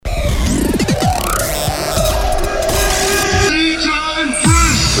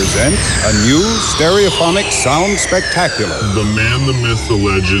presents a new stereophonic sound spectacular. The man, the myth, the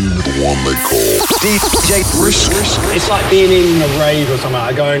legend, the one they call DJ Brisk. It's like being in a rave or something,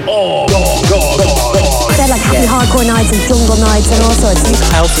 like going, oh, God, God, God, God. They're like happy hardcore nights and jungle nights and all sorts.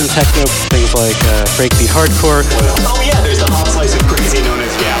 House and techno, things like breakbeat hardcore. Oh yeah, there's a hot slice of crazy known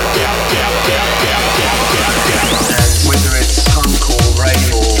as Gap. And whether it's punkcore, rave,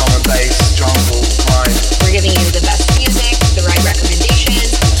 or drum and bass, jungle, grind. We're giving you the best music, the right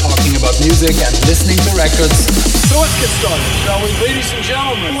recommendations. Talking about music and listening to records. So let's get started, shall we? Ladies and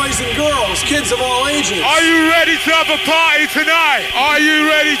gentlemen, boys and girls, kids of all ages. Are you ready to have a party tonight? Are you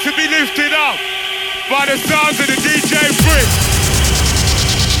ready to be lifted up by the sounds of the DJ Brisk?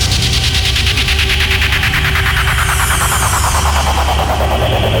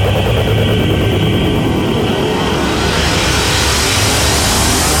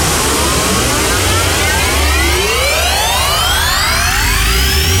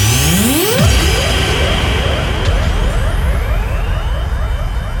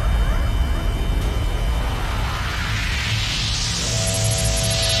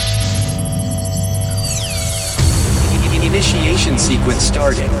 Initiation sequence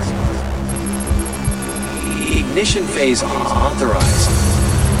starting. Ignition phase authorized.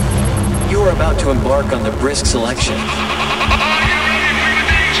 You are about to embark on the Brisk selection.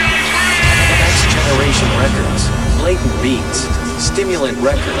 Next generation records, blatant beats, stimulant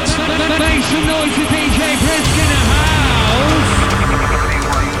records. Make some noise for DJ Brisk in the house.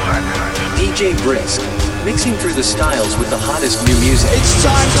 DJ Brisk. Mixing through the styles with the hottest new music. It's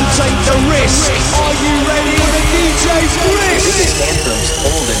time to take the risk. Are you ready for the DJ Brisk? Biggest anthems,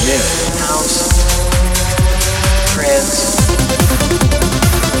 old and new. House, trance,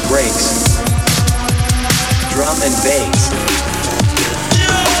 breaks, drum and bass,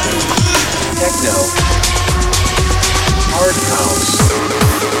 techno, hard house,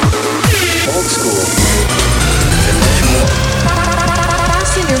 old school, and much more.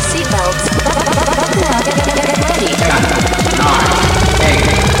 Fasten your seatbelts. Buckle up. Get ready. 10, 9, 8,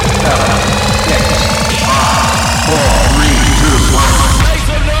 7, 6, 5, 4, 3, 2, 1. Make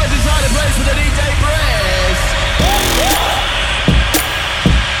some noise inside the place for the DJ Brisk.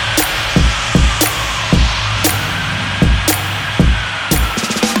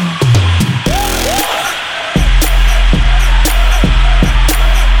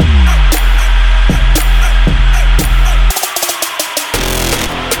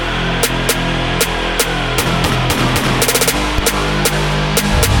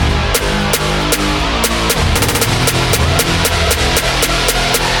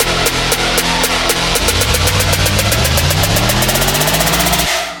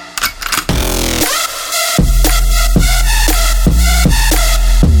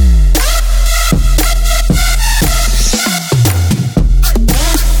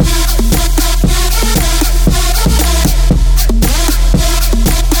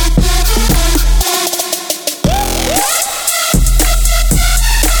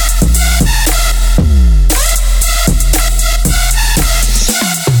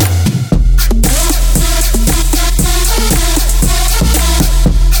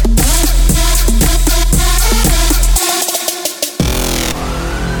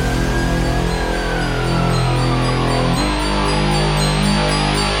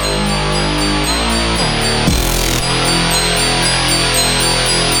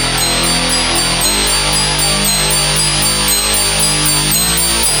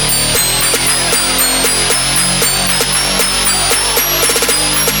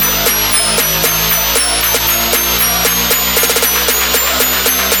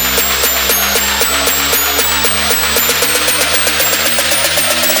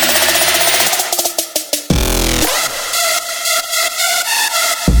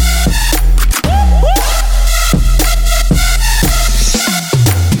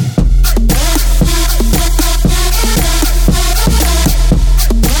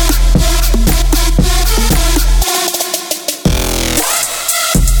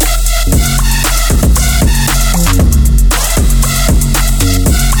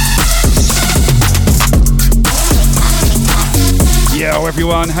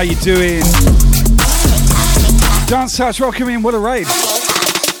 Everyone, how you doing? Dance Touch, welcome in, what a raid.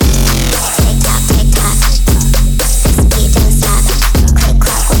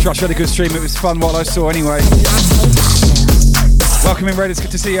 Josh had a good stream, it was fun what I saw anyway. Welcome in, raiders,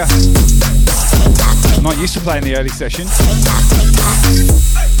 good to see ya. I'm not used to playing the early session.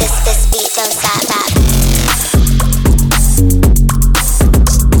 This beat don't stop that.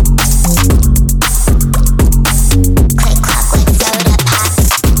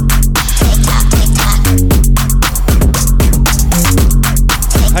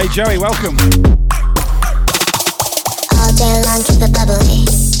 Joey, welcome. All day long, keep it bubbly.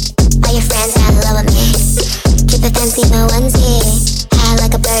 All your friends have love with me. Keep it fancy, no onesie. High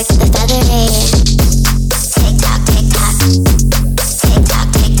like a bird, keep it feathery. Tick tock, tick tock. Tick tock,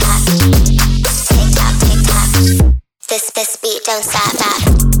 tick tock. Tick tock, tick tock. This beat don't stop that.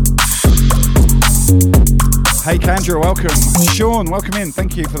 Hey Kendra, welcome. Sean, welcome in.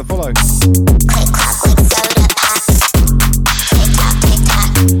 Thank you for the follow. Click clock with soda pop. Tick tock, tick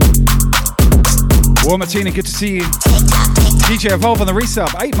tock. War Martina, good to see you. Tick tock, tick tock. DJ Evolve on the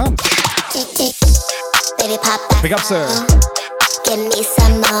resub, 8 months. Tick tick. Baby pop back. Big up, sir. Give me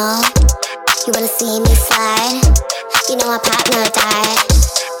some more. You wanna see me slide? You know I pop no die.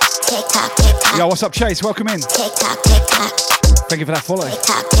 Tick tock, tick tock. Yo, what's up, Chase? Welcome in. Tick tock, tick tock. Thank you for that follow. Tick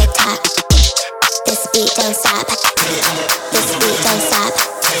tock, tick tock. This beat don't stop. This beat don't stop.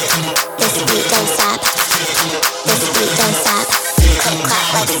 This beat don't stop. This beat don't stop. Click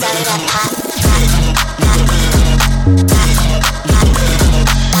clap like soda pop.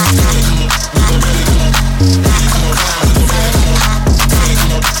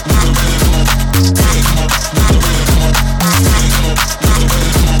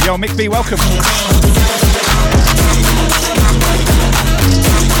 Yo, Mick B, welcome.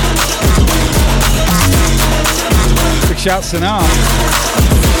 Big shouts to now.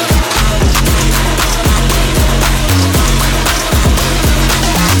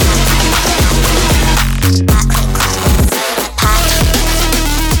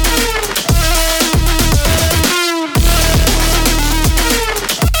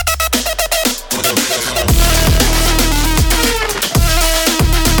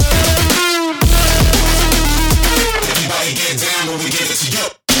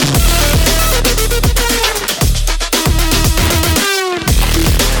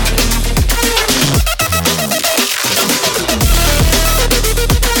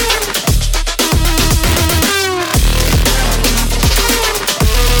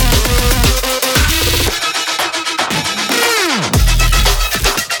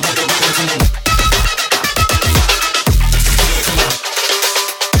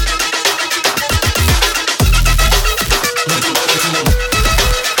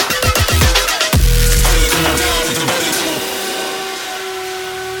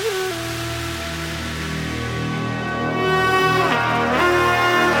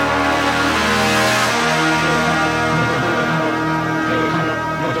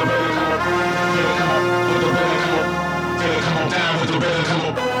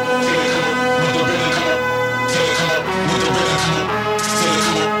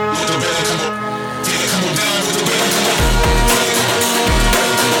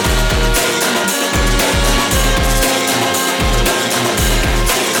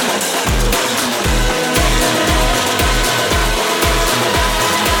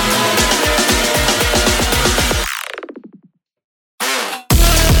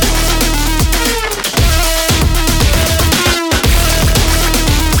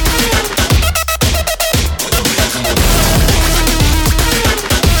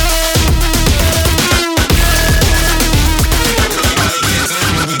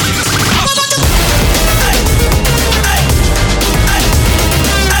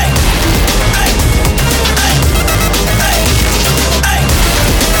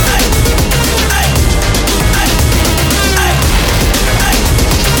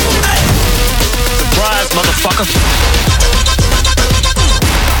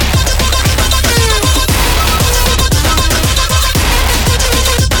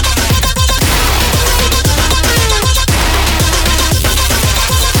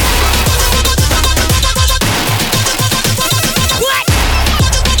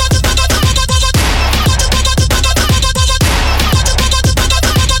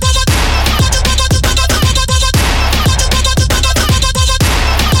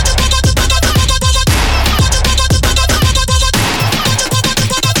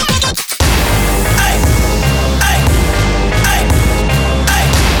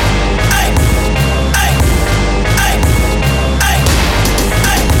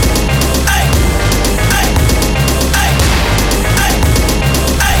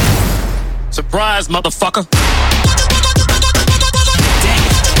 Surprise, motherfucker.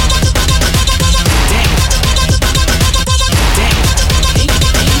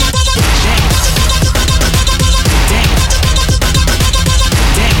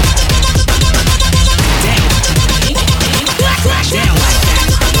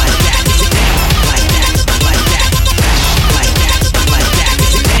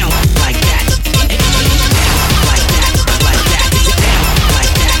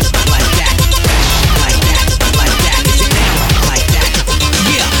 Like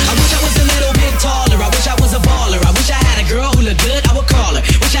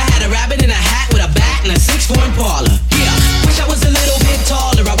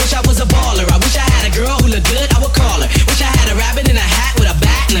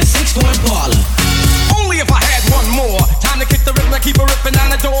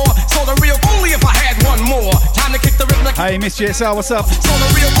Hey, Miss GSR, what's up? So the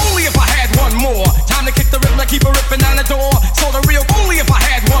real only if I had one more. Time to kick the rhythm, I keep a ripping down the door. So the real only if I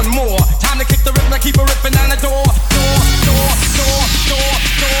had one more. Time to kick the rhythm, I keep a ripping down the door.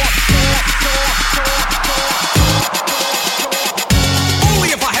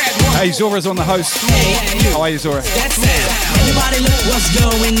 Only if I had one. Hey, Zora's on the host. How are you, Zora? That sound. Everybody look what's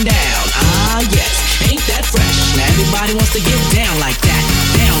going down. Ah, yes. Ain't that fresh? Now everybody wants to get down like that.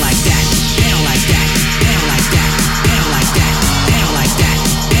 Down like that. Down like that. Down like that. Down like that. Down like that.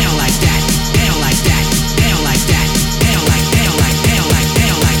 Down like that. Down like that. Down like that. Down like down like down like down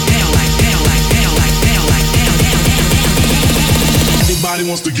like down like down like down like down like down down. Everybody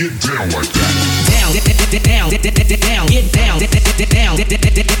wants to get down like that. Down, down, down, get down,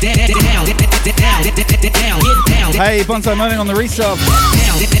 down, down. Hey, Bonzo Moaning on the resub.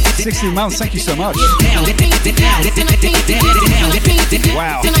 16 months, thank you so much.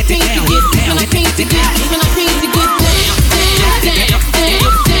 Wow.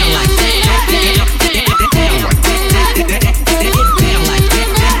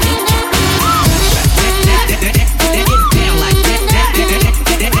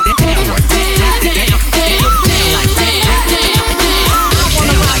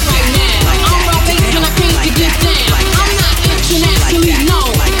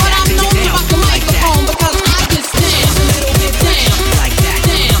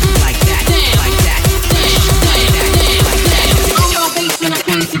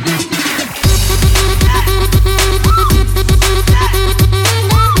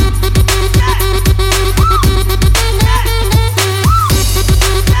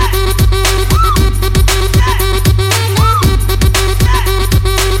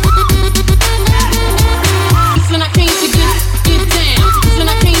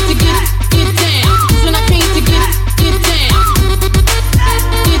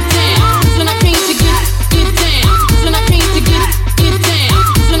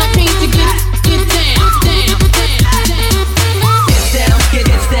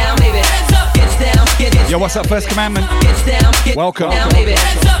 Yo, what's up, First Commandment? Welcome.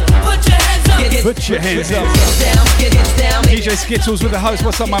 Put your hands up. DJ Skittles with the host.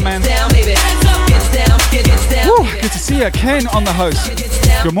 What's up, my man? Woo, good to see you. Ken on the host.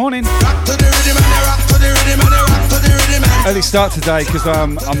 Good morning. Early start today because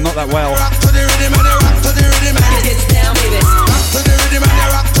I'm not that well.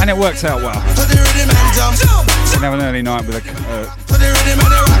 And it works out well. We can have an early night with a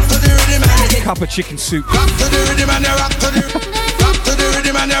cup of chicken soup.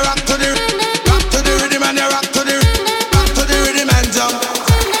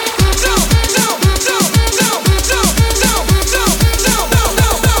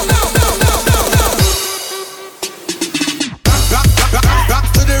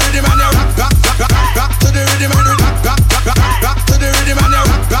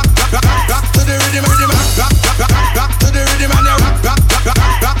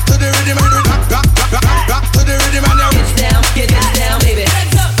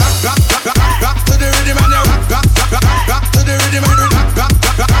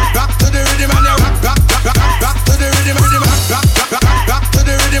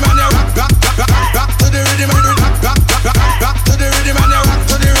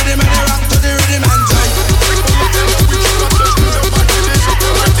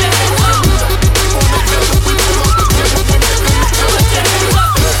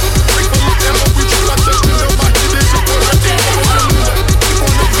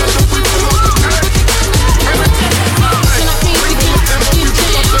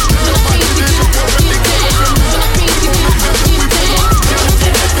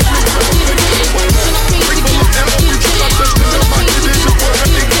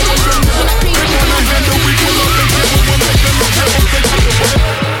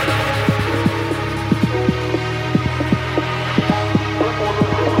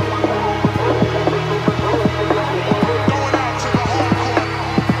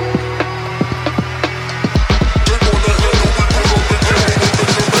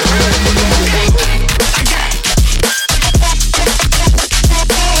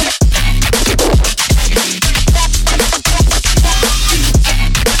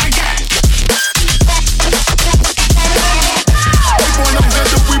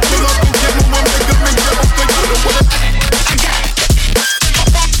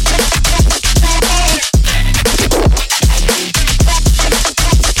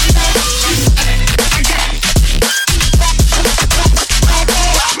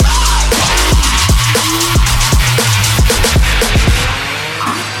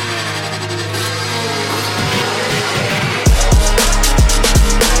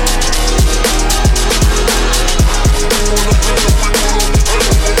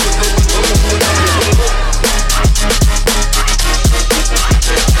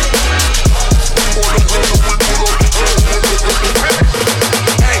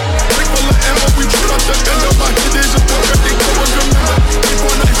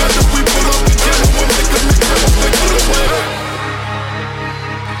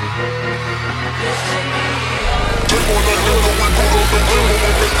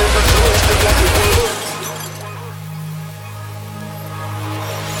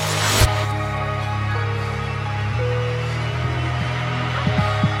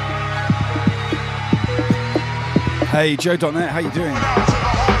 Hey, Joe.net, how you doing?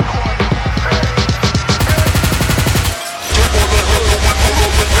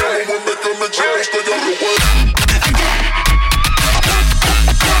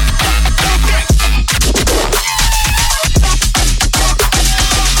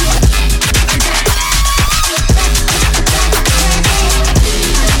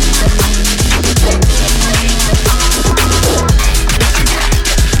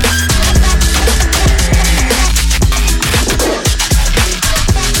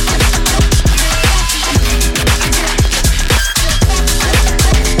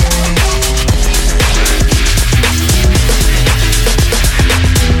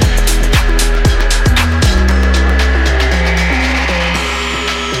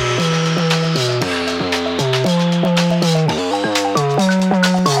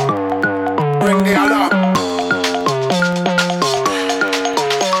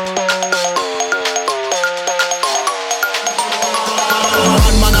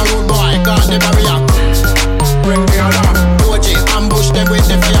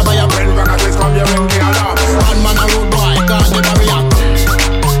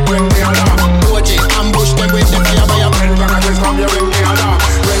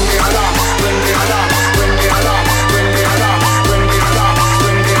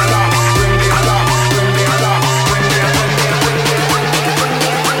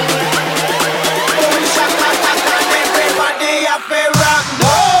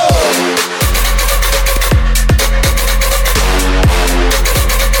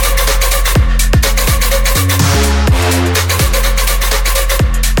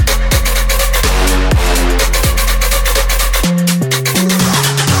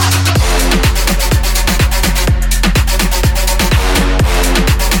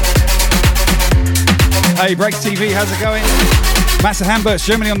 Hey, Brisk TV, how's it going? Matt's Hamburg,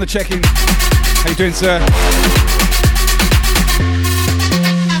 Germany on the check-in. How you doing, sir?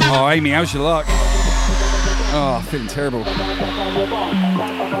 Oh, Amy, how's your luck? Oh, feeling terrible.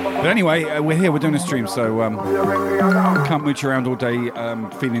 But anyway, we're here, we're doing a stream, so can't mooch around all day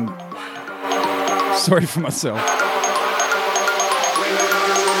feeling sorry for myself.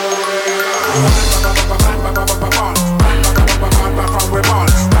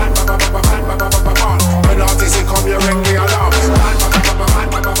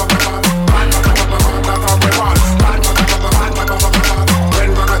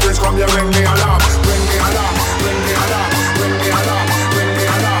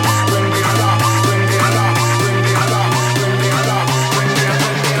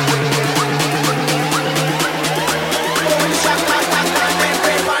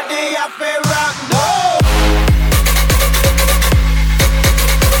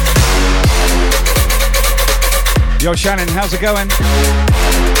 Yo, Shannon, how's it going?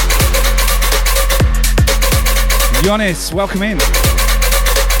 Yonis, welcome in.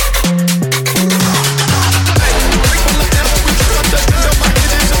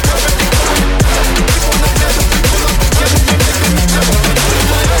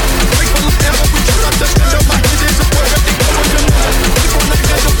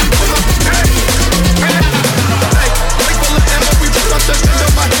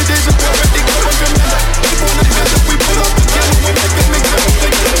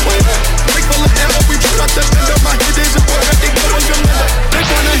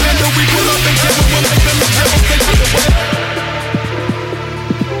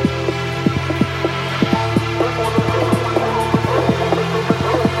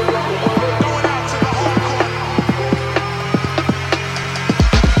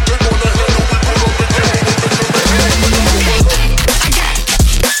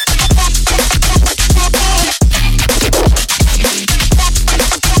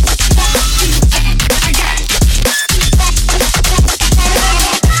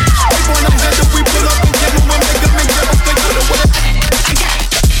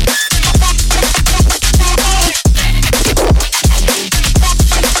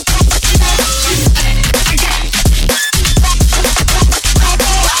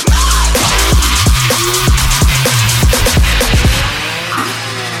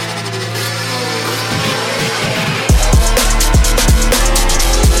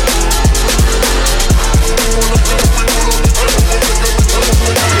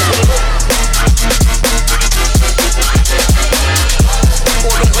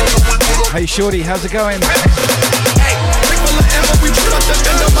 Hey Shorty, how's it going?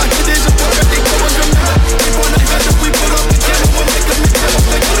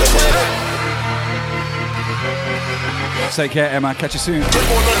 Take care, Emma. Catch you soon.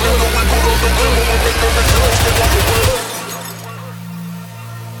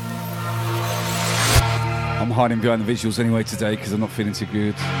 I'm hiding behind the visuals anyway today because I'm not feeling too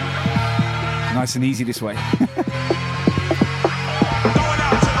good. Nice and easy this way.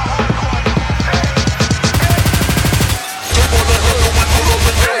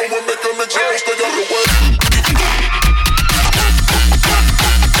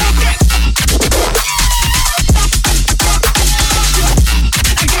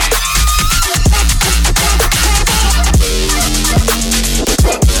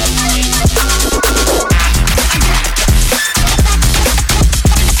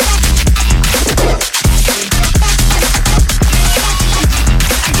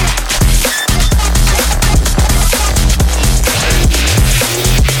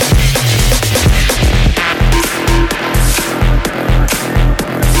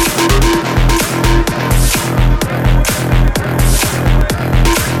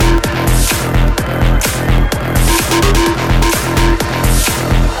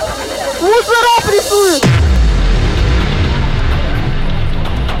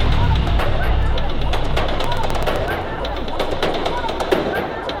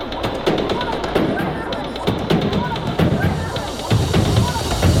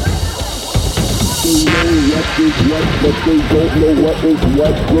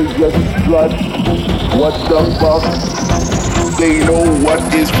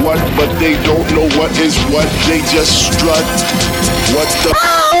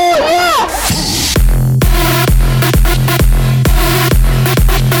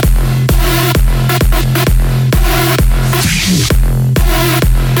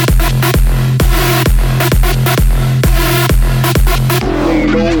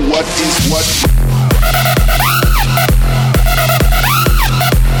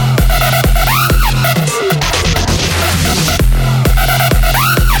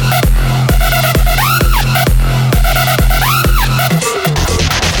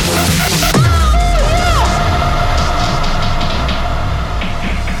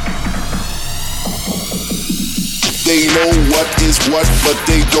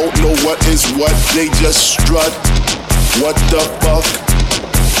 They just strut. What the fuck?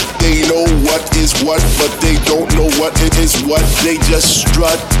 They know what is what, but they don't know what it is what. They just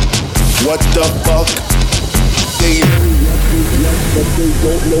strut. What the fuck? They know what is what, but they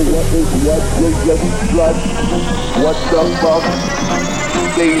don't know what is what. They just strut. What the fuck?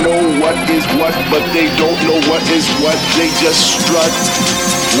 They know what is what, but they don't know what is what. They just strut.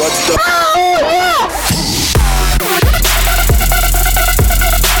 What the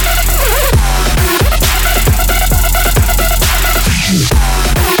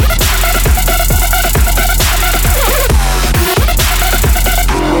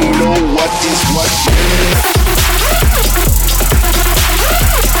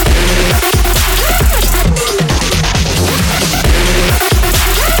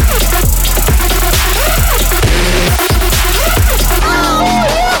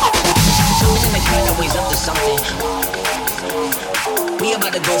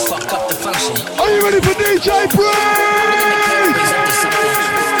DJ Brisk!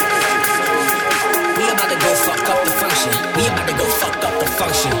 We about to go fuck up the function. We about to go fuck up the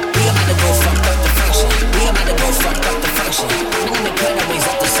function. We about to go fuck up the function. We about to go fuck up the function. I'm in the cutaways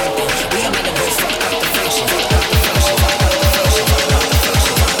up to something. We about to go fuck up the function. Fuck up the function. Fuck up the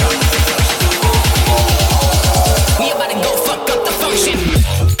function. Fuck up the function.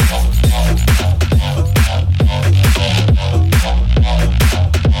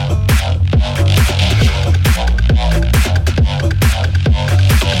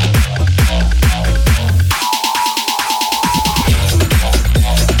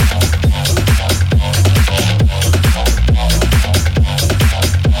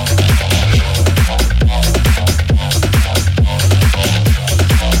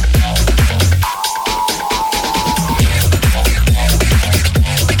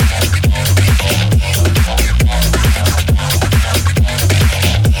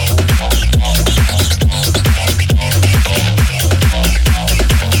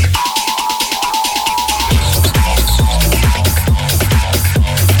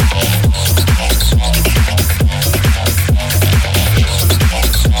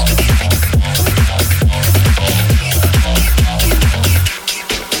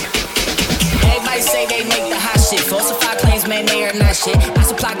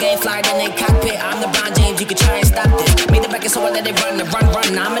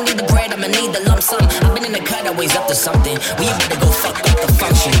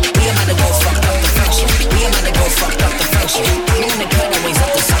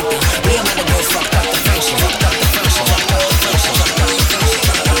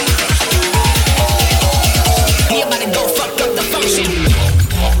 Fuck up the function. We about to go fuck up the function.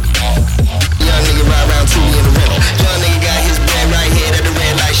 Young nigga ride around to me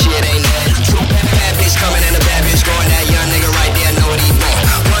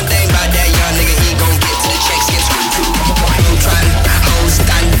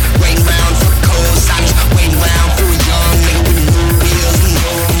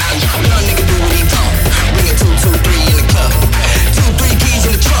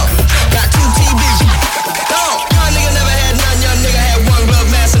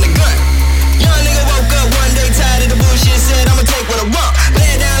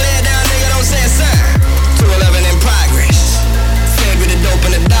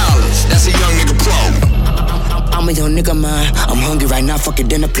a young nigga mine. I'm hungry right now, fuck your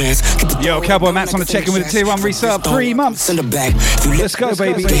dinner plans. Yo, Cowboy Matt's on the check-in with a tier 1 resub. 3 months. In the back. Let's go,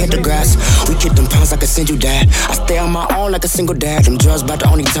 baby. Hit the grass. We kick them pounds, I can send you that. I stay on my own like a single dad. Them drugs about the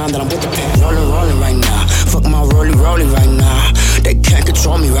only time that I'm with the pen. Rolling right now. Fuck my rolling right now. They can't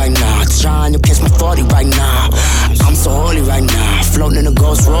control me right now. Trying to catch my 40 right now. I'm so holy right now. Floating in the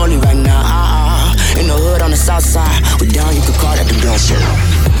ghost rolling right now. In the hood on the south side. We down, you could call that the dance.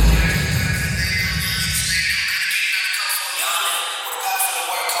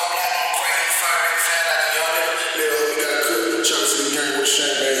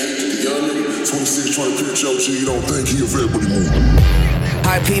 You don't think he a vet, but he move.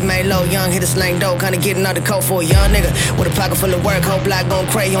 RP made low, young, hit a slang dope, kinda getting out the coat for a young nigga. With a pocket full of work, whole block going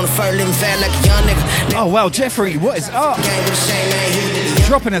crazy on the fur, living fat like a young nigga. Oh wow, Jeffrey, what is up?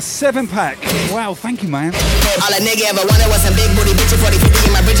 Dropping a 7-pack. Wow, thank you, man. All a nigga ever wanted was some big booty bitch, 40-50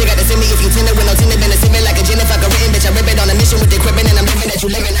 in my bridge. You got to see me if you tender with no tender, been a sip like a gin. If I could written, bitch, I rip it on a mission with the equipment, and I'm living that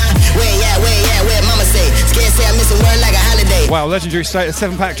you living on. Where mama say? Scared say I'm missing word like a holiday. Wow, legendary state, a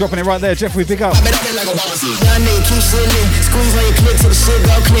 7-pack, dropping it right there. Jeffrey, big up. Young nigga keep shitting, squeeze on your click till the shit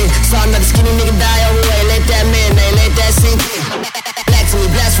go clear. Saw another skinny nigga die over way, let that man, let that sink in. Black to me,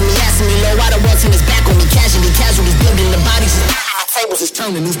 blasphemy, asking me low, why the world turn his back on me, casually building the bodies. Tables is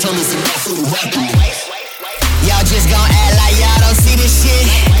turning, these turners and fully whacking me. Y'all just gon' act like y'all don't see this shit.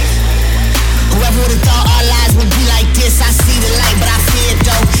 Whoever would've thought our lives would be like this, I see the light, but I fear it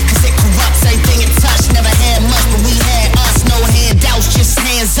though, cause it corrupts everything it touched. Never had much, but we had us, no handouts, just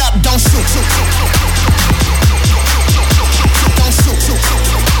hands up, don't shoot. Don't shoot. Don't shoot.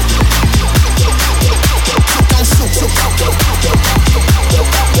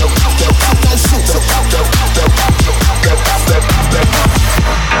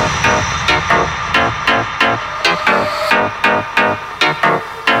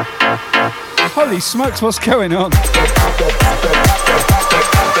 Holy smokes, what's going on?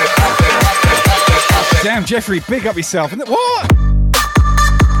 Damn, Jeffrey, big up yourself. What?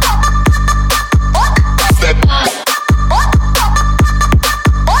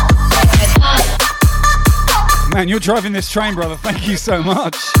 Man, you're driving this train, brother. Thank you so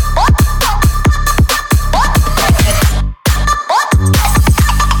much.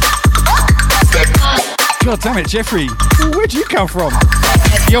 God damn it, Jeffrey. Where'd you come from?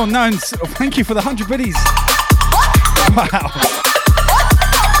 You're known. Thank you for the 100 biddies. Wow.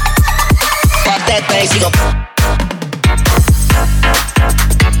 Pop that bass, you go.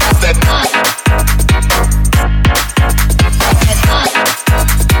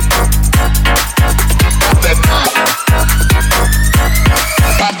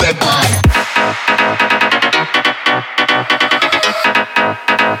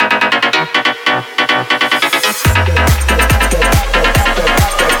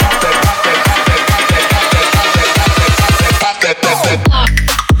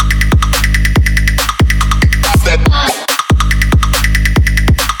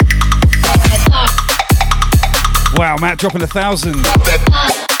 Wow, Matt dropping 1,000.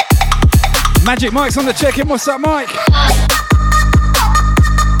 Magic Mike's on the check-in. What's up, Mike?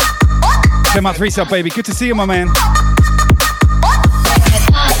 10-month resub, baby. Good to see you, my man.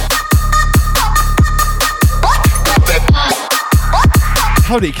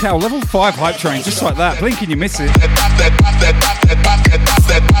 Holy cow, level 5 hype train, just like that. Blink and you miss it.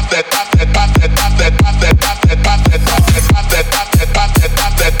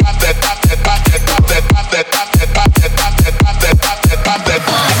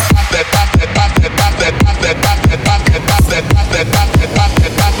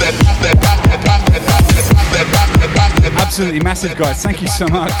 Absolutely massive, guys. Thank you so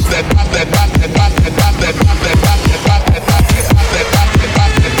much.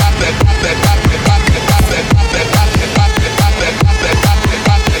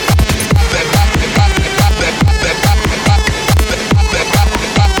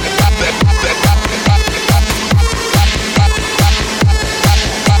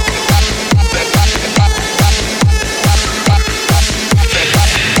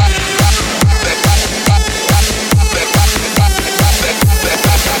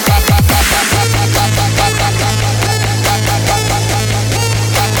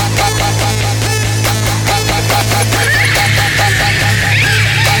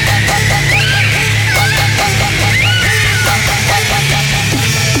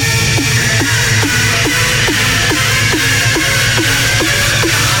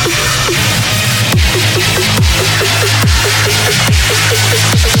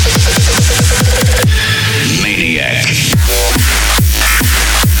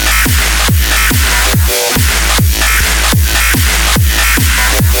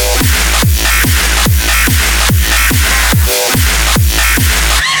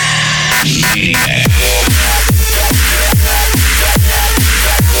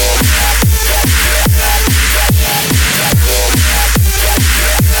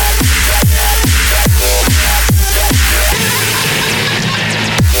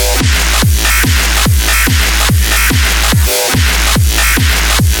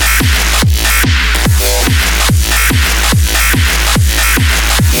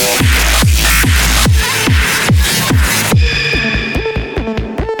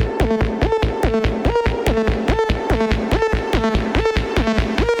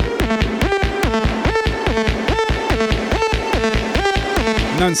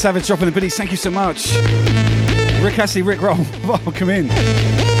 Unknown Savage dropping the biddies. Thank you so much. Rick Astley, Rick Roll. Welcome in.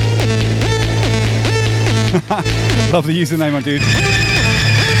 Love the username, my dude.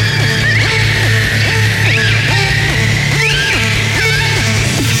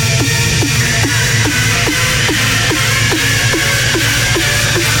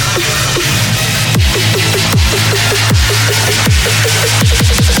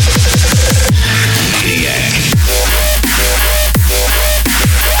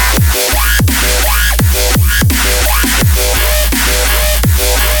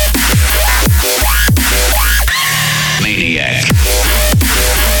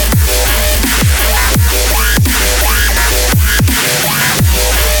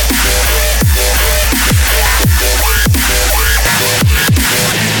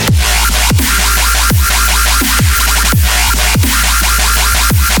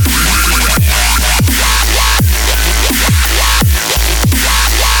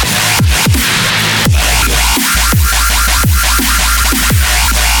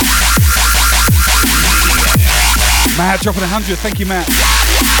 Matt dropping 100. Thank you, Matt.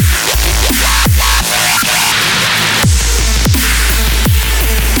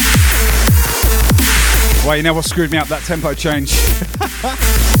 Well, you know what screwed me up? That tempo change.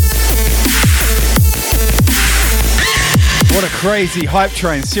 What a crazy hype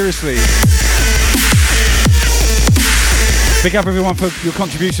train, seriously. Big up everyone for your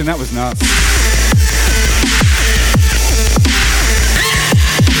contribution, that was nuts.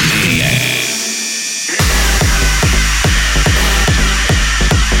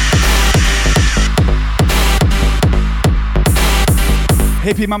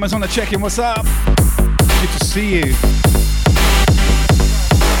 Hippie Mama's on the check-in, what's up? Good to see you.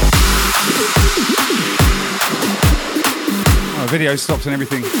 Oh, video stops and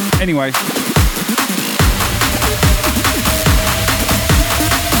everything. Anyway.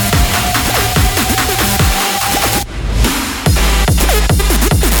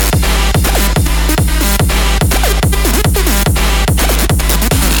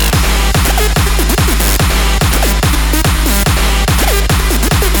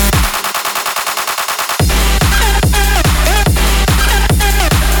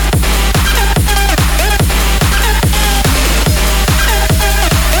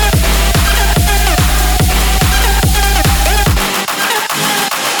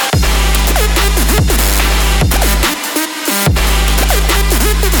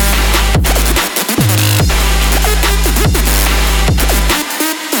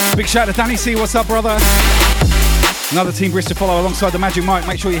 Big shout out to Danny C, what's up, brother? Another Team Brisk to follow alongside the Magic Mike.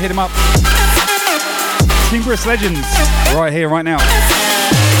 Make sure you hit him up. Team Brisk legends, right here, right now.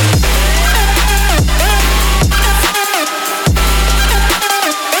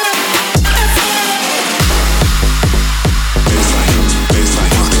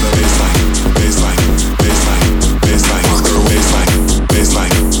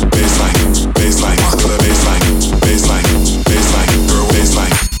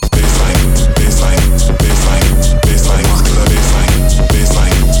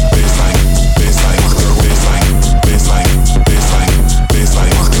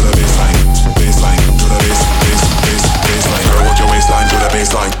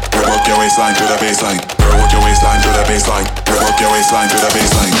 waistline to the baseline. Girl, work your waistline to the baseline. Girl, work your waistline to the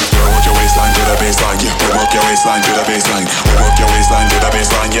baseline. Girl, work your waistline to the baseline. Yeah, girl, work your waistline to the baseline. Girl, work your waistline to the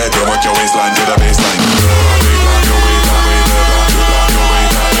baseline. Yeah, girl, work your waistline to the baseline.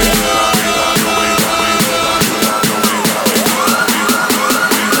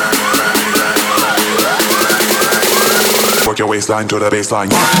 Work your waistline to the baseline.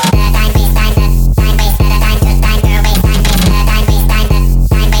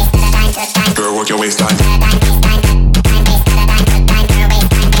 Girl, work your waistline.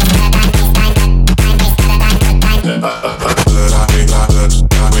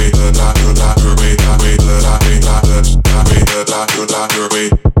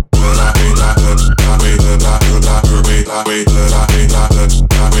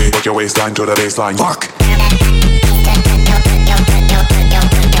 Work your waistline to the baseline. Fuck.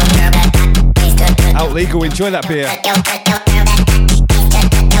 Out legal, enjoy that beer.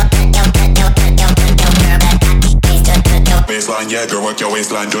 Baseline, yeah, girl, work your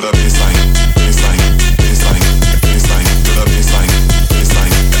waistline to the baseline. Baseline, baseline, baseline, to the baseline.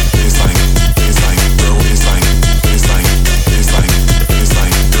 Baseline, baseline, baseline, girl, baseline. Baseline, baseline,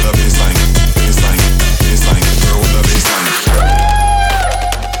 baseline, to the baseline. Baseline, baseline, girl, with the baseline.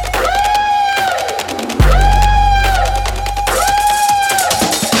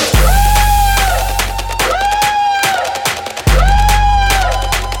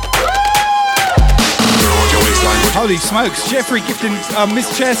 Holy smokes. Jeffrey gifting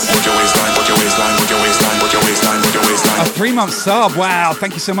Miss Chess a 3-month sub. Wow,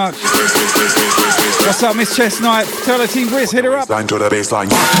 thank you so much. What's up, Miss Chess Night? Tell her Team Brisk, hit her up. Line to the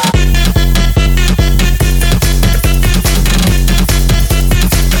baseline.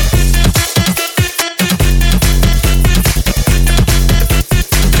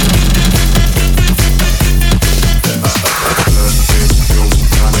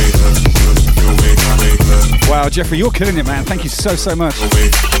 Wow, Jeffrey, you're killing it, man. Thank you so much.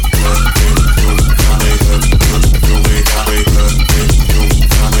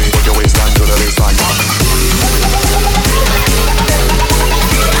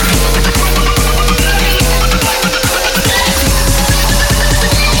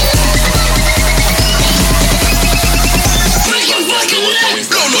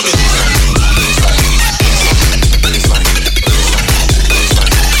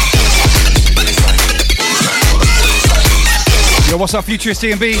 Yo, what's up, Futurist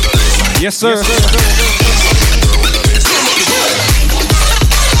D&B? Yes, sir. Yes, sir.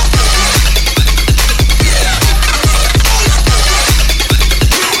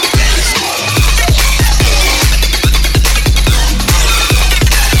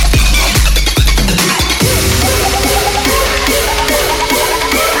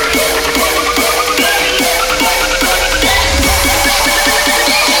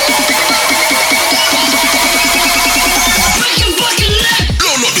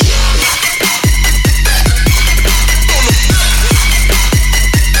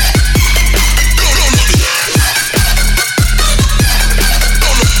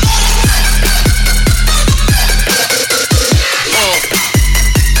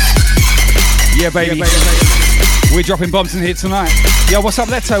 Yeah, baby. We're dropping bombs in here tonight. Yo, what's up,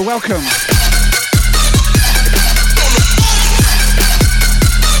 Leto? Welcome.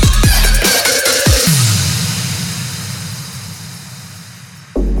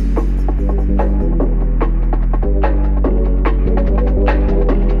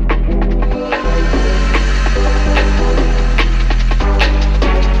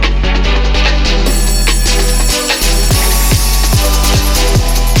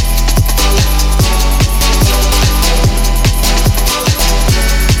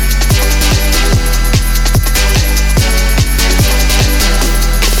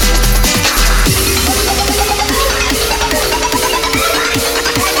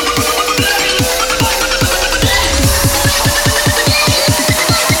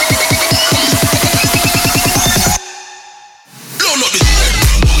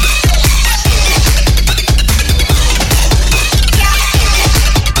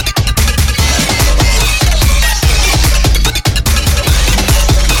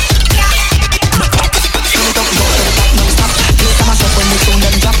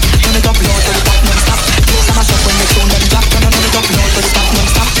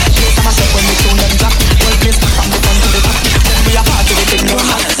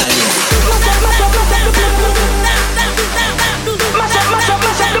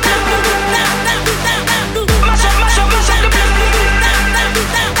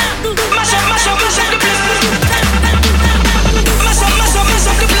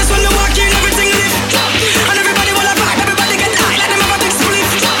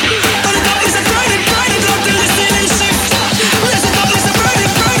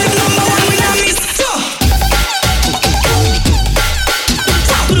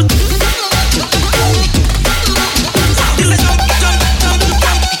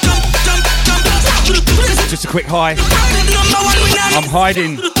 Quick hi. I'm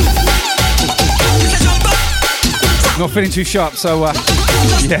hiding. Not feeling too sharp, so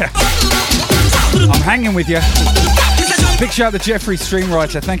yeah. I'm hanging with you. Big shout out to Jeffrey,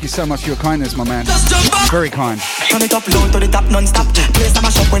 Streamwriter. Thank you so much for your kindness, my man. Very kind. Turn it up low to the top non-stop. Place them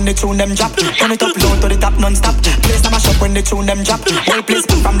a shop when they tune them drop. Turn it up low to the top non-stop. Place them a shop when they tune them drop. Whole place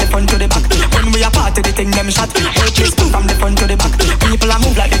move from the front to the back. When we are party, the thing them shot. Whole place move from the front to the back. People are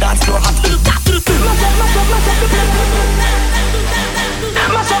move like the dance floor hot.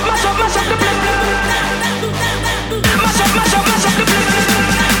 Mash up, mash up, mash up the place. Mash up, mash up, mash up the place.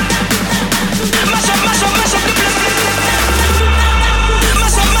 Mash up, mash up, mash up the place.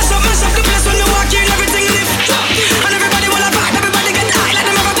 Mash up, mash up, mash up the place. When you walk in, everything lift. And everybody wanna vibe, everybody get high, like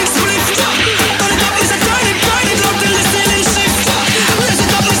them have a big split. Turn it up, Mr. Turn it, low till the ceiling shift. Raise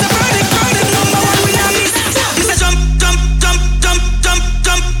it up, Mr. Burn it, number one we not miss. Mr. Jump, jump, jump, jump, jump,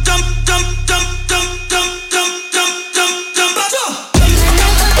 jump, jump, jump, jump, jump, jump, jump, jump, jump.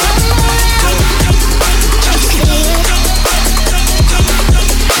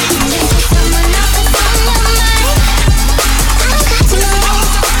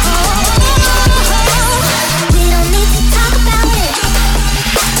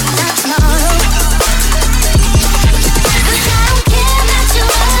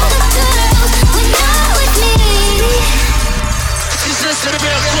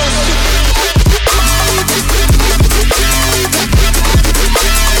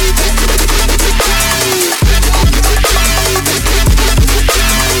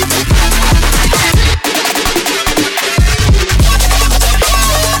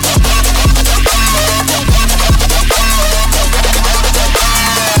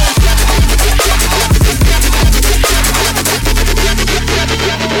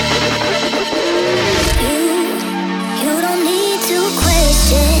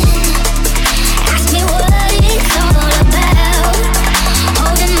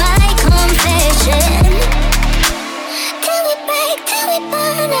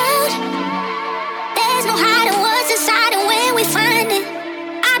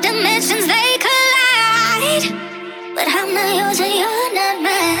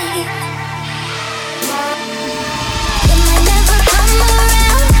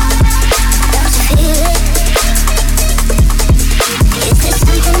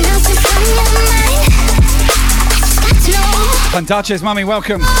 Pandache's mummy,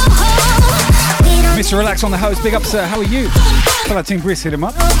 welcome. Mr. Relax on the host, big up, sir. How are you? Tell that Team Brisk, hit him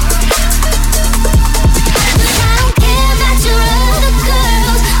up.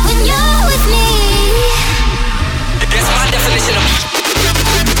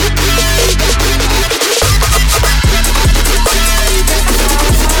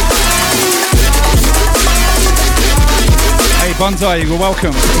 Hey, Bonsai, you're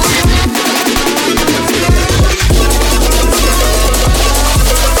welcome.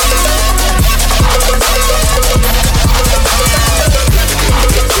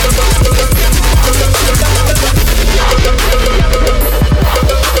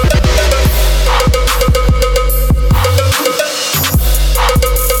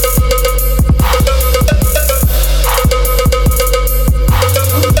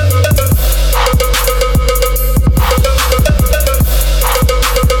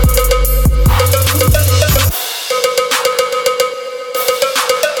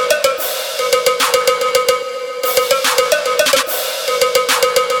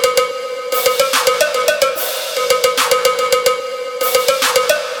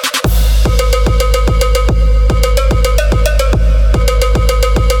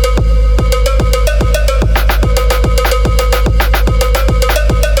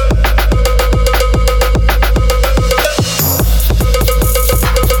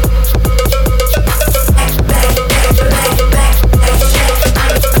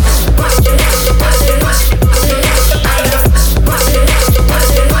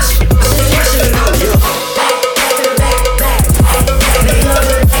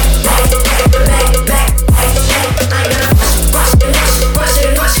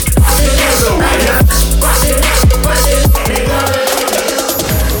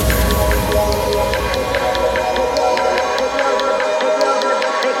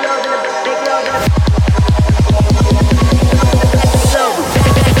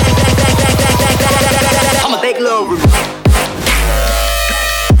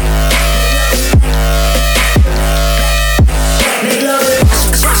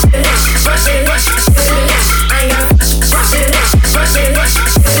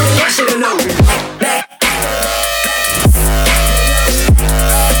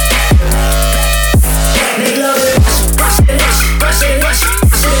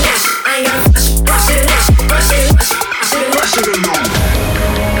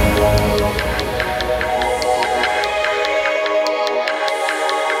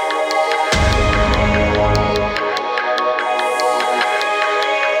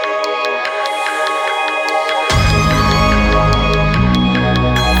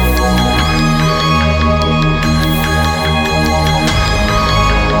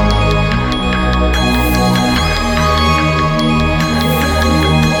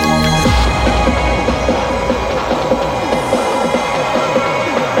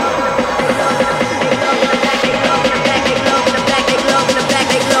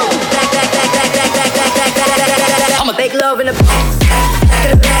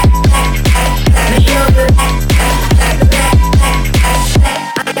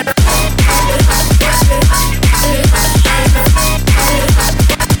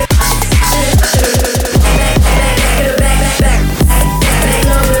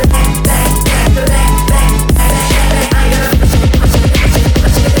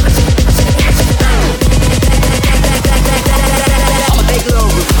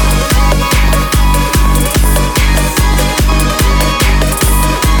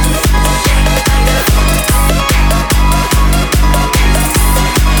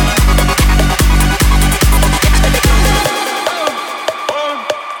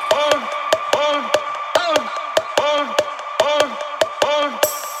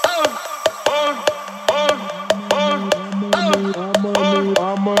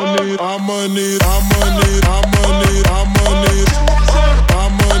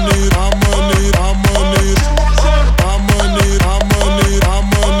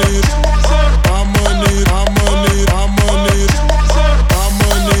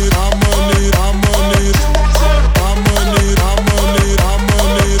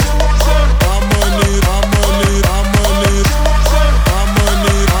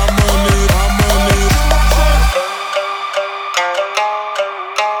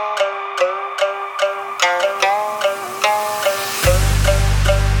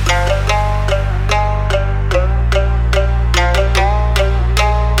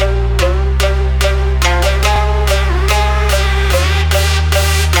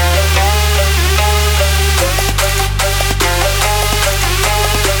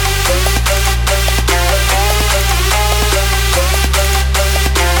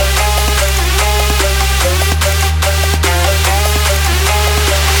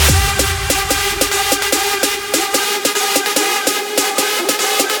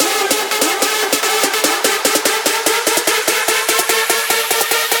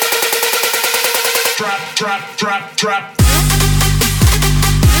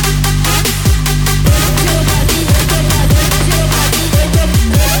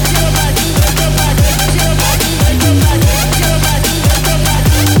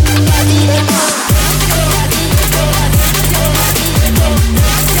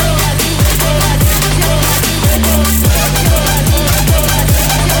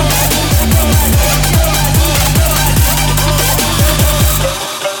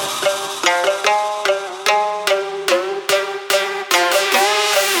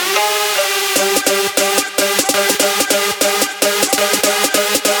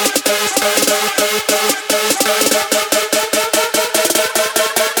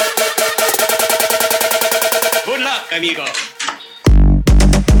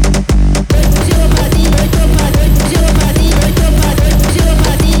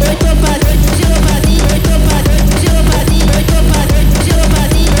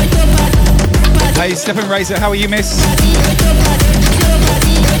 Stephen Razor, how are you, miss?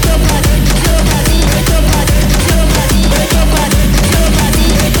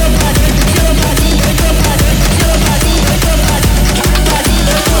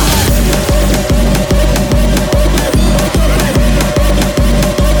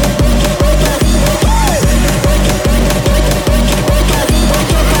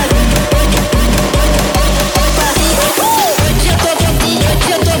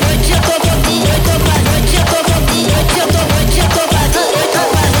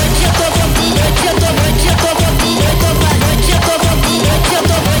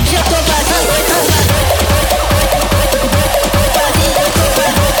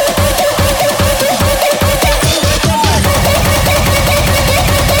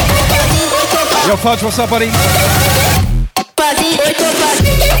 Yo, Fudge, what's up, buddy?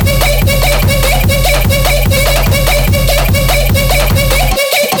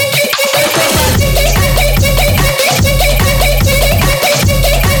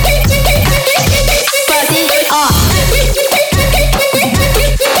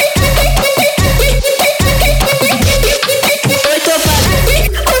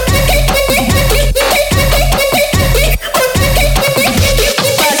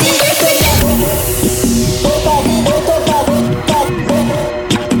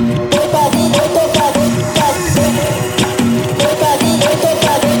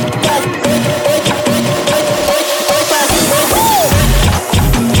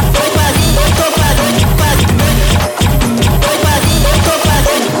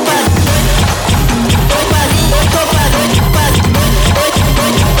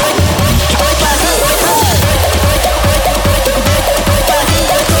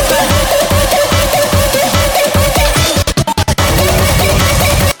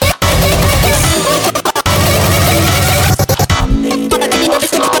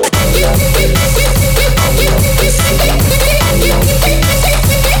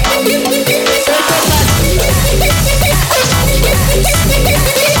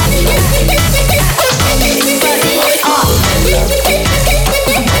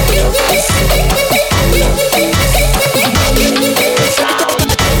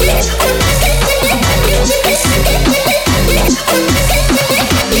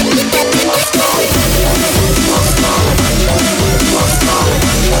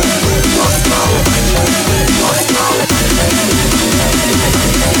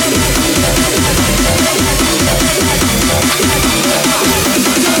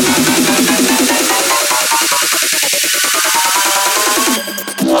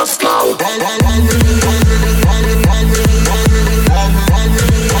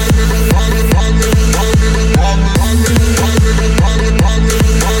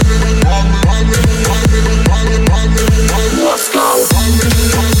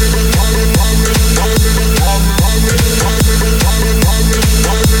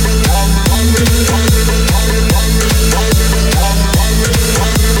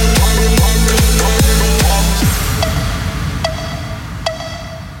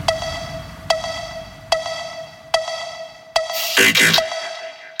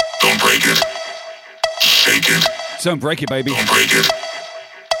 Don't break it, baby. Don't break it.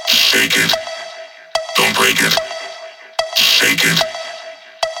 Shake it. Don't break it. Shake it.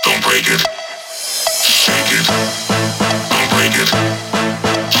 Don't break it. Shake it. Don't break it.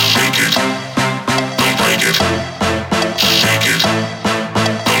 Shake it. Don't break it. Shake it.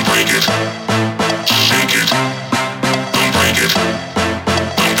 Don't break it. Shake it. Don't break it.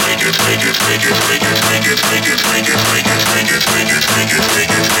 Don't break it. Break it. Break it. Break it. Break it. Break it. Break it. Break it. Break it. Break it. Break it. Break it.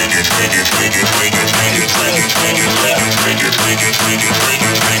 Break it. Break it. Break it. Break it. Break it. Break it. Break it.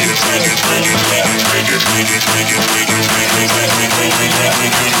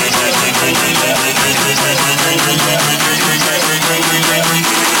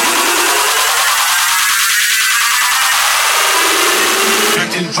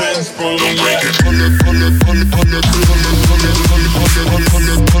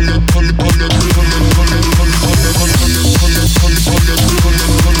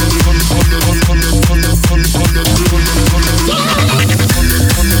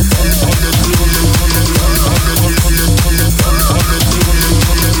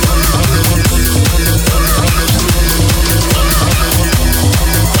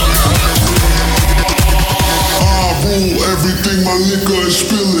 Everything my liquor is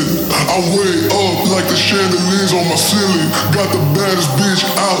spilling. I'm way up like the chandeliers on my ceiling. Got the baddest bitch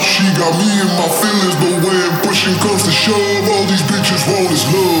out, she got me in my feelings. But when pushing comes to shove, all these bitches want is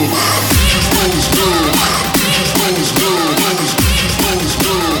love. Bitches want is love. Bitches want is love. Bitches want is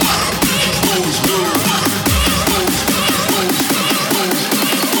love. Bitches want is love.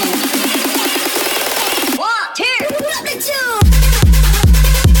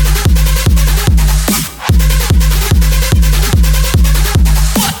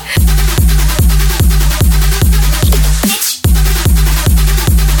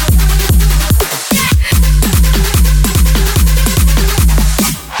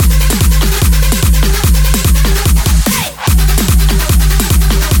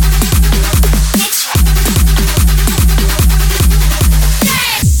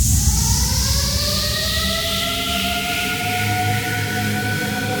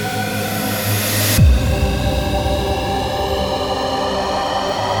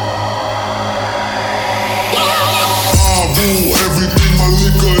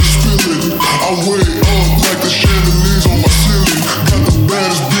 I went up like the chandeliers on my ceiling. Got the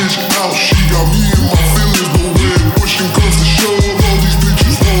baddest bitch out, she got me in my feelings. But when pushing comes to shove, all these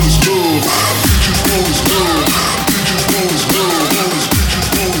bitches want is love. Bitches want is love. Bitches want is love.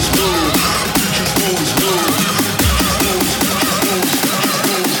 Bitches want is love. Bitches want is love.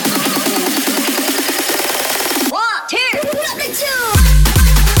 One, two, look at you.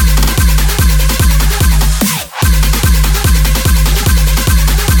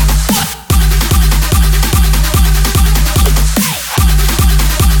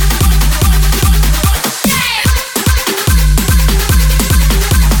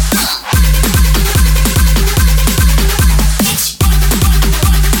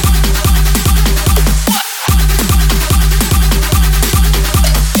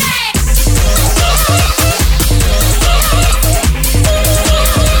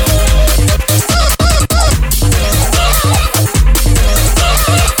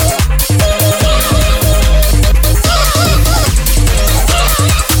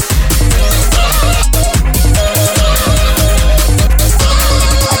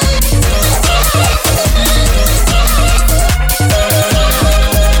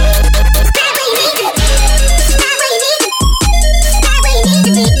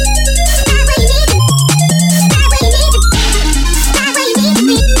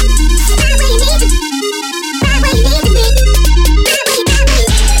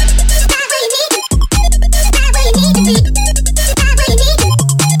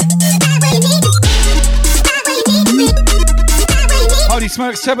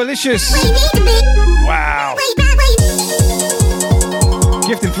 Smokes Turbolicious. Wow.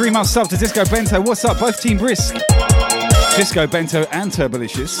 Gifting 3 months sub to Disco Bento. What's up, both Team Brisk? Disco Bento and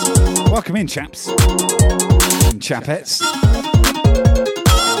Turbolicious. Welcome in, chaps and chapettes.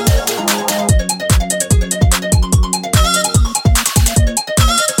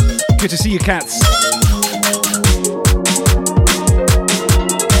 Good to see you, cats.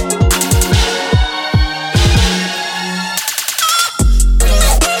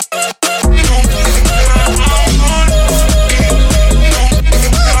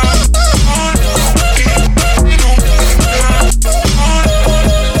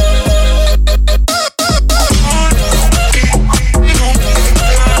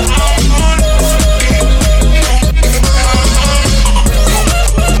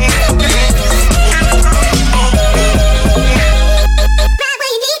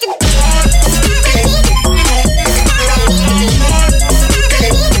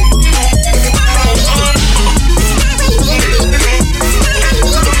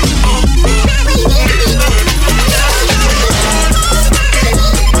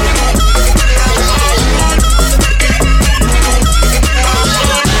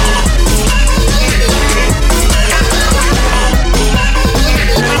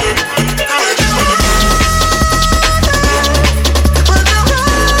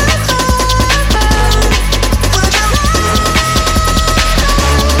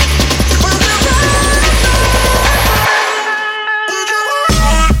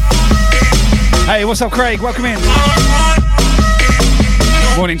 What's up, Craig? Welcome in.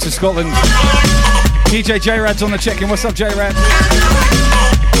 Morning to Scotland. DJ J-Rad's on the check-in. What's up, J-Rad?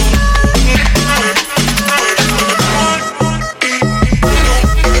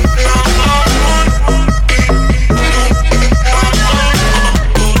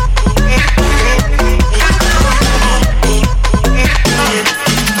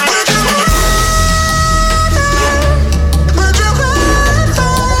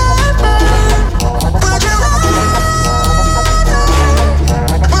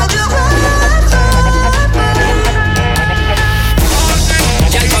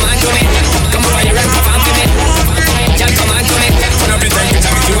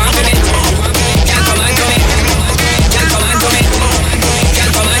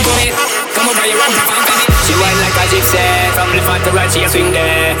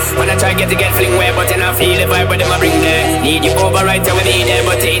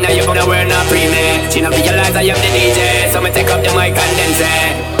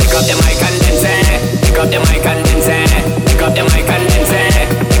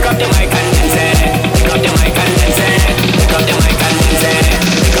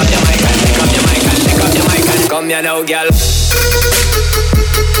 Now, girl.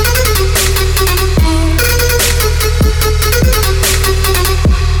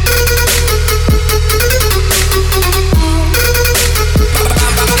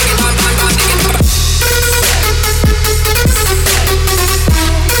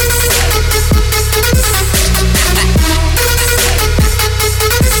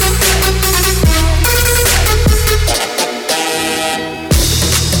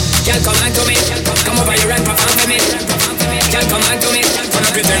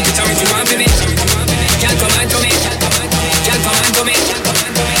 the temperature if you want to me. Can't come on to me. Can't come on to me.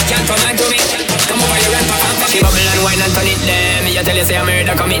 Can't come on to me. Come over here and perform for me. She bubble and wine and turn it there. Me a tell you say I'm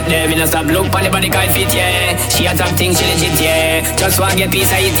murder commit there. Me no stop look pon the body can't fit, yeah. She a top thing, she legit, yeah. Just want get piece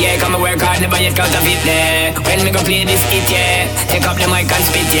of it, yeah. Come and work hard, never yet counterfeit there. When me go play this hit, yeah. Take up the mic and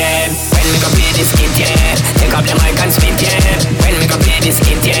spit, yeah. When me go play this hit, yeah. Take up the mic and spit, yeah. When me go play this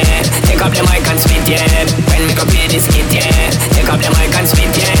hit, yeah. Take up the mic and spit, yeah. When me go play this hit, yeah. Take up the mic and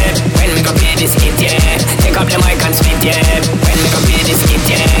spit, yeah. When me go play this hit, yeah. Take up the mic and spit, yeah. When me go play this hit,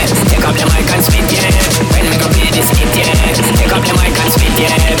 yeah. Take up the mic and spit, yeah. When me go play this hit, yeah. Take up the mic and spit,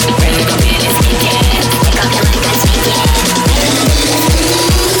 yeah. When me go play this hit, yeah. Take up the mic and spit, yeah.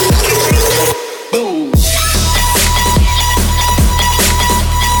 Boom.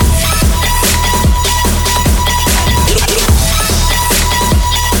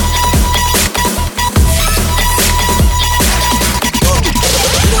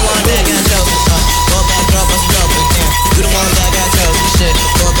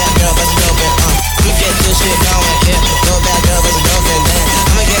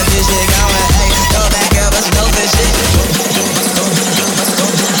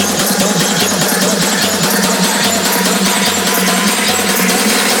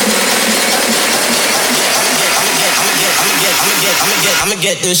 I'ma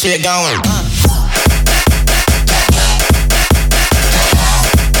get this shit going.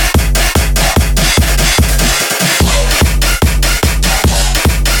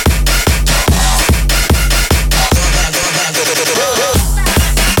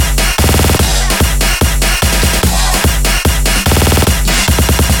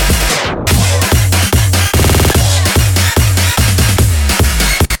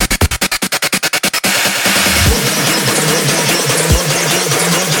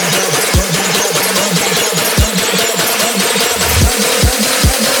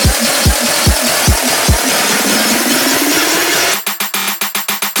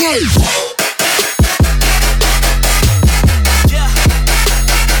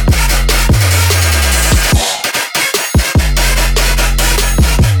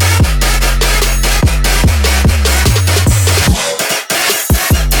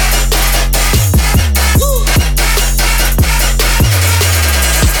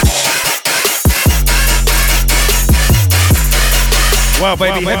 Wow,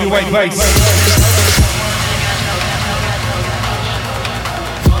 baby, heavyweight bass.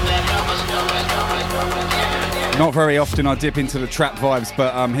 Not very often I dip into the trap vibes,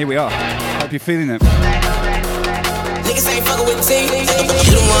 but here we are. Hope you're feeling it. Niggas ain't fucking with T.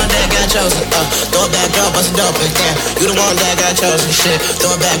 You the one that got chosen. Throw it back, girl, bust it open. Damn, you the one that got chosen. Shit,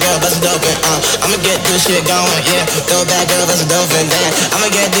 throw it back, girl, bust it open. I'ma get this shit going. Yeah, throw it back, girl, bust it open. Damn, I'ma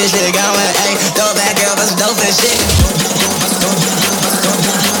get this shit going. Hey, throw it back, girl, bust it open. Shit.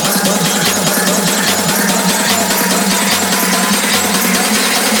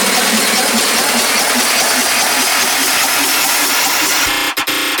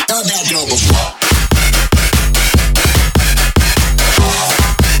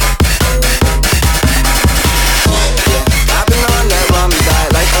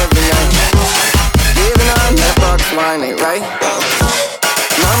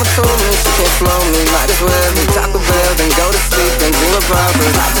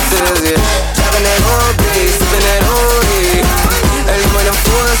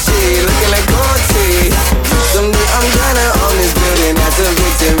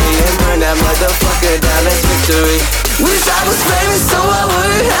 Wish I was famous so I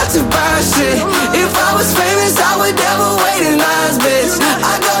wouldn't have to buy shit. If I was famous, I would never wait in lines, bitch.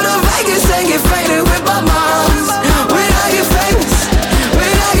 I go to Vegas and get faded with my moms. When I get famous, when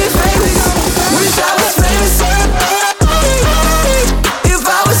I get famous. Wish I was famous. If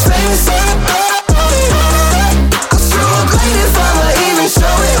I was famous, I'll show up late if I'ma even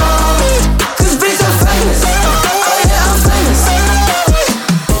show it all. Cause bitch, I'm famous. Oh yeah, I'm famous.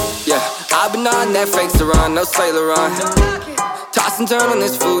 Yeah, I've been on that fake Saran, no Sailor on. Toss and turn on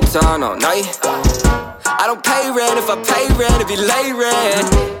this futon all night. I don't pay rent if I pay rent, if you lay rent.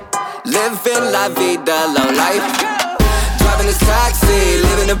 Living la vida, low life. Driving this taxi,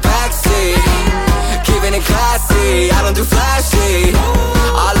 living the backseat. Keeping it classy, I don't do flashy.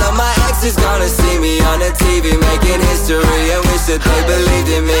 All of my exes gonna see me on the TV, making history and wish that they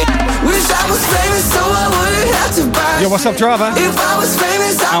believed in me. Wish I was famous so I wouldn't have to buy. Yo, what's up, driver? If I was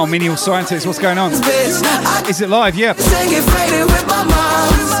famous, Our menial scientist, what's going on? Is it live? Yeah. Sing it faded with my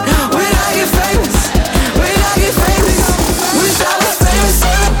moms. When I get famous, when I get famous. Wish I was famous.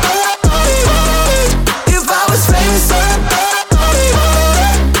 If I was famous,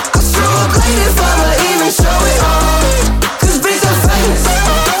 I'll show up late if I'ma even show it all. Cause bitch, I'm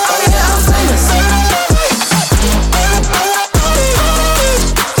famous.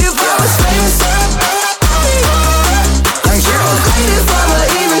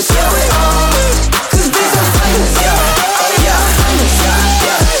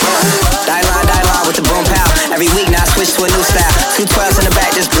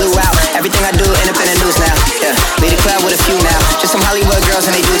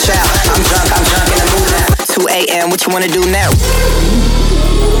 you wanna do now?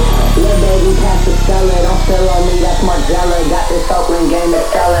 Little baby, pass the cellar. Don't spill on me, that's Margella. Got this Oakland game of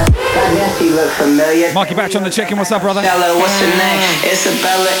Stella. Goddamn, she look familiar. Marky Batch on the check-in. What's up, brother? Stella, what's her name?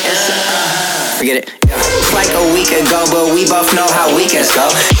 Isabella, Forget it. Like a week ago, but we both know how weekends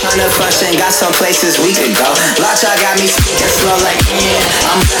go. Tryna function, got some places we could go. Lots y'all got me speaking slow like, yeah,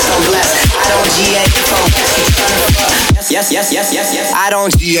 I'm blessed, I'm blessed. I don't GAFO. Yes, yes, yes, yes, yes. I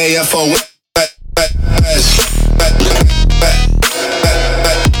don't GAFO.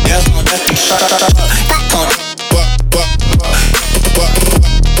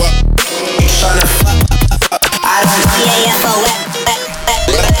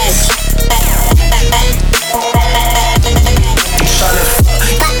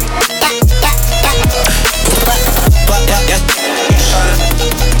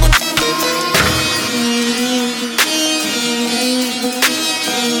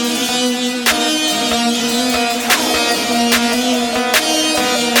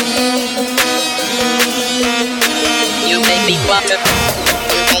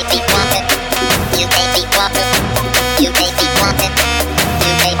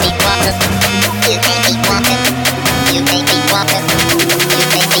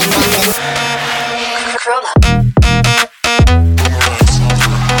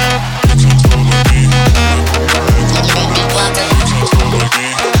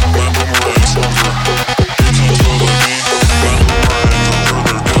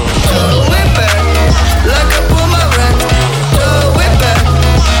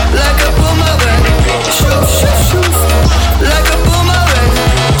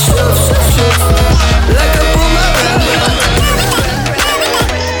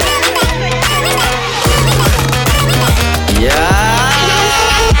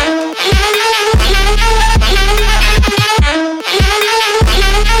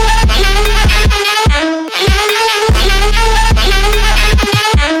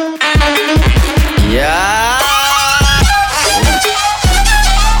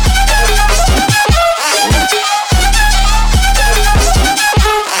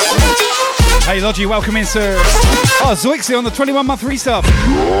 Welcome in, sir. Oh, Zoixie on the 21-month resub.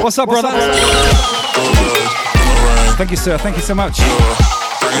 What's up, brother? Thank you, sir. Thank you so much.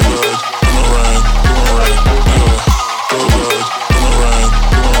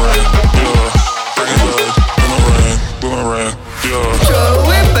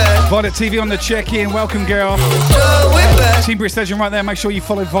 Violet TV on the check-in. Welcome, girl. Team Brisk Legend right there. Make sure you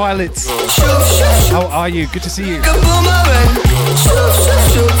follow Violet. How are you? Good to see you.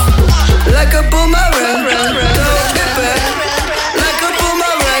 Like a boomerang, don't get back. Like a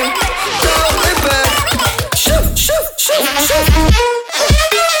boomerang, don't get back. Shoot, shoot, shoot, shoot.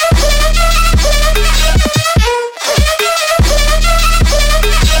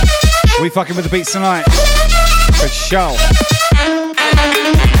 We fucking with the beats tonight. For sure.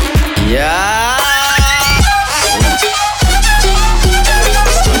 Yeah.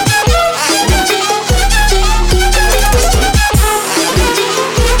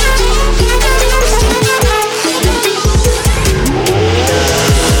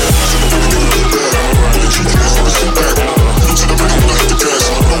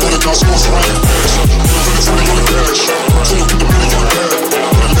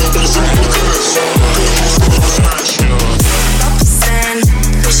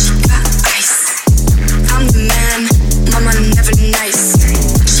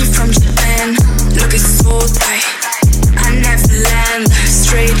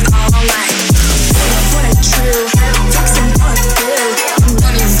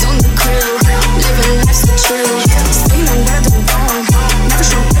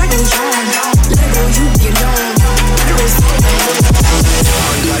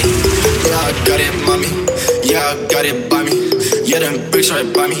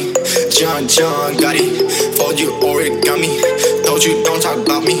 John Gotti, fold you origami. Told you don't talk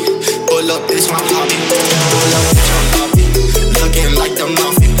about me. Pull up, it's my hobby. Pull up, bitch, I'm Bobby. Looking like the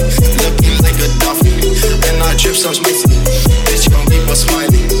mafia, looking like a dolphin. And I drip some spicy. Bitch, gon' keep us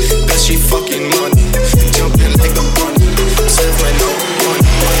smiling. Cause she fucking money. Jumping like a bunny. Said when no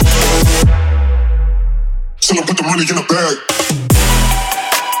money. So I put the money in a bag.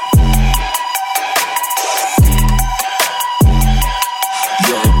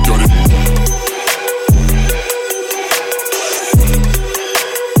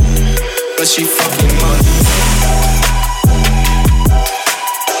 She fucking money.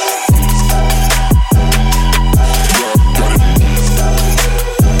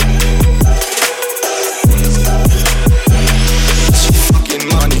 She fucking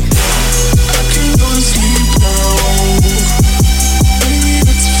money. I can go to sleep now.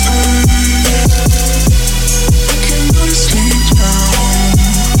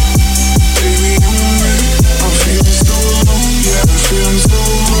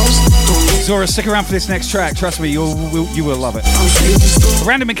 Zora, stick around for this next track. Trust me, you will love it.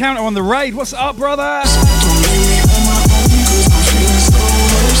 Random encounter on the raid. What's up, brother?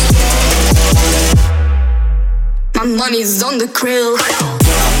 My money's on the grill.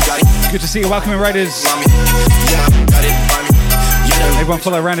 Good to see you. Welcome in, Raiders. Everyone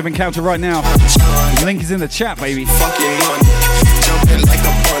follow Random Encounter right now. The link is in the chat, baby.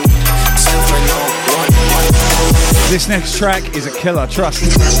 This next track is a killer, trust.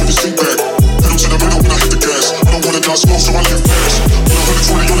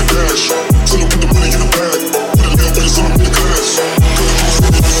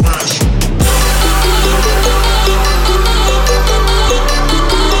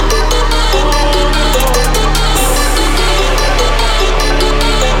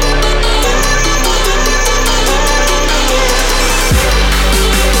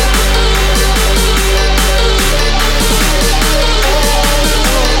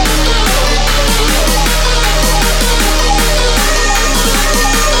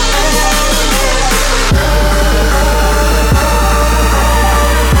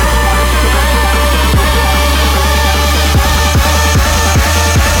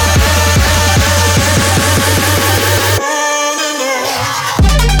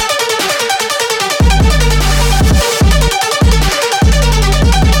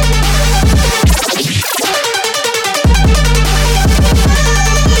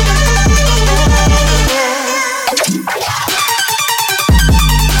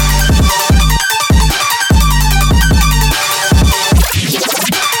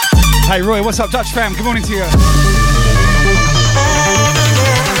 Hey Roy, what's up, Dutch fam? Good morning to you.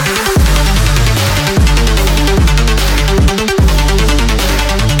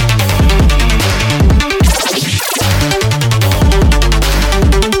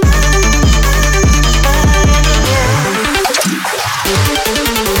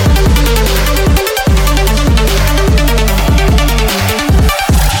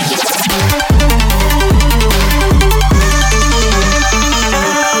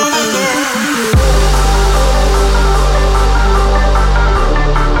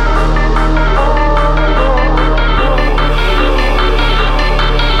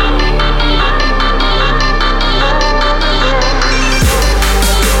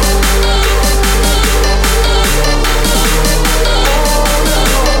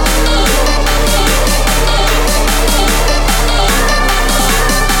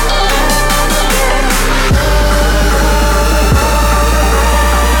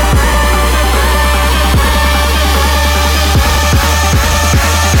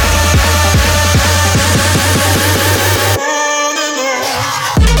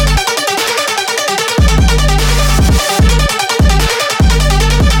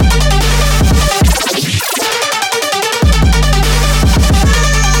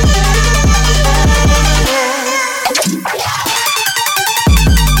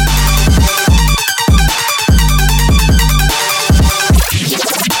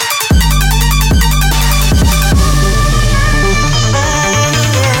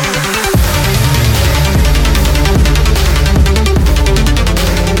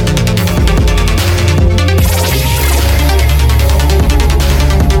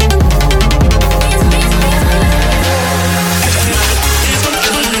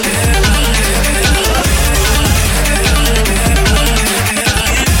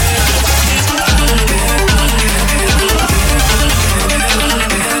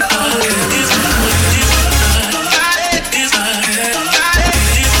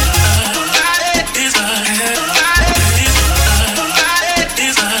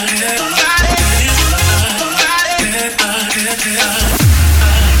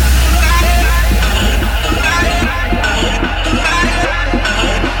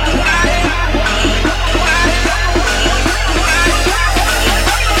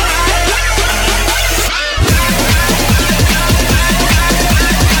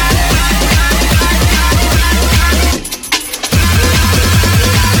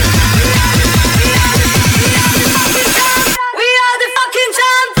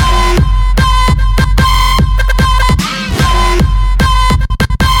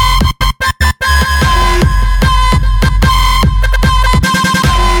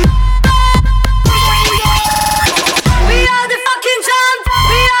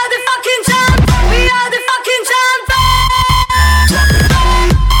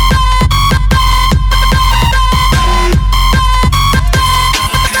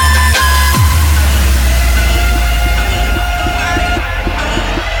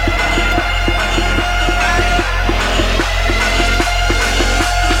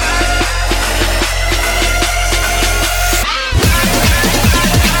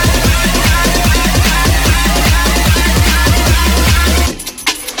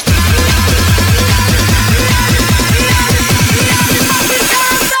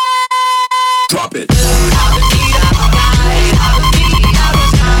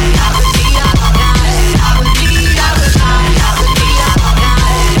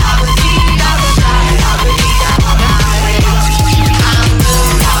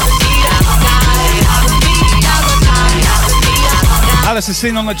 Alice is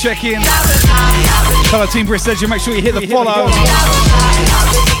seen on the check-in. Fellow Team Brisk says you make sure you hit the follow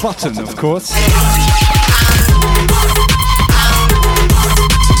button, of course.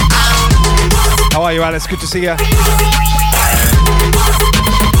 How are you, Alice? Good to see you.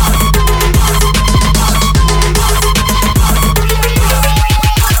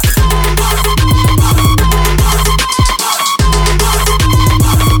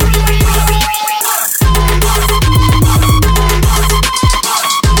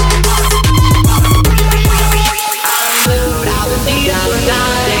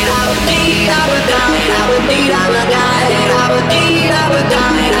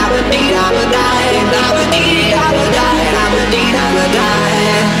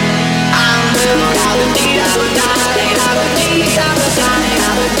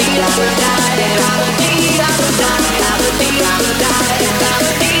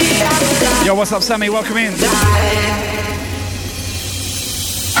 Yo, what's up, Sammy? Welcome in.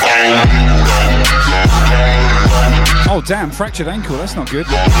 Oh, damn, fractured ankle. That's not good.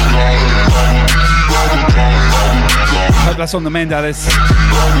 Hope that's on the mend, Alice.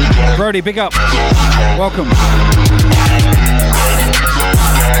 Brody, big up. Welcome.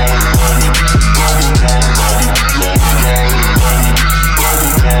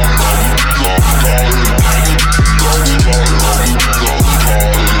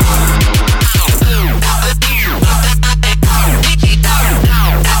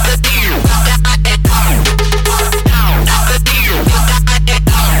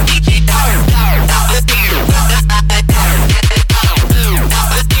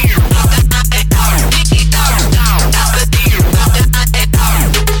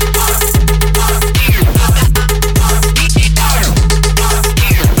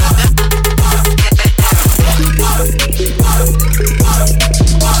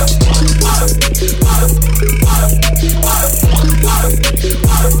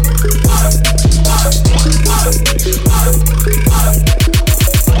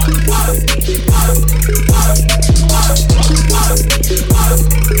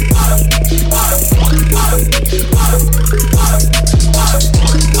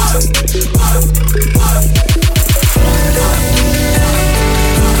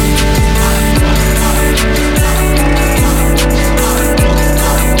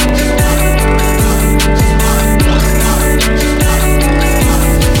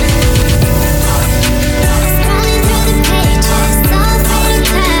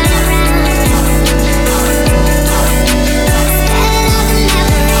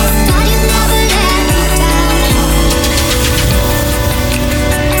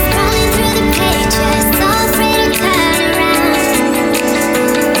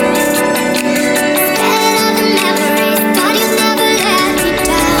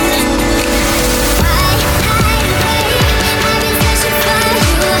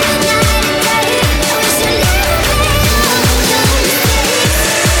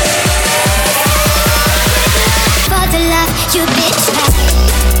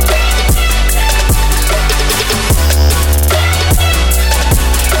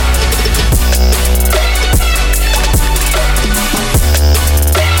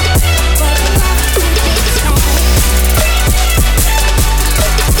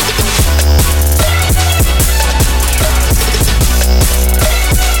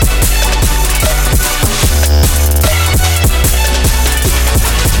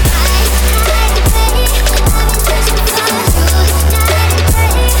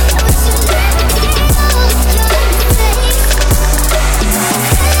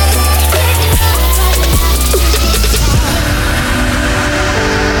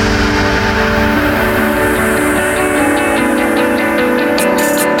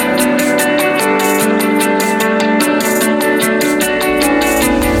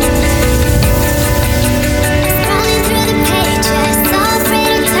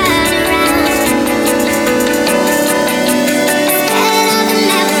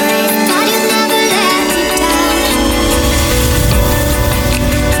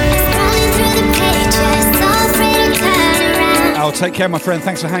 Take care, my friend.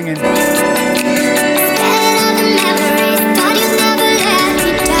 Thanks for hanging.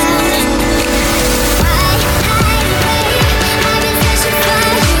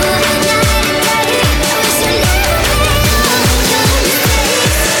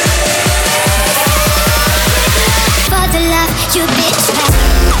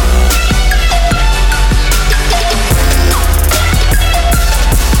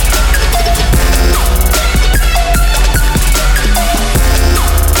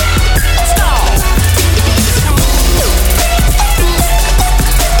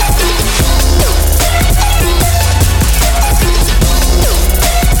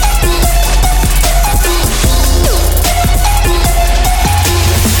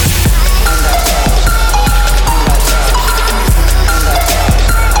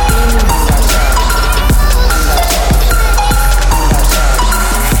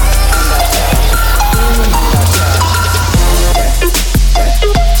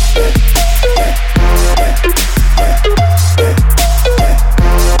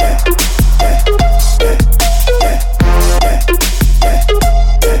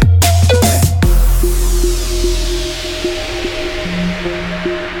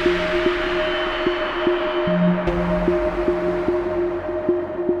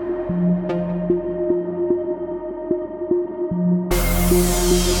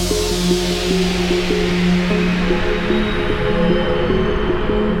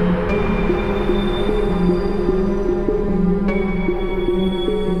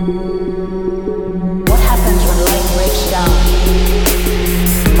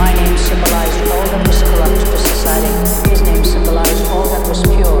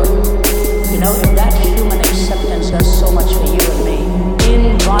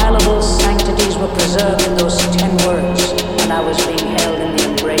 were preserved in those 10 words, and I was being held in the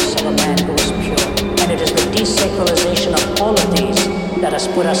embrace of a man who was pure. And it is the desacralization of all of these that has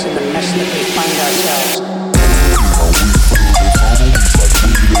put us in the mess that we find ourselves.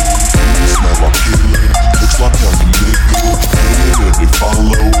 Smell like killing, looks like I'm a nigga. And they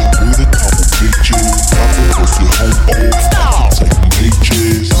follow with a couple bitches. Got the pussy homo, taking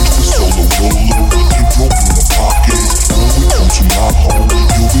bitches. Mr. Solo Rolo, keep rolling in the pocket. When we come to my home,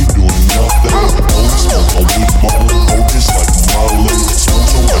 you'll be doing nothing. Only smoke on weed bone, oh just like Molly. Smoke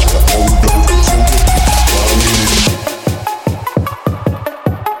so much that odor, so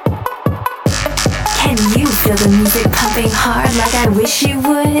Can you feel the music pumping hard like I wish you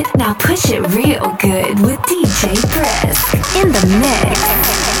would? Now push it real good with DJ Brisk in the mix.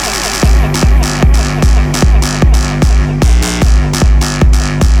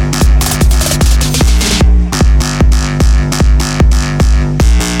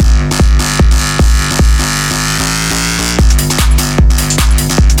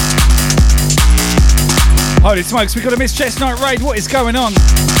 Holy smokes, we got a Miss Chestnut raid. What is going on?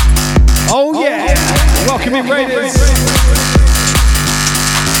 Oh yeah! Welcome in, Raiders.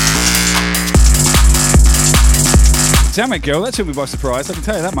 Damn it, girl, that took me by surprise. I can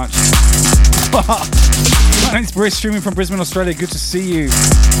tell you that much. My name's Brisk, streaming from Brisbane, Australia. Good to see you.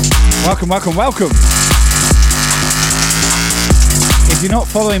 Welcome, welcome, welcome. If you're not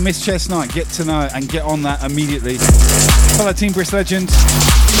following Miss Chestnut, get to know and get on that immediately. Follow Team Brisk Legend.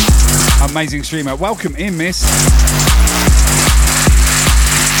 Amazing streamer. Welcome in, Miss.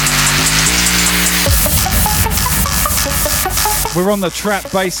 We're on the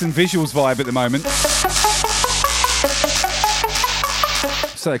trap, bass and visuals vibe at the moment.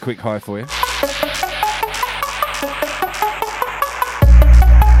 Say a quick hi for you.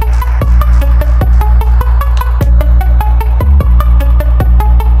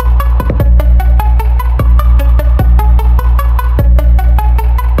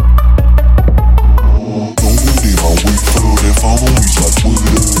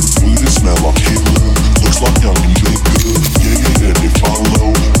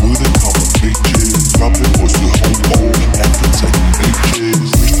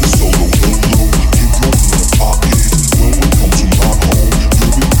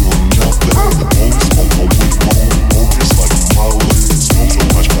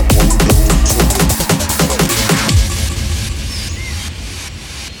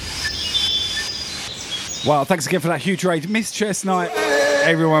 Wow, thanks again for that huge raid. Miss Chestnut,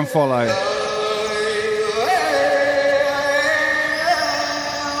 everyone follow.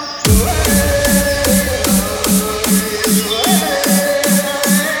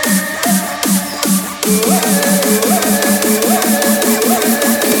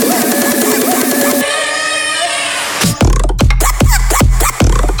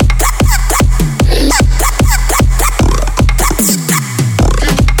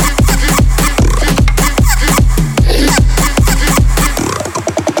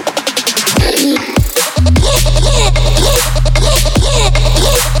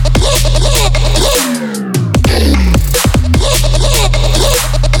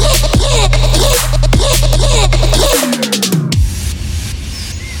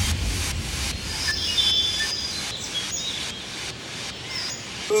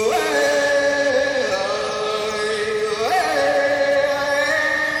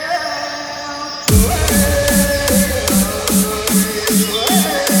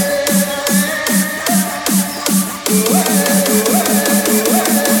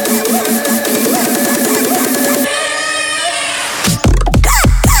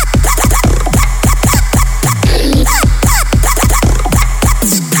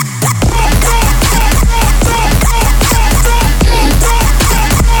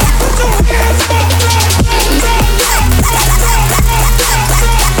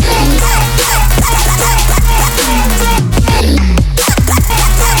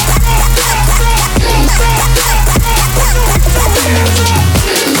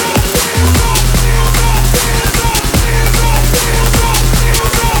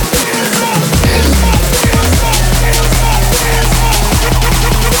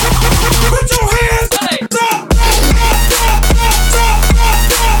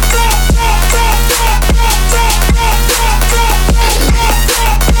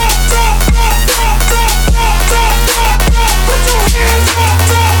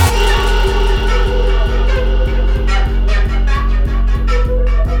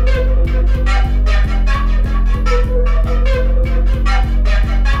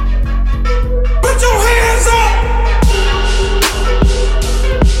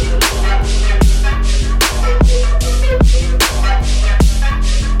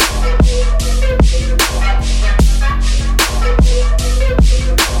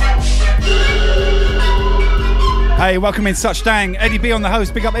 Hey, welcome in Such Dang. Eddie B on the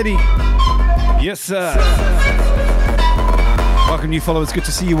host. Big up, Eddie. Yes, sir. Welcome, new followers. Good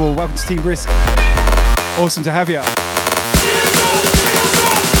to see you all. Welcome to Team Brisk. Awesome to have you.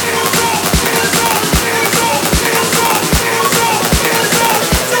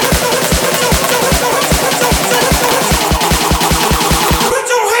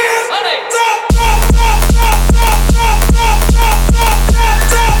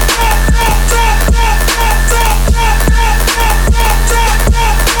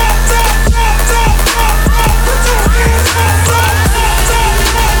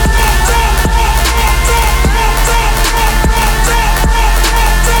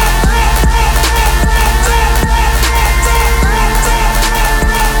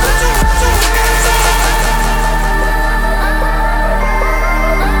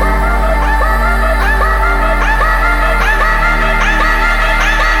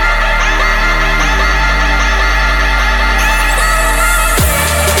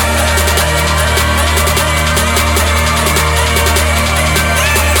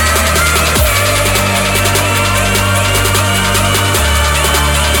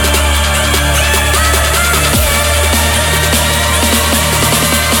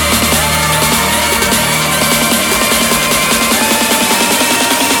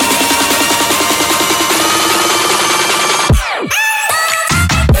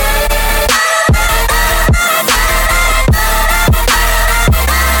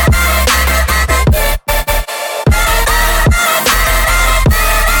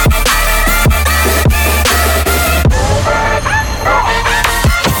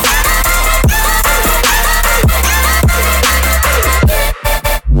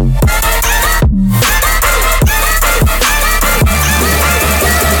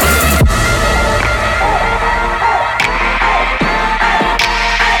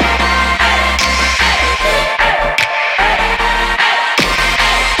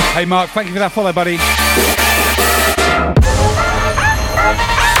 Hey Mark, thank you for that follow, buddy.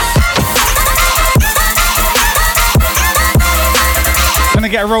 Can I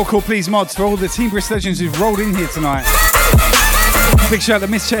get a roll call, please, mods, for all the Team Brisk legends who've rolled in here tonight? Big shout out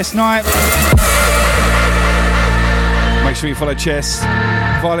to Miss Chestnut. Make sure you follow Chess,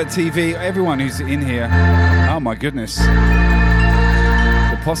 Violet TV, everyone who's in here. Oh my goodness.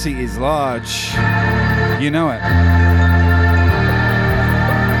 The posse is large. You know it.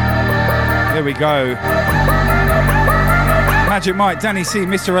 There we go. Magic Mike, Danny C,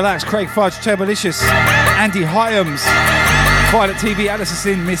 Mr. Relax, Craig Fudge, Turbolicious, Andy Hyams, Violet TV, Alice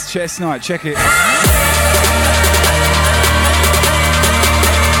Sin, Miss Chestnut. Check it.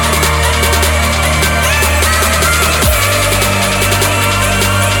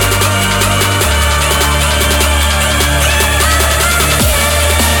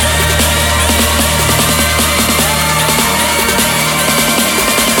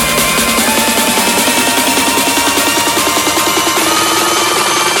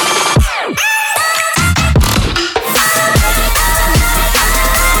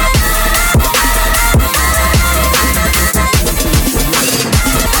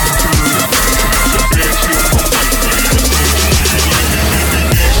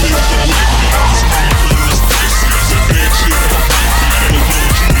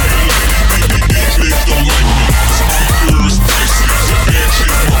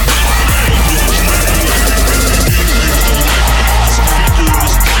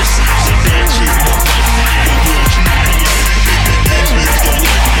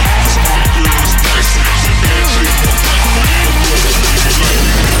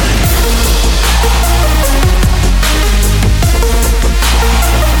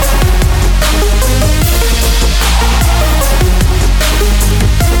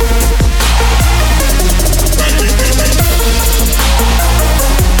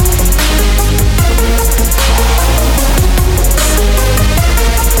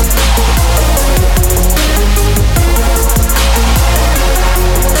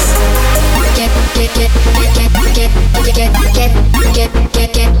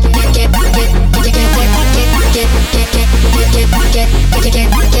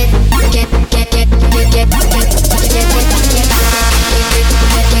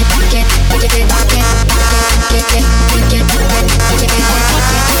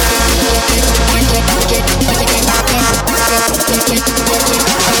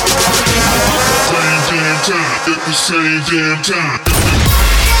 Same damn time.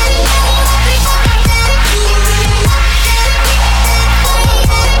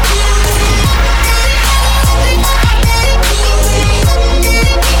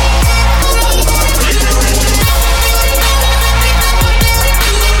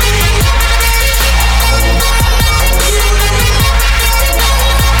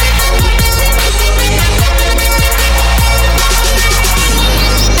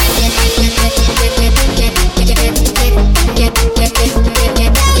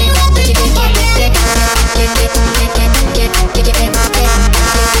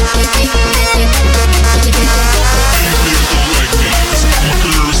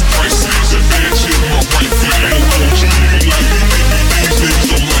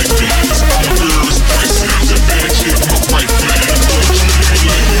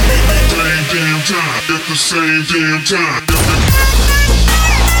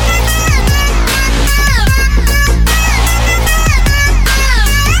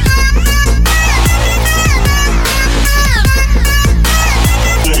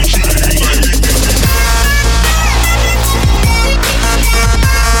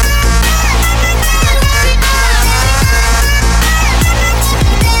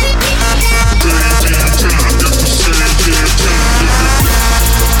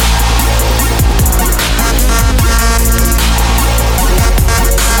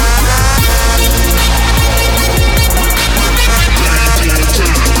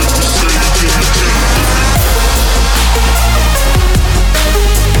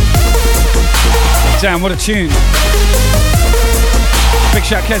 Damn, what a tune. Big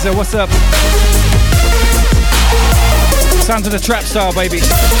shout Keza, what's up? Sound of the trap style, baby. The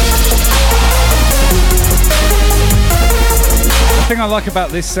thing I like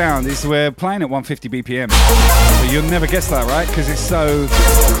about this sound is we're playing at 150 BPM. So you'll never guess that, right? Because it's so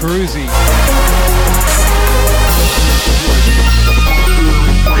cruisy.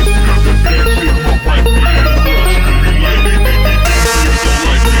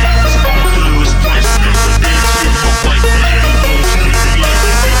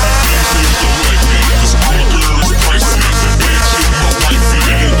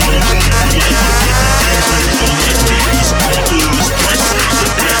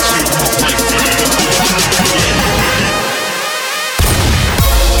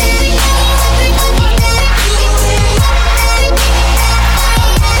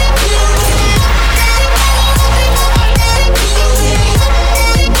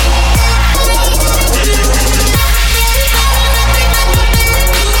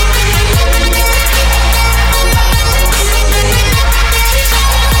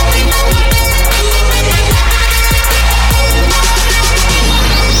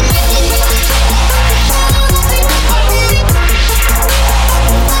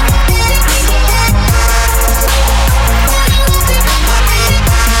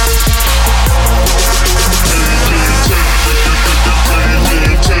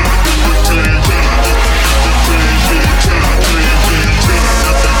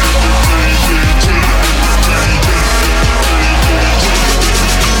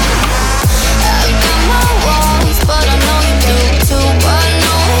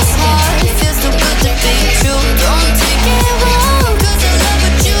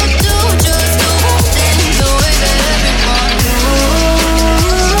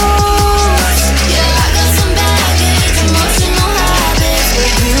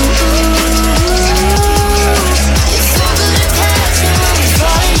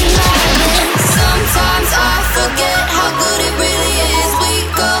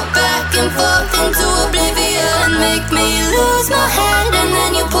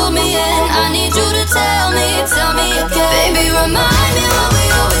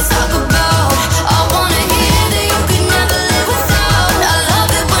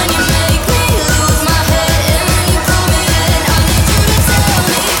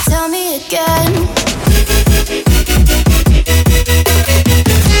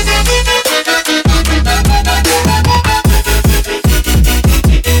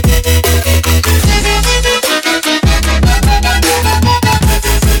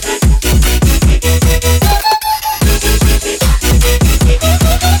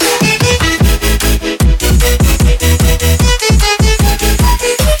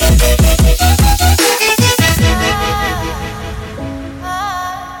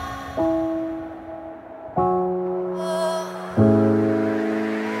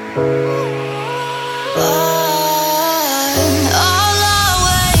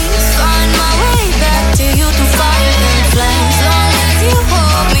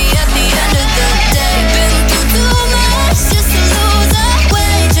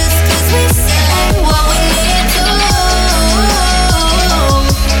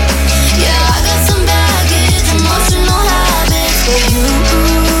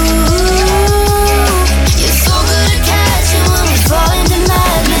 Fall into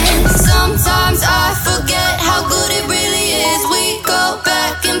madness.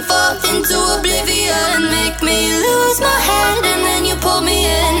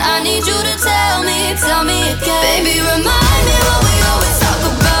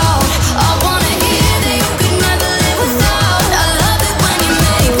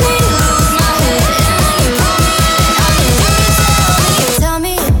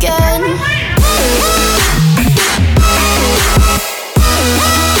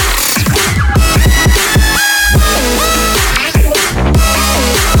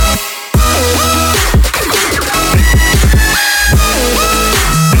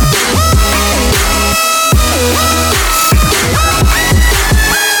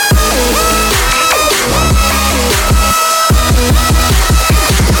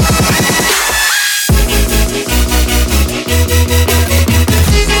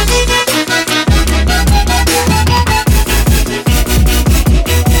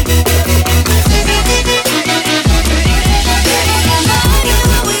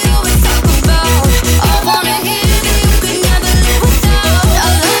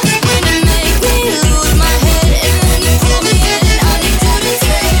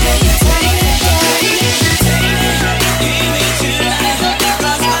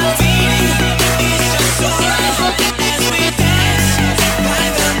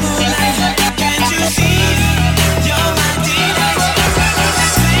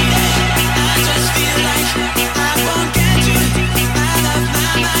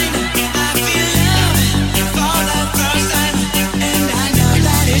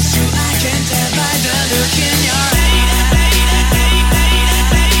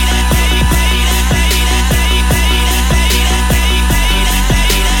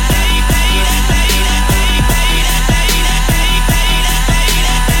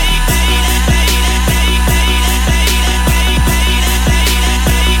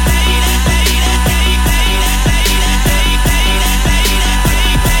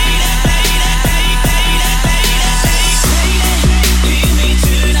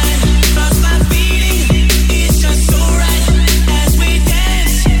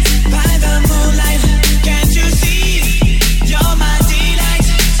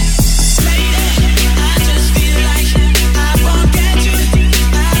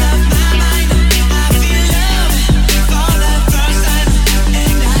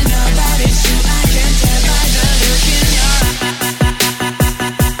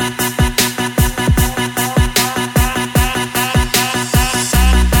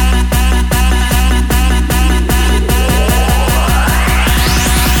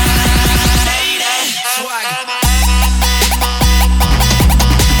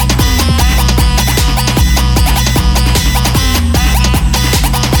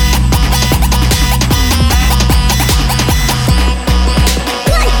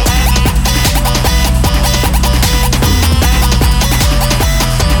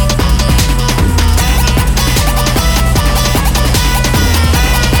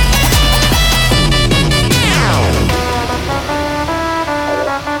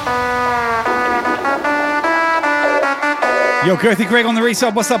 Yo, Girthy Greg on the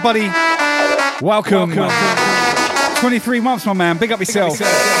resub. What's up, buddy? Welcome. 23 months, my man. Big up yourself.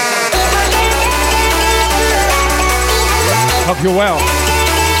 Hope you're well.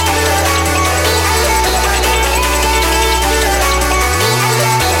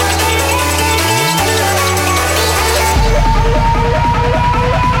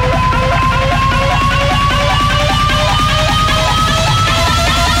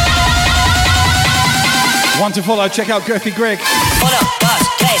 One to follow, check out Girthy Greg. Hold up, pause,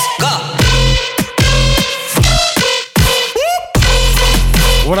 case, go.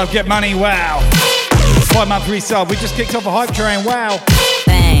 What up, Get Money? Wow. 5-month resub. We just kicked off a hype train. Wow.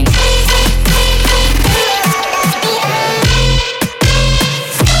 Bang.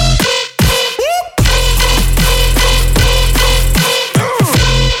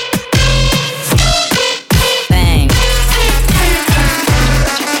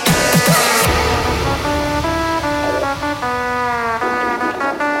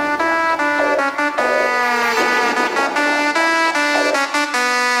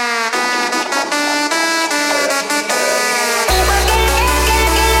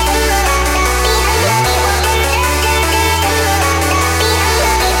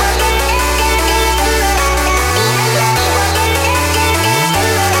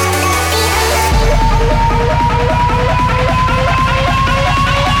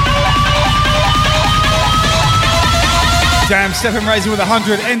 Damn, Stephen Razor with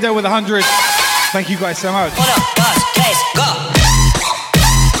 100, Endo with 100. Thank you guys so much. Hold up, pause, case, go.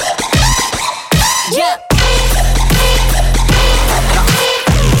 Yeah.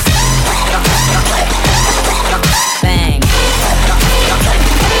 Bang.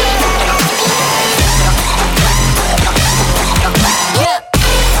 Yeah.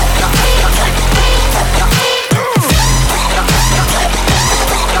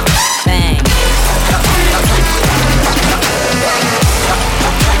 Bang.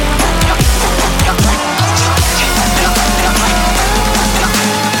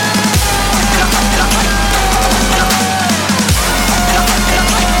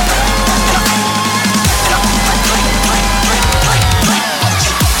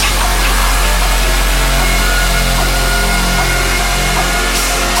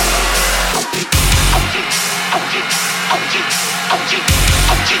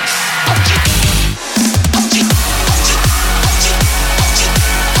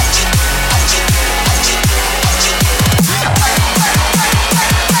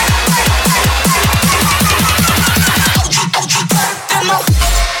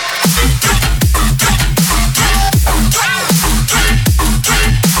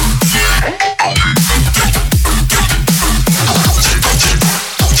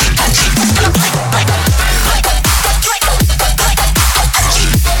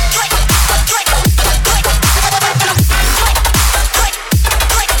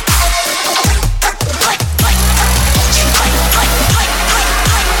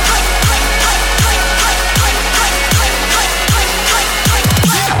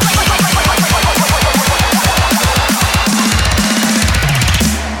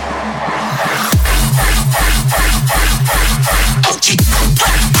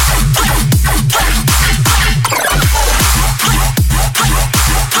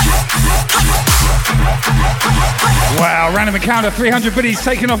 Random encounter, 300 biddies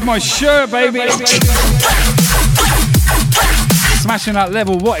taking off my shirt, baby. Smashing that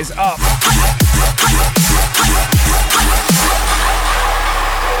level, what is up?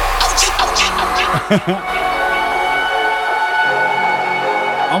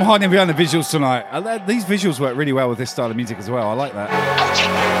 I'm hiding behind the visuals tonight. These visuals work really well with this style of music as well. I like that.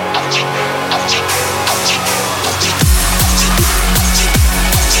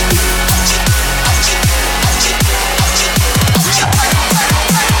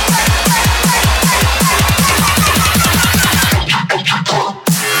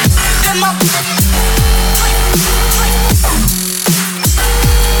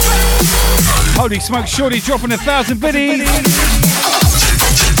 Holy smoke, Shorty dropping 1,000 biddies.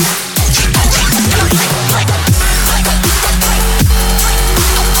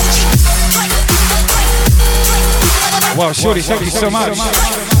 Wow, Shorty, thank you so much.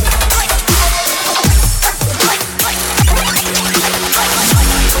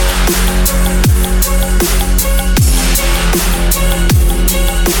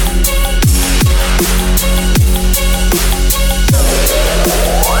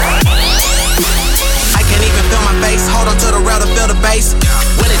 Hold on to the rail to feel the bass.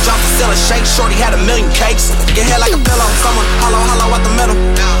 When it dropped, the ceiling shake. Shorty had 1,000,000 cakes. Get head like a pillow. Someone hollow out the middle.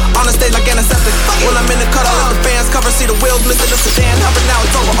 On the stage like antiseptic. Well, I'm in the cutter, let the fans cover. See the wheels missing the sedan. Hover now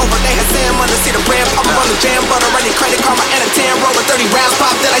it's over. They had Sam under. See the brand pop up on the jam. Butter ready credit. Call my annotator.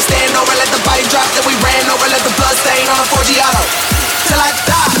 I stand over, let the body drop, then we ran over, let the blood stain on a 4G auto. Till I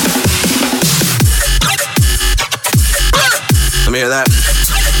die. Let me hear that.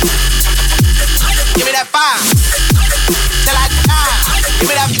 Give me that fire. Till I die. Give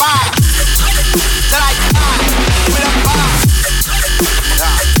me that fire. Till I die. Give me that fire.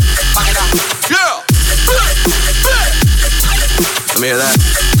 Fuck it up. Yeah. Let me hear that.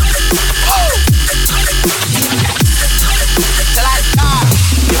 Till I die.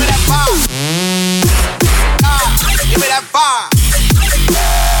 Give me that fire. Give me that fire.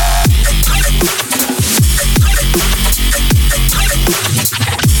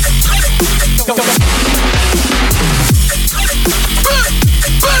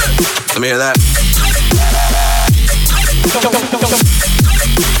 Let me hear that.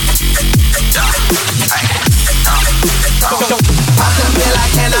 Pop the pill, I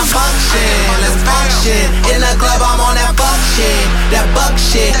cannot function. Let's function. In the club, I'm on that buck shit. That buck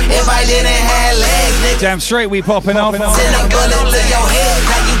shit. If I didn't have legs, nigga. Damn straight we popping off. Send a bullet to your head.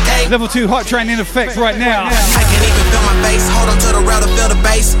 Now you think. Level 2 hot train in effect right now. I can't even feel my face. Hold on to the rail to feel the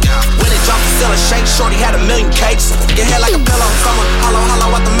bass. When it dropped, the ceiling shake. Shorty had a million cakes. Get head like a pillow. Someone hollow,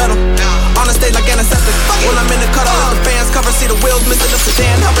 hollow out the middle. On the stage like antiseptic. When I'm in the cutter, let the fans cover. See the wheels missing the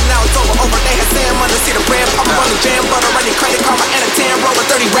sedan. Hover now it's over. They had sand money. See the brand pop up on the jam. Butter running credit karma and a 10. Roll with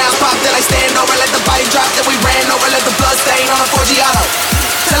 30 rounds. Pop then I stand over. Let the body drop. Then we ran over. Let the blood stain on a 4G auto.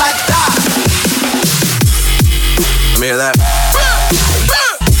 Till I die. Let me hear that.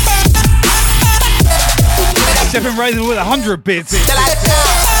 Stephen Razor with 100 bits.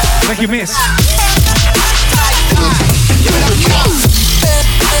 Thank you, miss.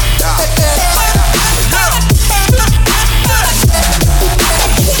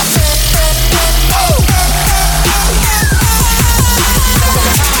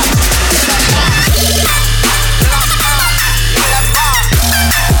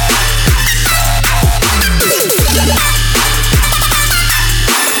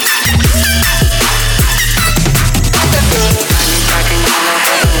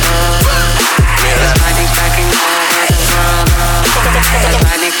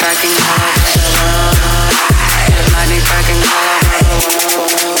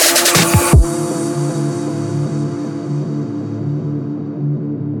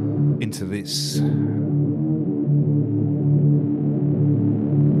 Into this.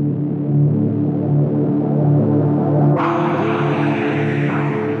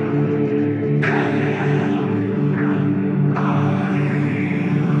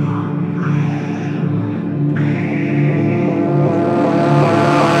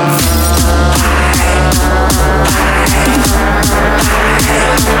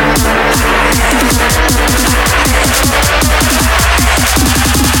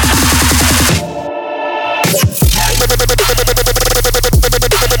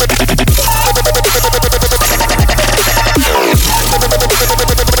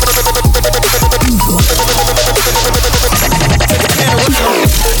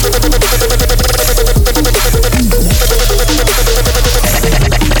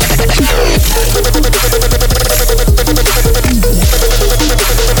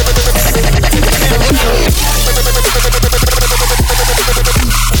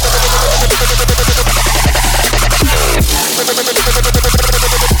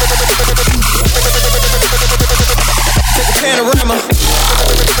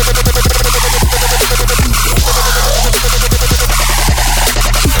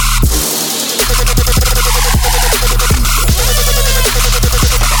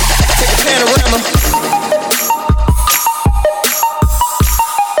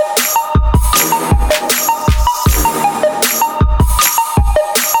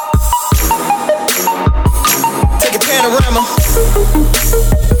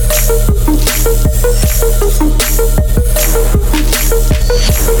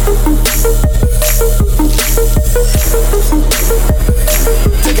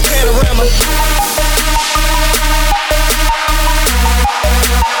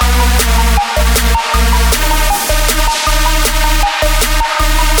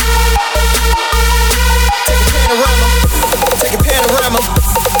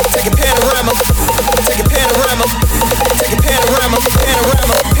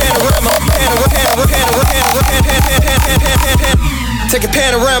 Take a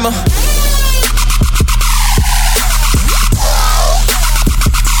panorama.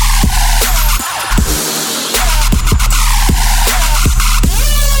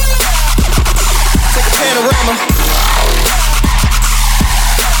 Take a panorama.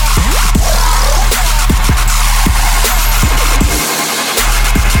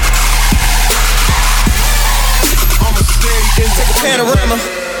 On the stage and take a panorama.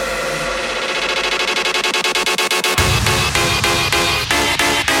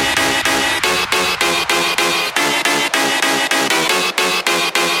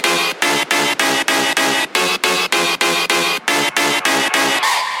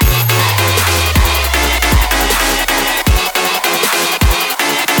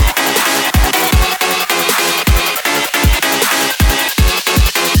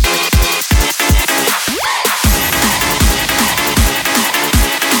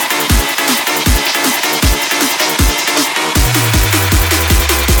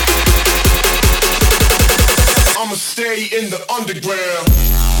 underground.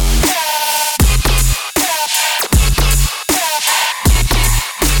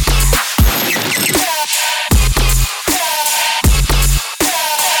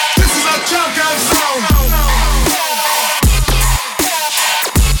 This is our champion sound.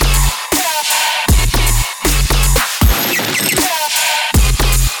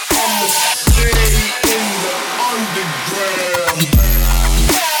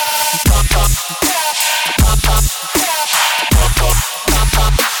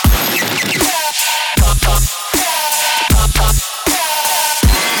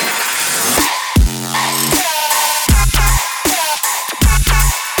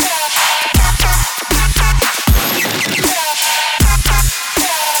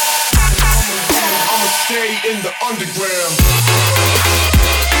 In the underground.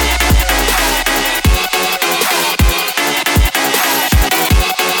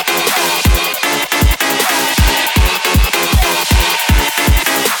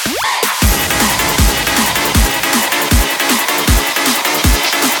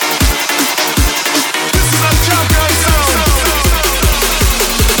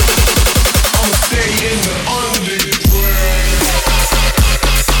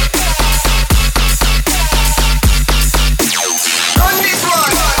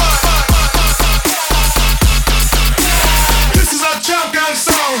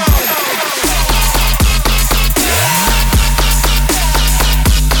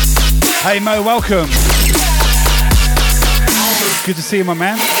 Hey Mo, welcome. Good to see you, my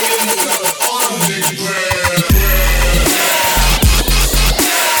man.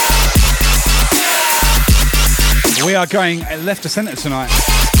 We are going left to centre tonight.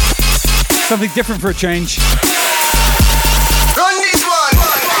 Something different for a change. Run this one.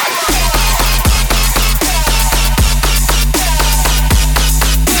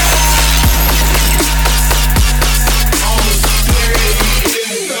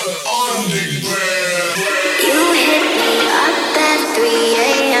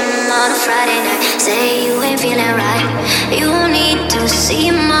 Friday night, say you ain't feeling right. You need to see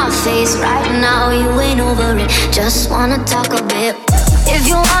my face right now. You ain't over it, just wanna talk a bit. If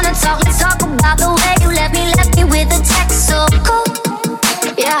you wanna talk, let's talk about the way you left me with a text so cool.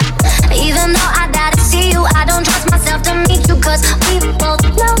 Yeah, even though I gotta see you, I don't trust myself to meet you, cause we both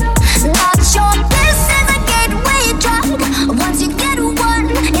know that your kiss is a gateway drug. Once you get one,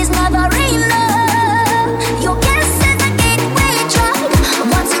 it's never enough. Your kiss is a gateway drug.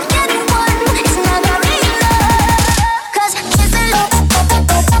 Once you get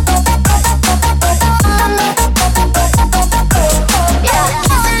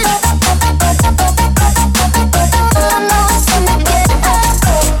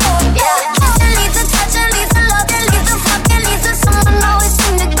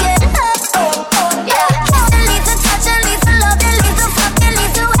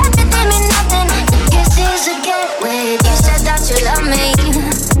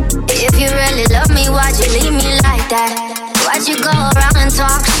why'd you go around and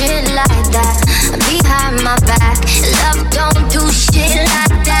talk shit like that behind my back? Love don't do shit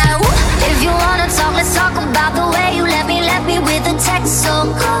like that. If you wanna talk, let's talk about the way you left me with a text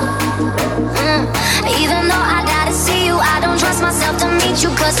so cool. Even though I gotta see you, I don't trust myself to meet you,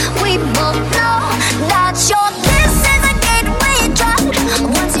 cause we both know that your kiss is a gateway drug.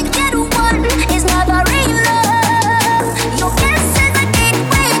 Once you get one, it's never enough. Your kiss is a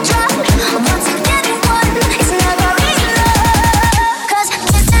gateway drug. Once you get one, it's never enough. Cause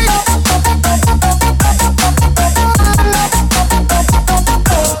kissing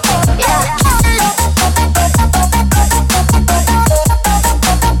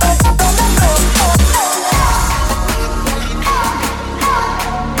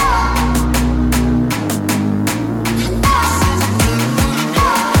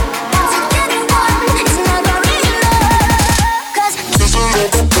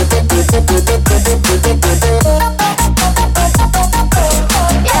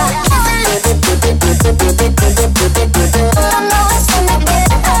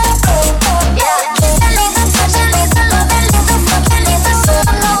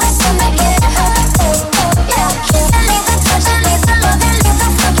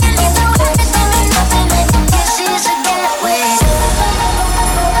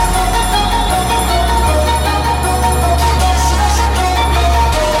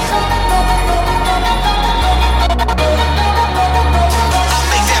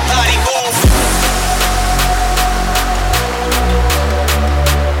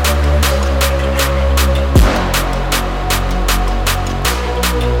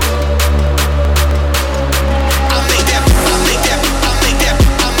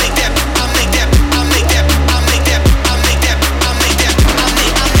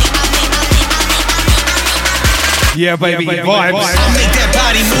Yeah, baby, vibes. Make that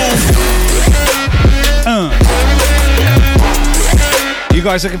body move. You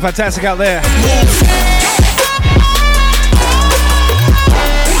guys looking fantastic out there.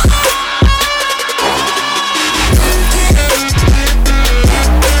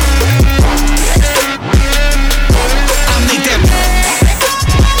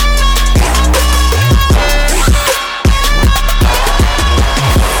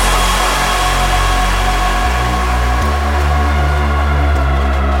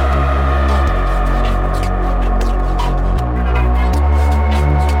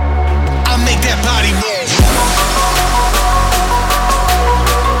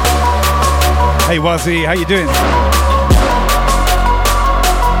 Hey Wazzy, how you doing?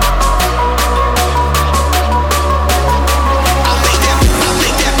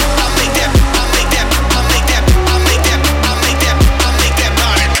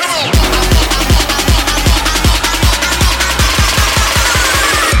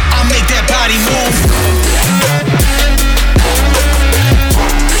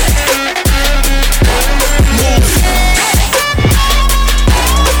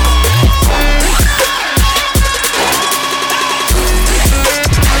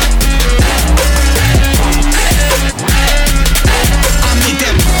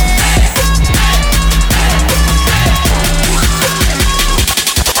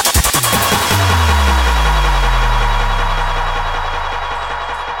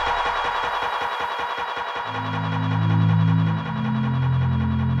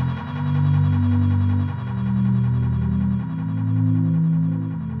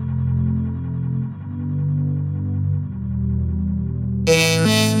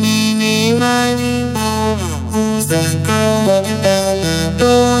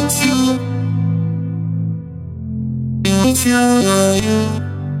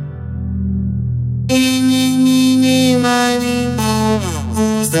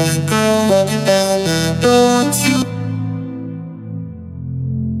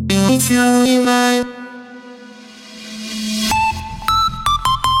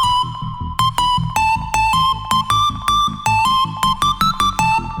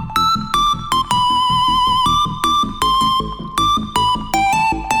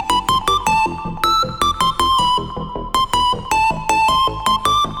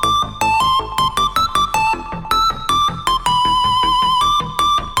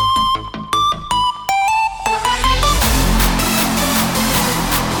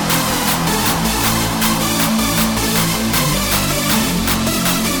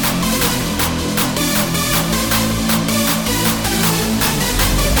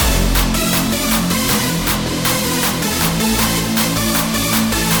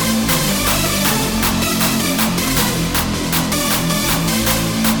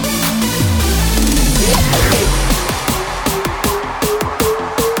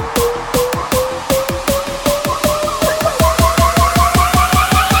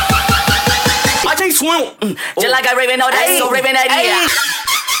 Just like I raving all day, so raving that yeah.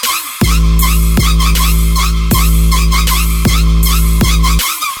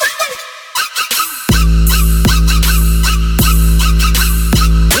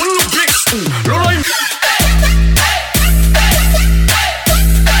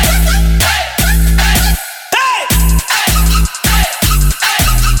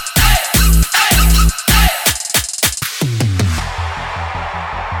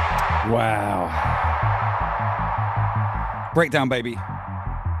 Breakdown, baby.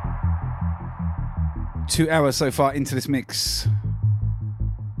 2 hours so far into this mix.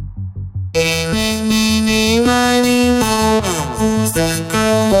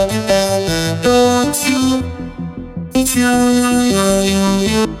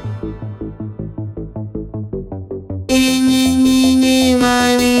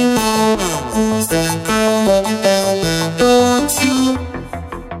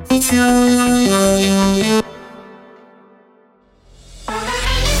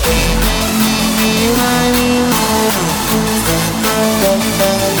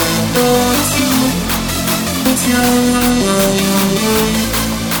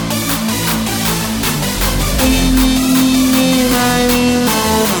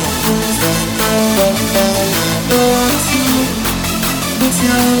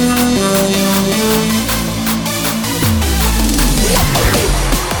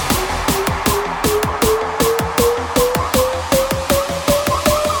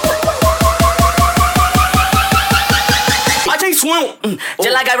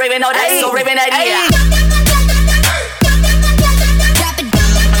 Just like I raving all day, so raving that yeah.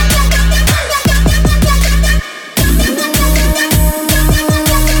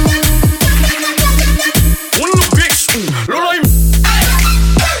 One of the bricks.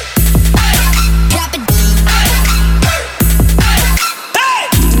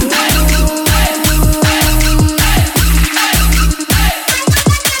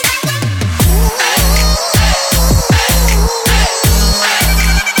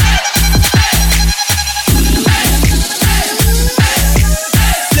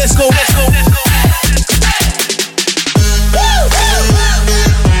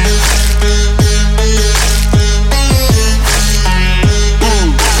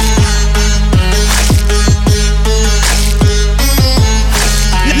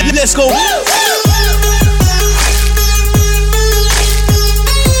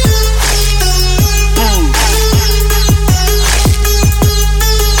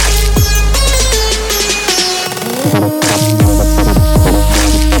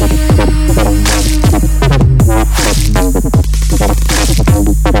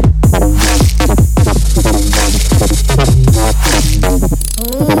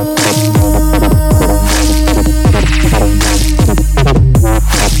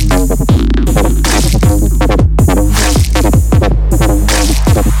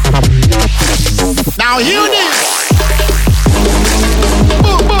 Now hear this.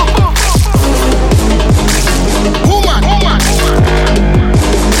 Woman.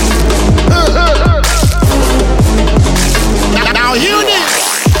 Now hear this.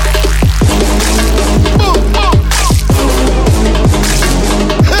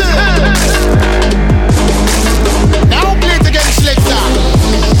 Now play it again, selector.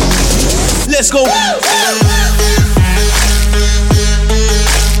 Let's go.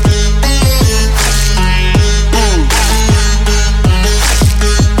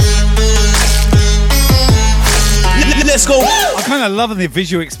 Let's go. I'm kind of loving the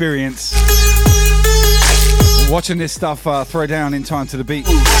visual experience. Watching this stuff throw down in time to the beat.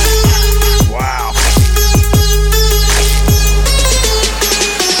 Wow.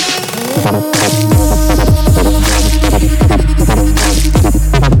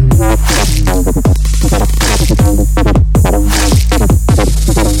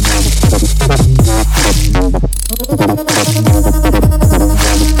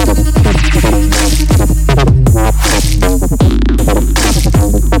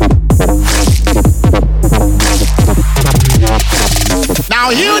 Now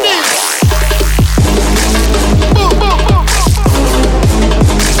hear this.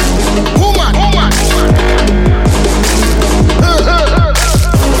 Woman.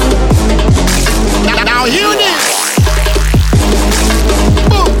 Now hear this.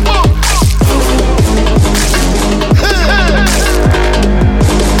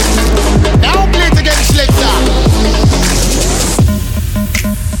 Now play it again, selector.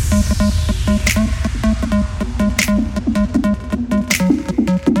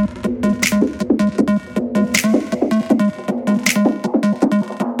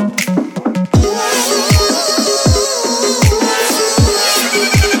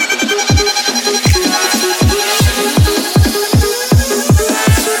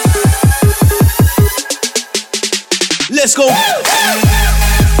 Let's go.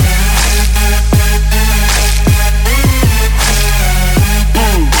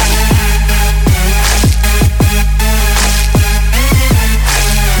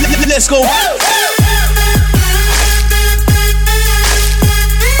 Let's go.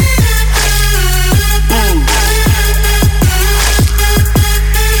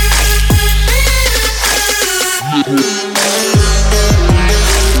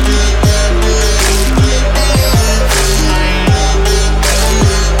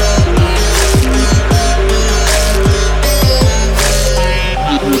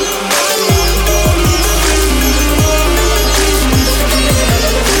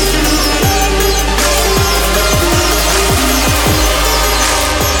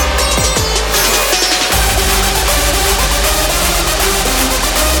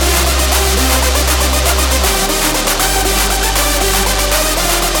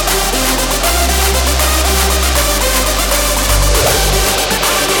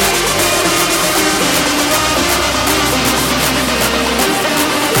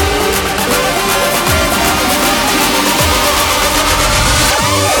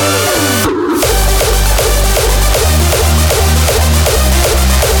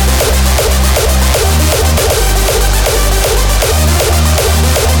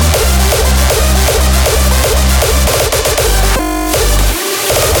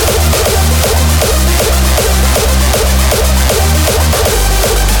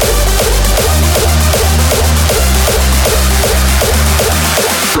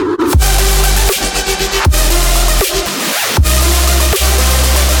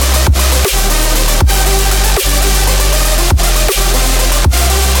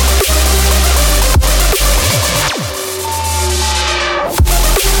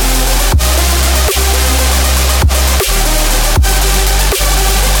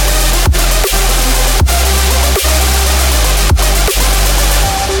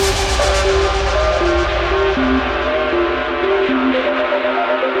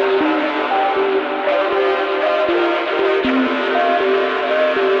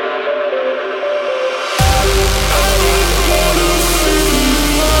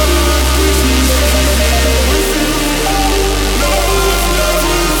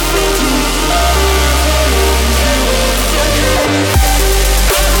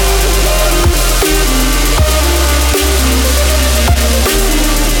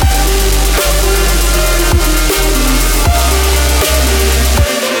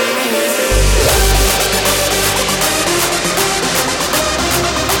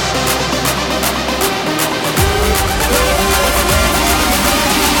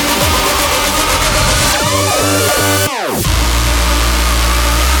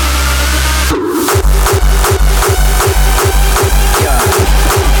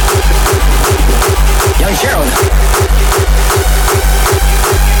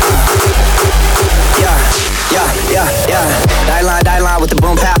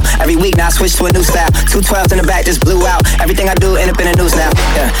 switch to a new style. 212s in the back just blew out. Everything I do end up in the news now.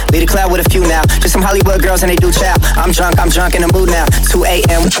 Yeah, lead a cloud with a few now. Just some Hollywood girls and they do chow. I'm drunk in the mood now. 2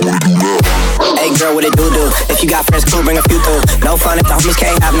 a.m. Hey girl, what it do? If you got friends, cool, bring a few through. No fun if the homies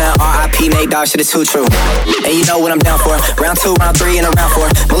can't have none. R.I.P. Nate Dogg, shit is too true. And you know what I'm down for. Round 2, round 3, and a round 4.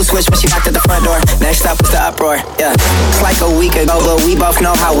 Mood switch when she knocked at the front door. Next up was the uproar. Yeah, it's like a week ago, but we both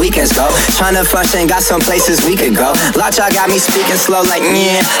know how weekends go. Tryna function, got some places we could go. Lot y'all got me speaking slow like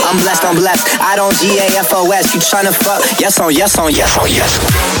yeah. I'm blessed. I don't GAFOS. You tryna fuck? Yes on yes. Say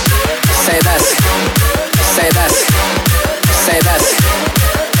less.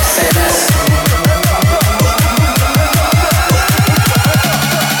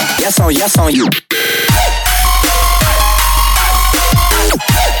 Yes on you.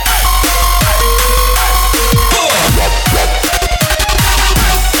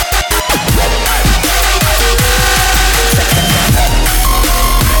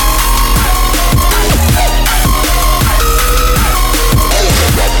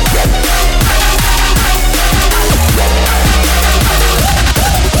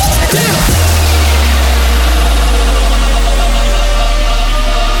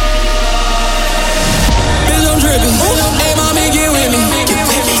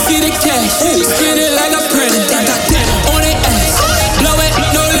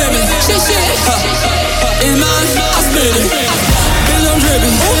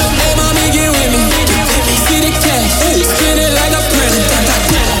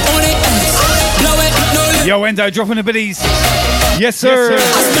 Yo, Endo, dropping the biddies. Yes, sir.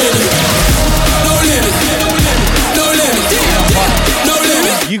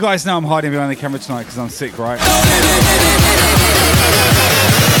 You guys know I'm hiding behind the camera tonight because I'm sick, right?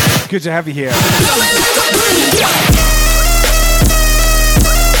 Good to have you here.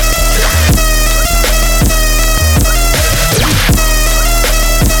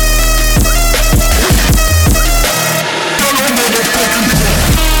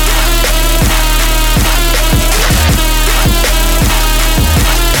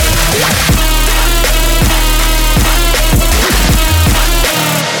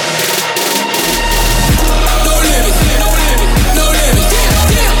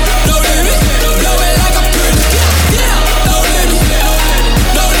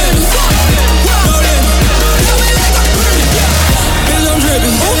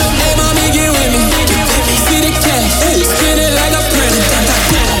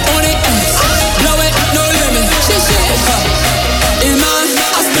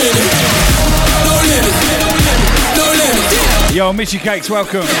 Yo, Mitchy Cakes,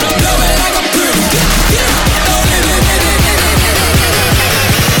 welcome.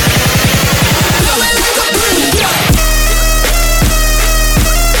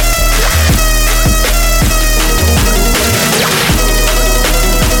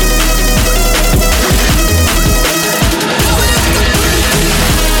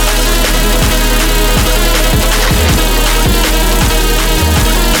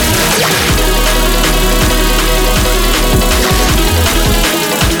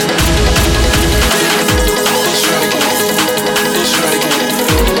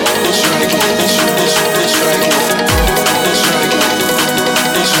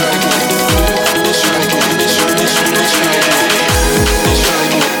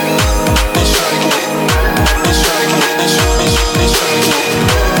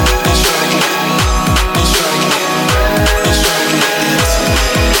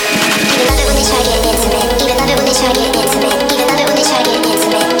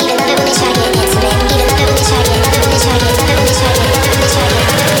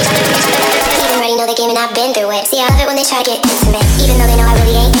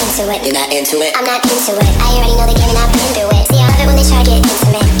 You're not into it. I'm not into it. I already know the game and I've been through it. See, I love it when they try to get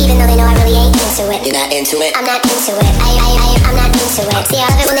intimate, even though they know I really ain't into it. You're not into it. I'm not into it. I'm not into it. See, I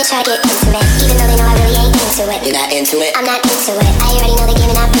love it when they try to get intimate, even though they know I really ain't into it. You're not into it. I'm not into it. I already know the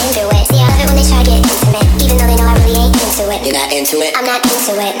game and I've been through it. See, I love it when they try to get intimate, even though they know I really ain't into it. You're not into it. I'm not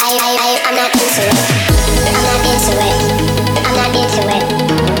into it. I'm not into it. I'm not into it. I'm not into it. I'm not into it. I'm not into it.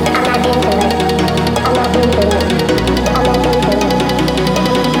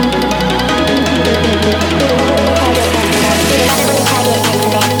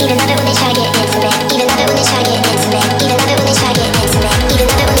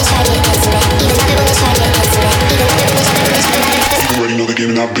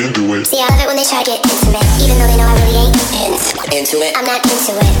 I've been through it. See, I love it when they try to get intimate, even though they know I really ain't into it. I'm not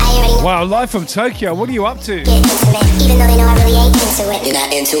into it. I already know. Wow, live from Tokyo. What are you up to? Get intimate, even though they know I really ain't into it. You're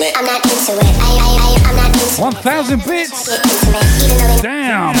not into it. I'm not into it. I'm not into 1,000 bits.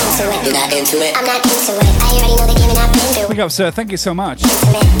 Damn. You're not into it. I'm not into it. I already know the game and I've been through it. Big up, sir. Thank you so much.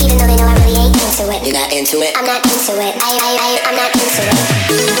 Even though they know I really ain't into it. You're not into it. I'm not into it. I'm not into it. I'm not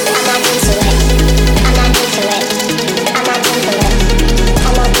into it. I'm not into it. I'm not into it.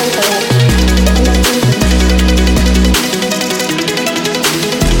 I'm not into it.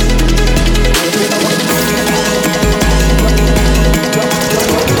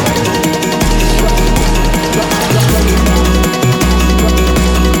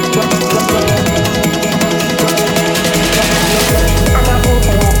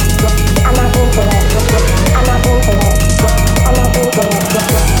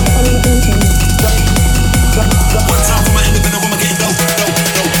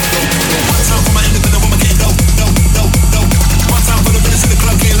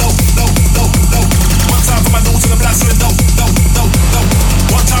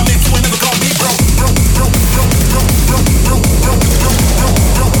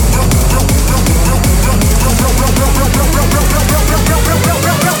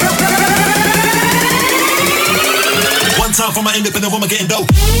 For my independent woman getting dope.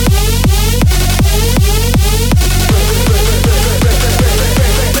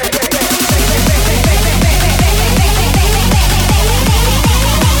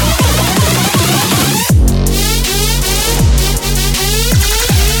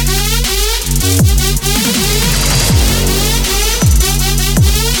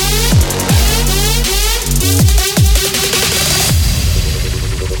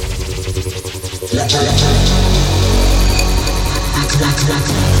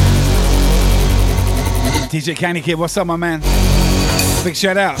 DJ Candy Kid, what's up, my man? Big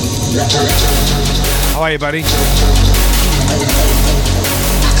shout out. How are you, buddy?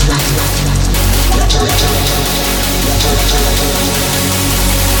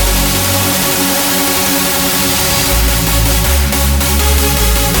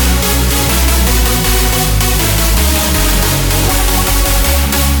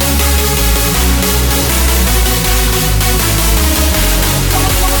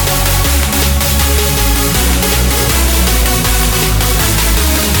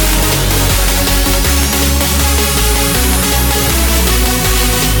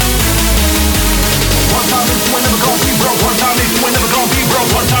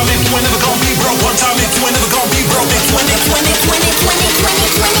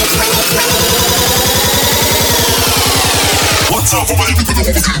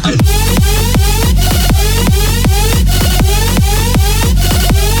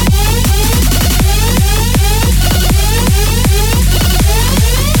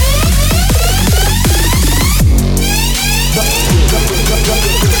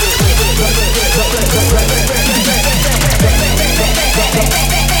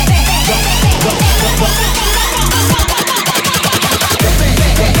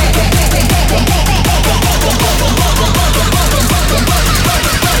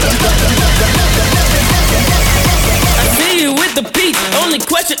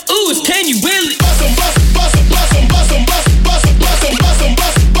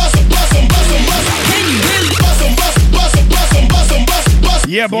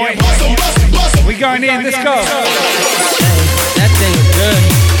 Yeah, boy. We going in. Let's go. That thing is good.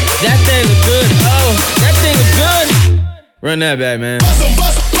 That thing is good. Oh, that thing is good. Run that back, man.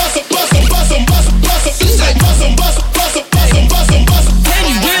 Can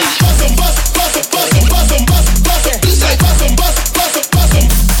you really?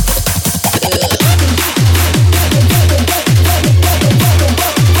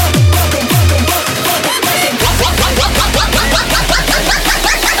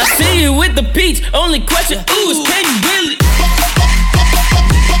 With the beats, only question, ooh, is can you really?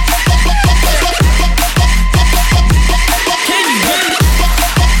 Can you really?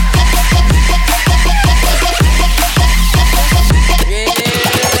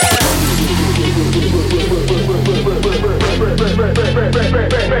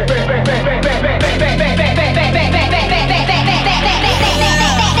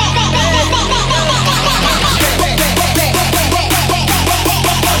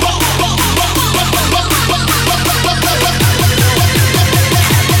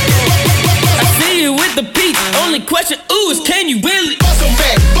 Only question, ooh, is can you really? Bust 'em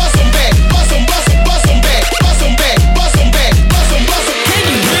back, bust 'em back, bust 'em, bust 'em, bust 'em back, bust 'em back, bust 'em back, bust 'em, bust 'em. Can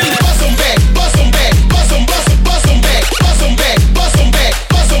you really? Bust 'em back, bust 'em back, bust 'em, bust 'em, bust 'em back, bust 'em back, bust 'em back,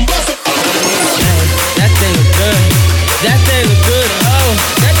 bust 'em, bust 'em. That thing is good. That thing is good. Oh,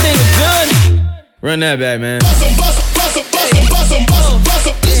 that thing is good. Run that back, man. Bust 'em, bust 'em, bust 'em, bust 'em, bust 'em, bust 'em, bust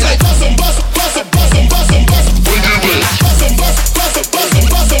 'em. Bust 'em, bust 'em, bust 'em, bust 'em, bust 'em, bust 'em, bust 'em. Bust 'em, bust 'em, bust 'em, bust 'em, bust 'em,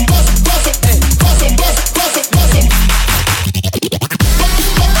 bust 'em, bust 'em, bust 'em, bust 'em, bust 'em.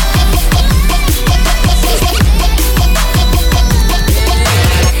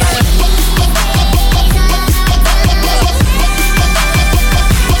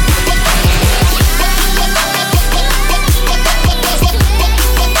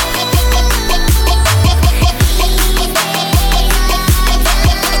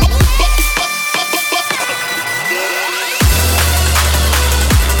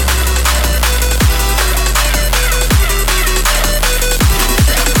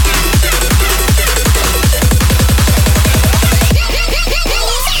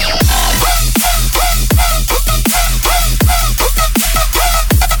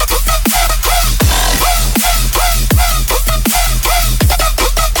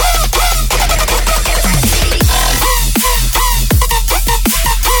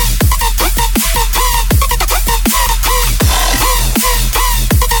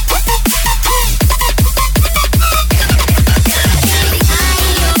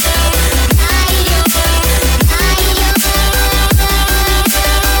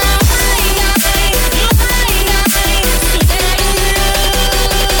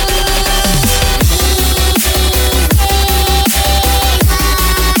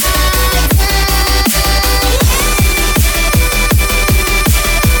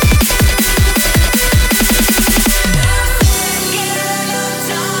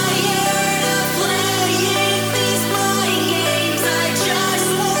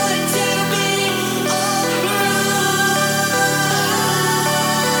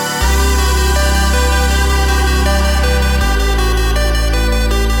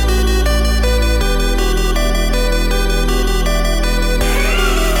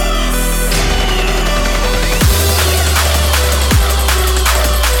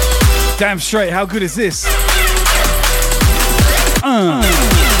 Damn straight, how good is this?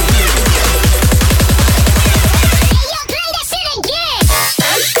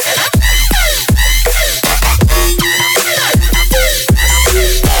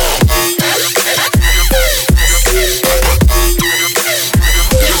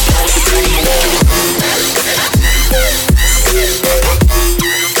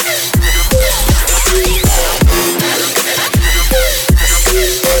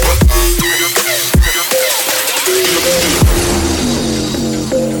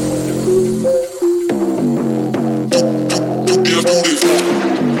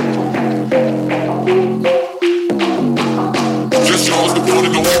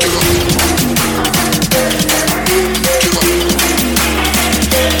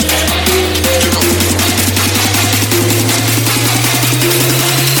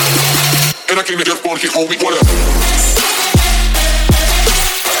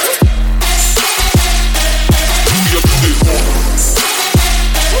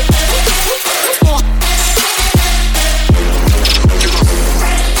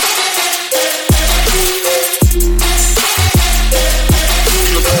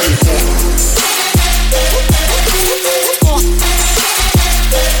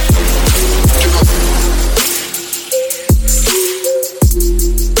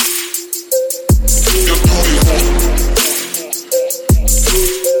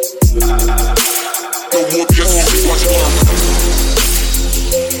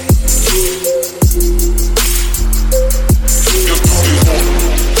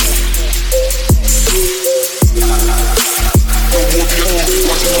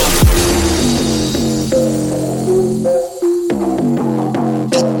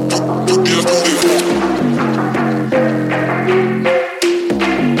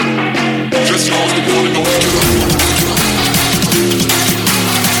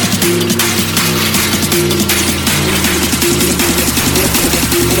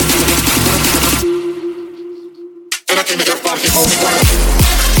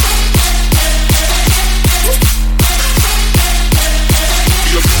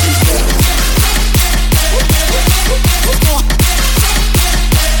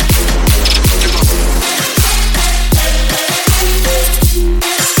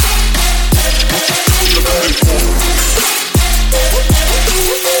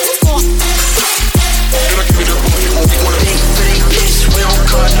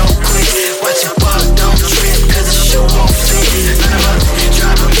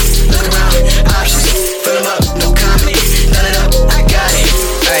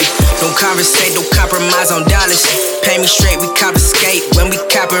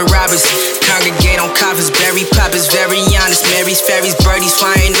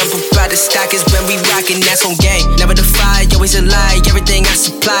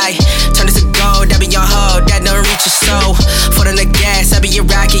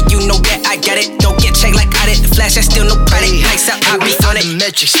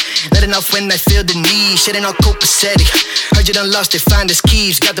 Shitting on copacetic. Heard you done lost it, find his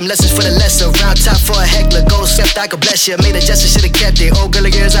keys. Got them lessons for the lesser. Round top for a heckler. Gold stepped, I could bless you. Made adjustments, should've kept it. Old girl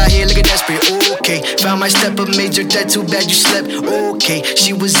of yours out here looking desperate. Okay, found my step up, major that too bad you slept. Okay,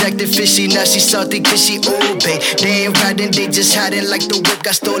 she was acting fishy, now she salty cause she obey. They ain't riding, they just hiding like the whip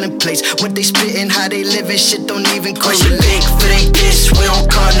got stolen place. What they spitting, how they living, shit don't even question. Big foot ain't this, we don't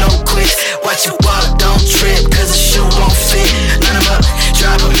call no quits. Watch you walk, don't trip, cause the shoe won't fit. Line them up,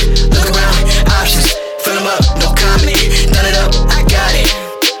 drop them, look around, options. Fill them up, no comment, none it up, I got it.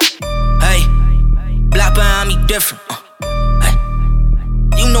 Hey, black behind me different. Hey,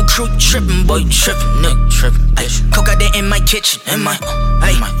 you know crew trippin', boy, you trippin', nigga, trippin'. Ay, coke out there in my kitchen, in my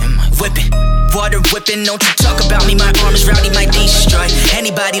whippin'. Water whipping, don't you talk about me. My arm is rowdy, my destroy.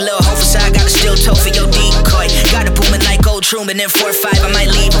 Anybody little hoe for side, got a steel toe for your decoy. Got a booming like old Truman, then 4 or 5, I might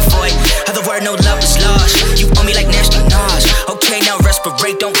leave a void. Other word, no love is lost. You owe me like nasty Nas. Okay, now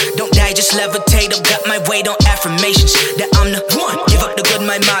respirate, don't die, just levitate. I've got my weight on affirmations that I'm the one. Give up the good,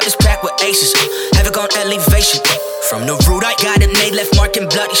 my mob is packed with aces. Havoc on elevation. From the root, I got it made, left mark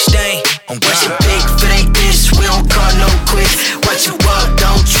and bloody stain. Watch it big, if it ain't this, we don't call no quits. Watch you walk,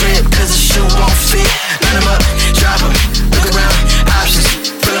 don't trip, cause the shoe won't fit. Line them up, drop them, look around, options.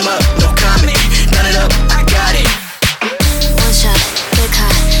 Fill them up, no comment, none it up, I got it. One shot, get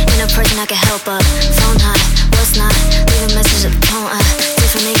caught, ain't no person I can help up. Phone hot, what's not, leave a message at the phone up.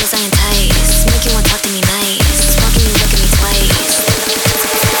 Different niggas I entice, make you wanna talk to me nice. Fucking you, look at me twice.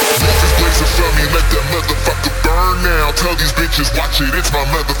 Mother's blazing for me, let that motherfucker burn now. Tell these bitches, watch it, it's my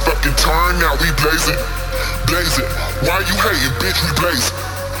motherfucking turn now. We blazing, blaze it. Why you hating, bitch? We blaze it,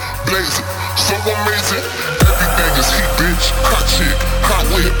 blaze it. so amazing. Everything is heat, bitch. Hot shit, hot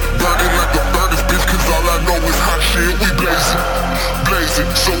whip. Burning like a furnace, bitch, cause all I know is hot shit. We blazing, blazing.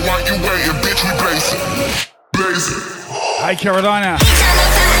 So why you waiting, bitch? We blazing, blazing. Hey, Carolina.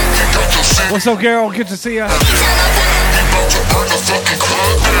 What's up, girl? Good to see you.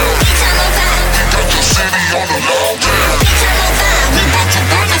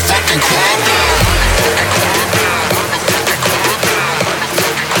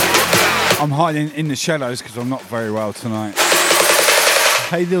 I'm hiding in the shadows because I'm not very well tonight.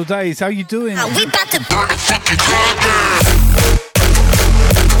 Hey, Lil Days, how you doing? We about to burn the fucking club down.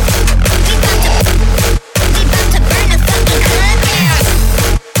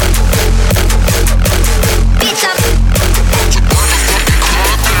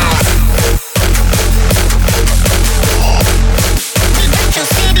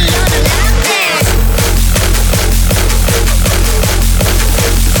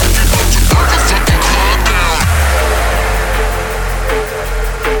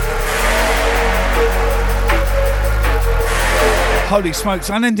 Holy smokes,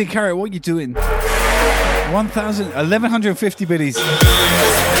 unending carrot, what are you doing? 1,150 biddies.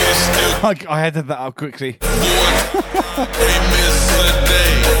 I headed that up quickly.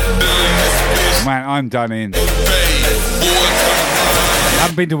 Man, I'm done in. I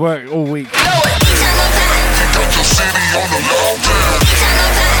haven't been to work all week.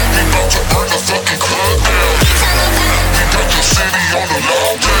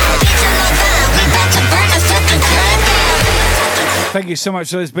 Thank you so much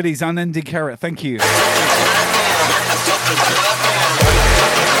for those biddies, unending carrot. Thank you.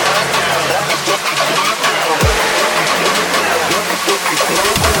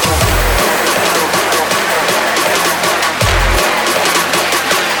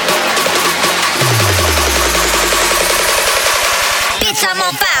 Bitch, I'm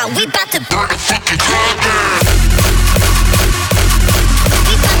on fire. We about to burn the fucking club down.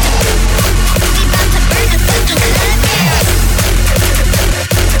 We about to burn the fucking club down.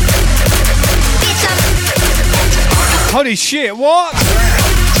 Holy shit, what?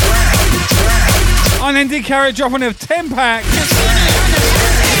 Unending carrot dropping a 10-pack.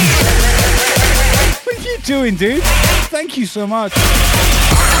 What are you doing, dude? Thank you so much.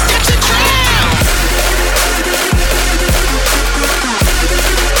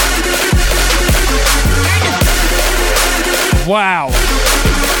 Wow.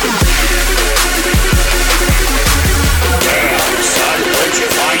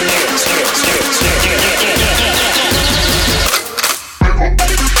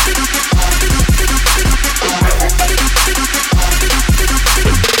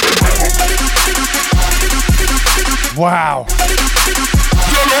 Wow.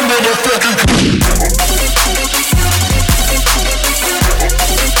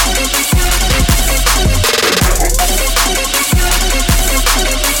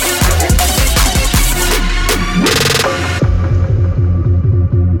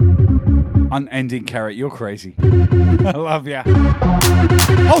 Unending carrot, you're crazy. I love ya.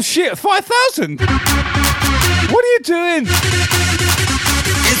 Oh shit, 5,000! What are you doing?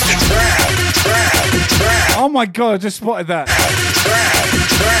 It's a trap. Oh my god, I just spotted that.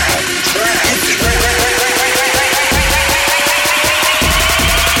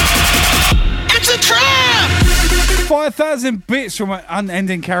 It's a trap! 5,000 bits from an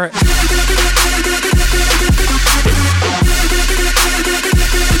unending carrot.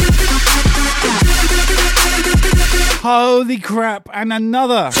 Holy crap, and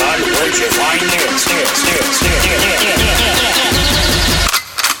another.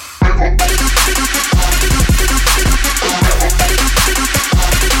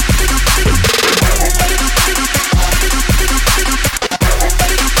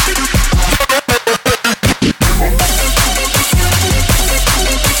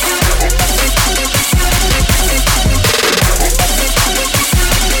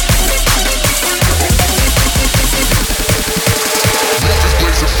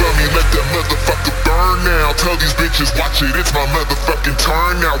 Tell these bitches, watch it, it's my motherfucking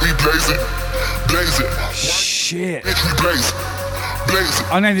turn now. We blazing, blazing. Shit. Bitch, we blazing, blazing.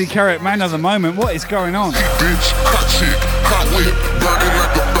 Unending carrot man of the moment. What is going on? Bitch, hot shit, hot whip, burning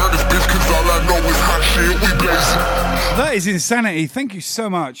like a furnace, bitch, cause all I know is hot shit. We blazing. That is insanity. Thank you so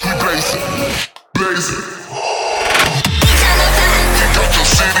much. We blazing, blazing.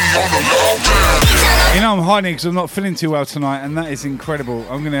 You know I'm hiding because I'm not feeling too well tonight, and that is incredible.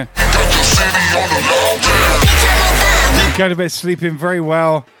 I'm gonna go to bed sleeping very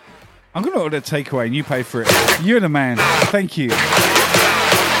well. I'm gonna order a takeaway and you pay for it. You're the man. Thank you.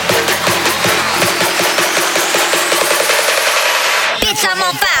 Bitch, I'm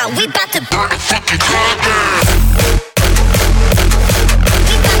on fire. We bout to burn the fucking club down.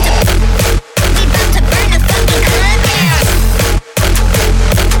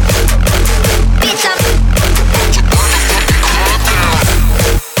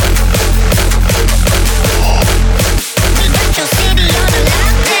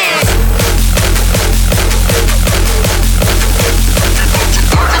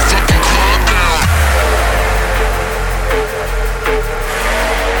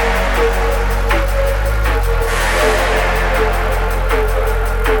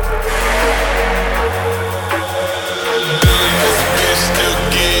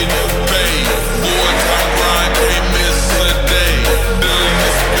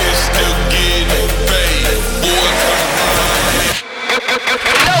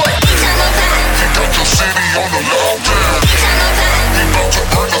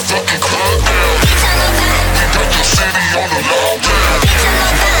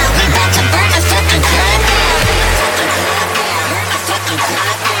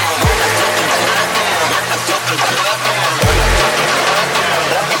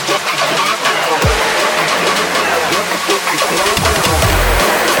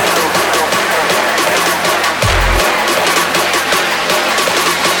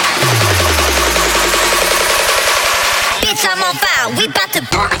 I'm on fire. We bout to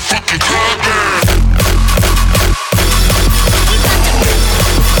burn the fucking club down.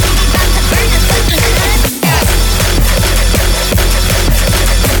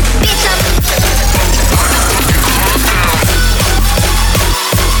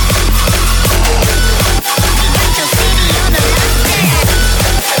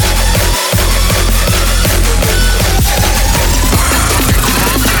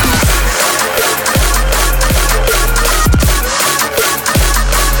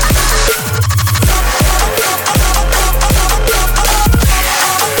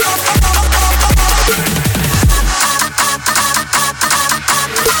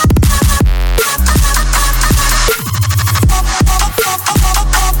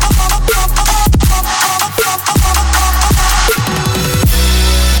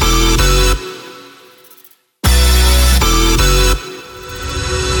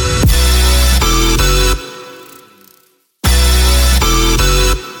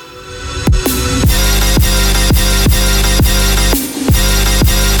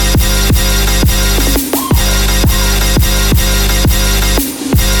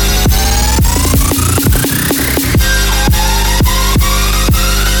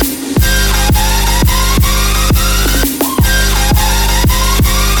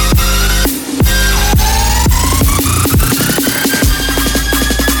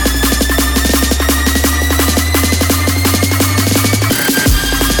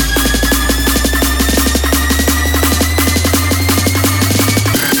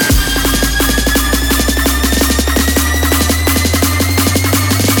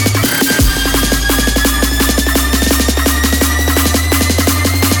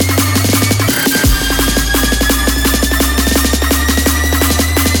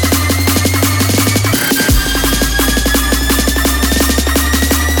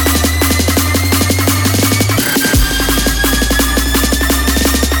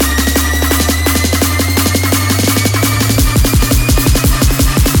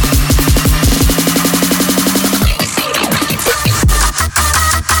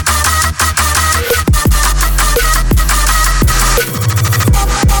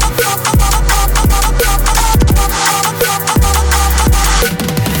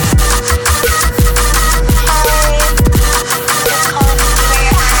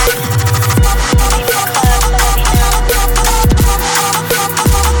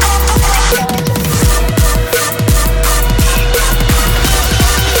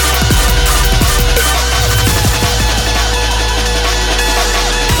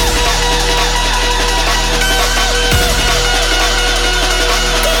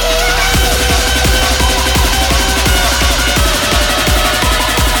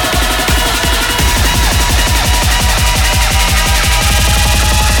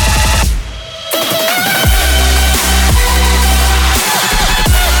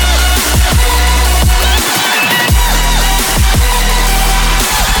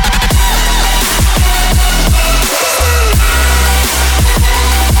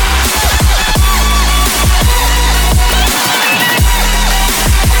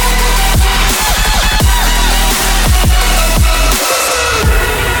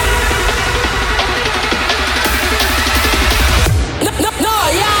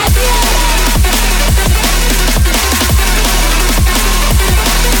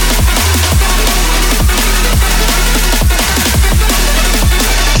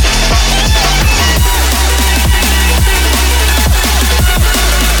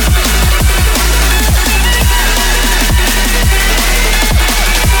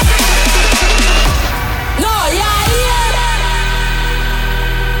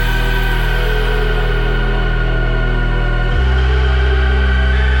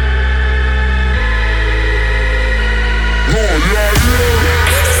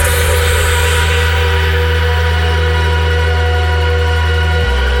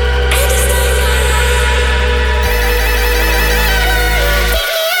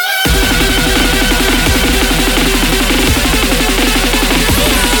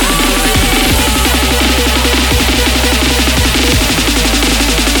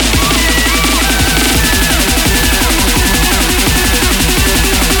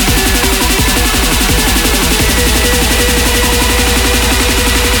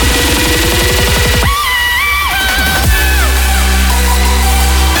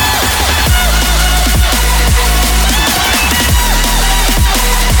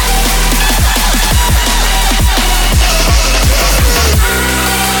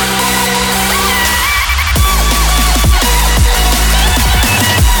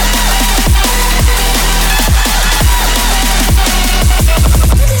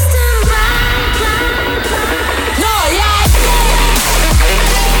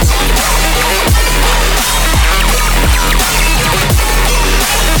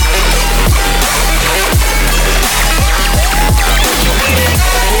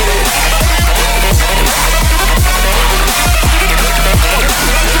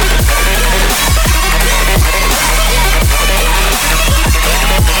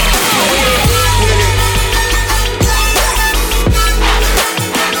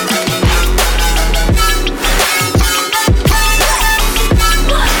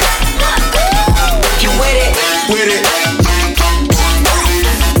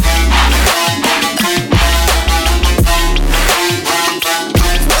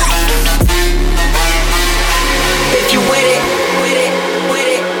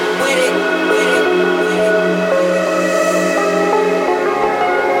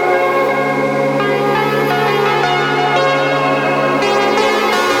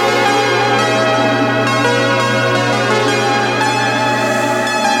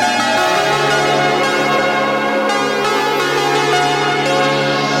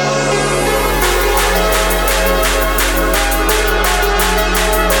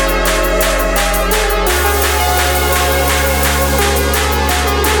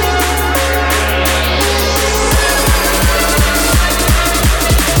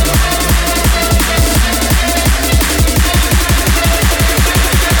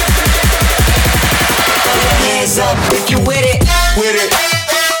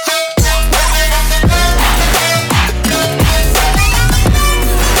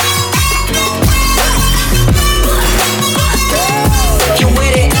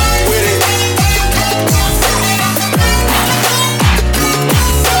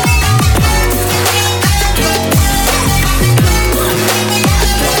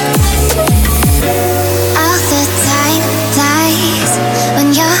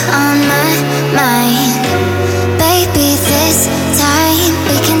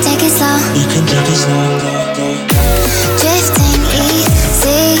 take it slow. Drifting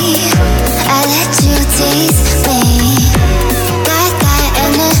easy, I let you tease me. Got that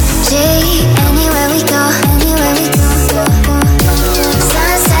energy, anywhere we go, anywhere we go.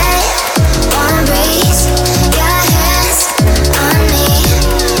 Sunset, warm breeze, your hands on me,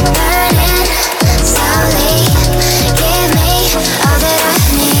 burning slowly. Give me all that I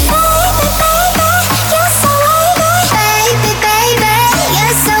need. Baby, you're so wavy. Baby, baby,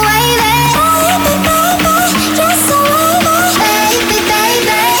 you're so wavy. You're so wavy, baby,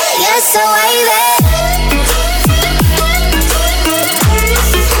 baby, you're so wavy.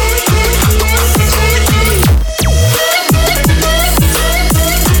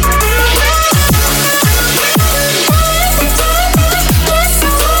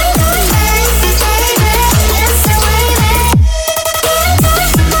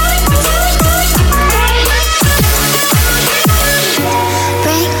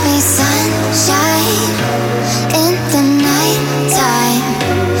 Bring me sunshine in the nighttime.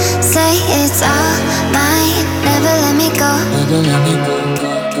 Say it's all mine, never let me go.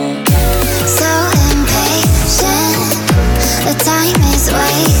 So impatient, the time is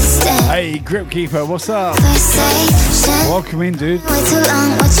wasting. Hey, Grip Keeper, what's up? Conversation, Welcome in, dude. way too long,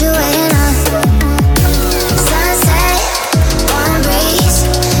 what you waiting on? Sunset, warm breeze,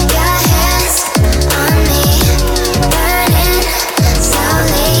 your hands on me, burning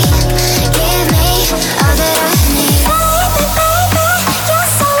slowly. Give me all that I need. Baby, baby, you're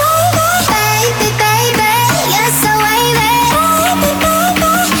so wavy. Baby, baby, you're so wavy. Baby, baby,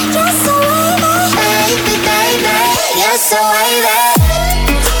 you're so wavy. Baby, baby, you're so wavy.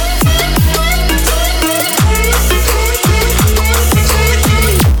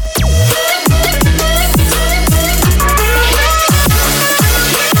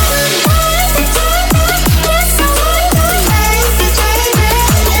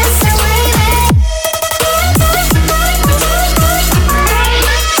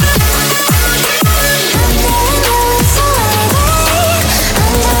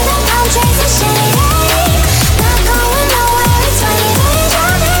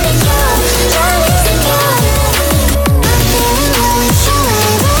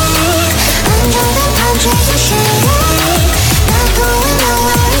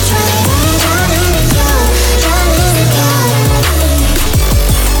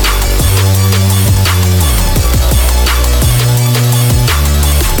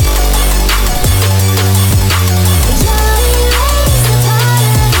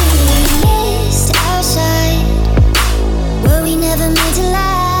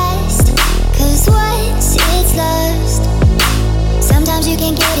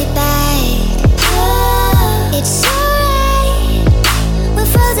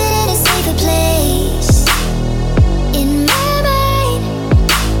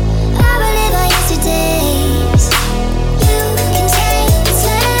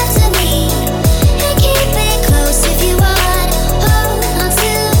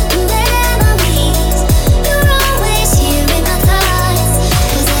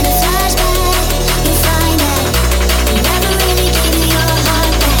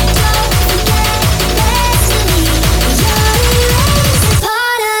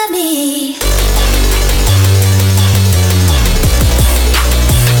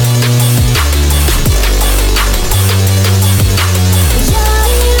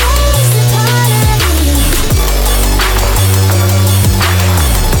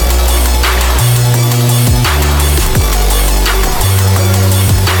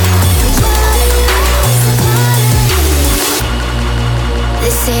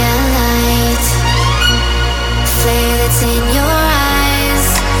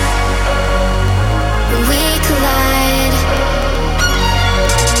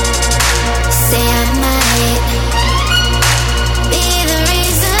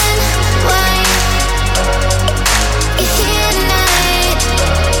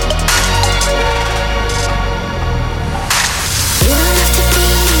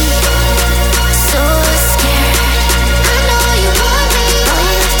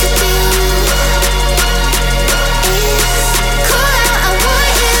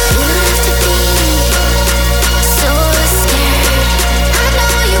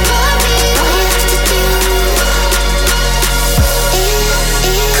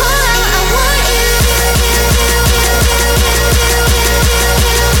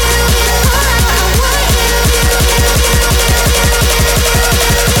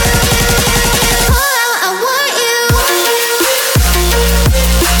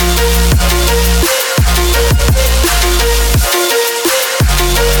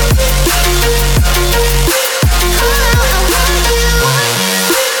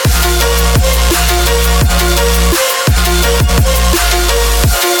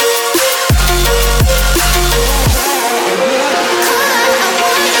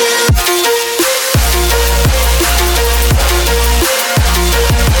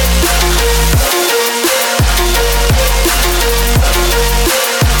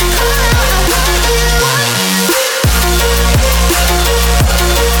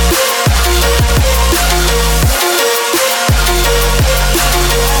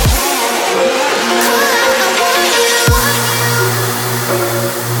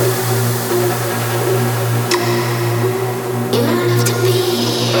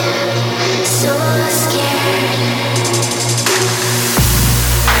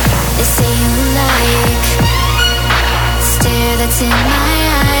 It's in my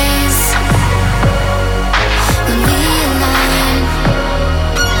eyes when we align.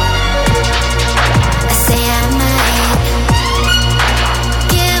 I say I might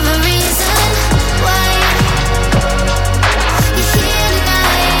give a reason why you're here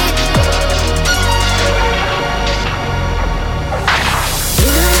tonight.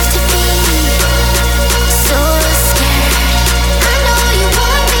 You don't have to be so scared. I know you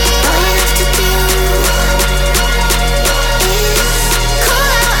want me. All you have to do is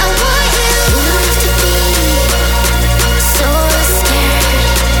call out, I want you. You don't have to be so scared.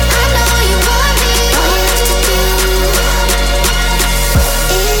 I know you want me. All you have to do is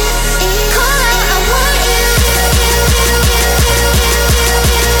call out, I want you.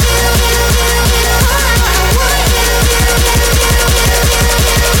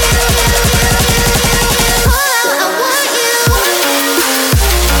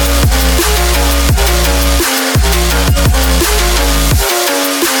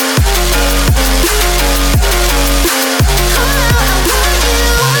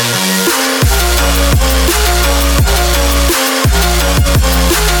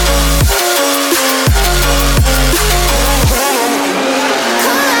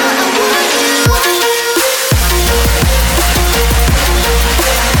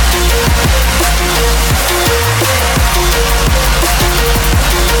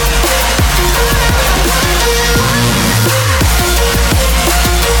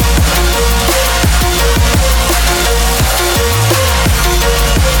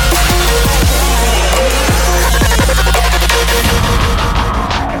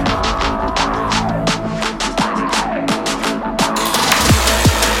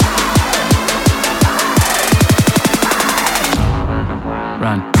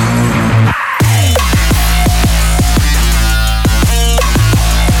 Run.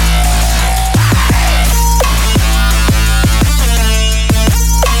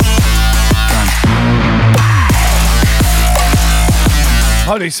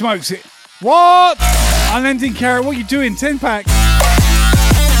 Holy smokes! What? Unending Carrot, what are you doing? 10-pack.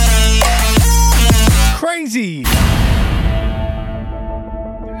 Crazy.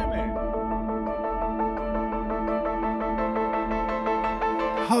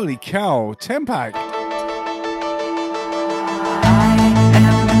 Holy cow, 10-pack.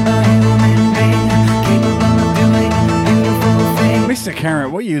 Mr.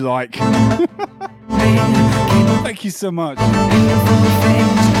 Carrot, what are you like? Thank you so much.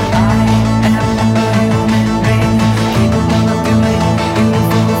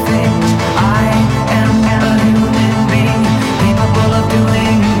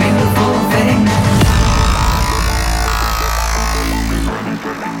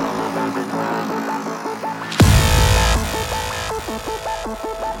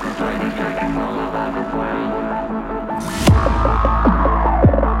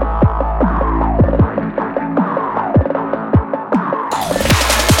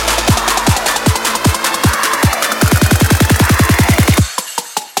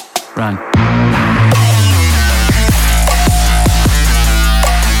 Run.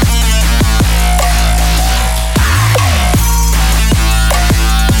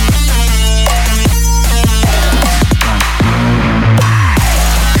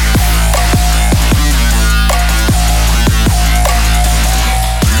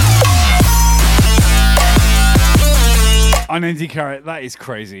 Unending Carrot, that is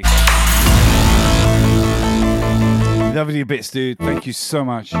crazy. Loving your bits, dude. Thank you so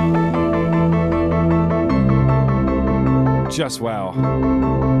much. Just wow.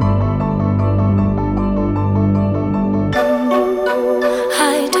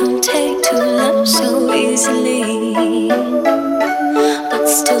 I don't take to love so easily, but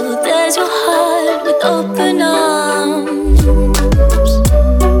still there's your heart with open arms.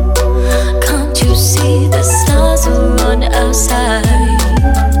 Can't you see the stars are on our side?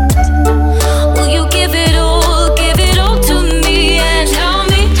 Will you give it all to me and tell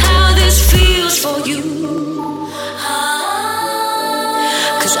me how this feels for you?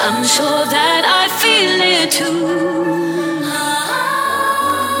 'Cause I'm sure that I feel it too.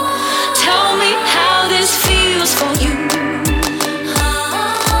 Tell me how this feels for you.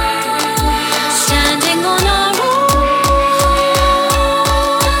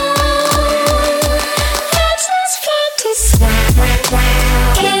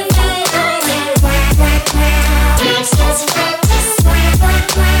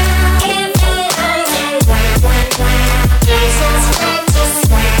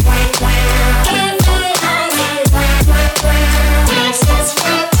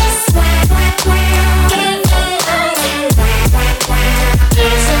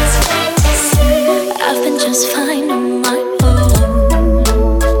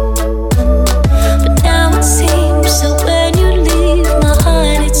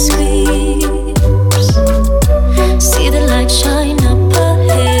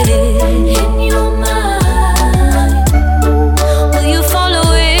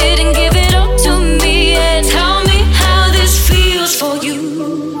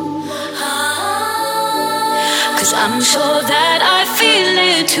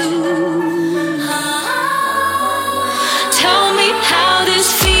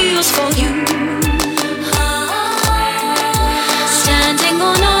 feels for you. Standing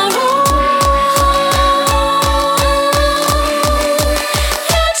on our own.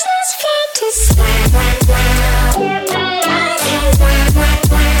 It's this fantasy.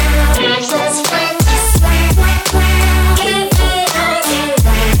 It's this fantasy.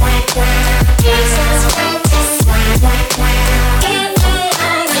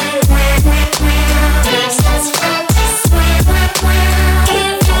 It's this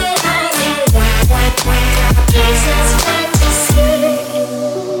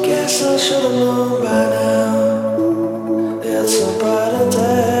Guess I should've known by now. It's a brighter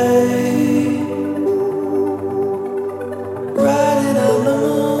day. Riding on the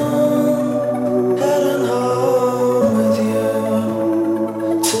moon, heading home with you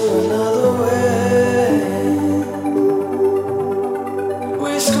to another way.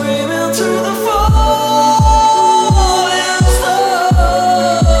 We scream into the falling stars,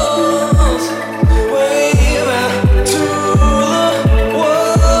 waving to the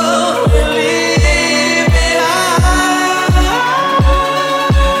world we leave behind.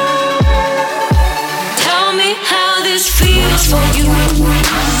 Tell me how this feels for you.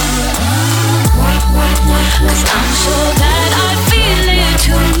 'Cause I'm sure that I feel it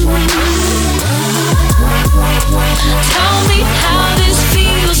too. Tell me how this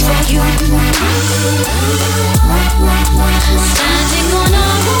feels for you. Standing on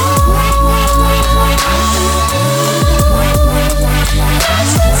our own.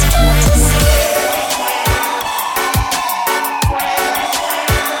 That's this fantasy.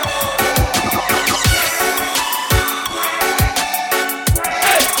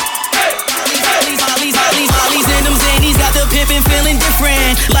 Molly's in them Zannies, got the pimpin' feeling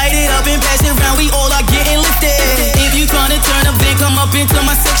different. Light it up and pass it around, we all are getting lifted. If you tryna turn up, then come up into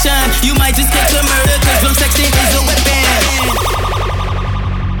my section. You might just catch a murder, cause drum section is a weapon.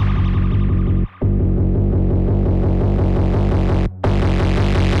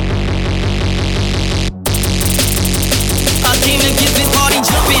 I came to get this party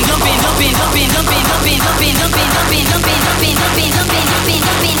jumping, jumping, jumping, jumping, jumping, jumping, jumping, jumping, jumping, jumping, jumping, jumping, jumping,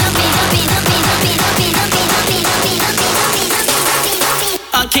 jumping, jumping,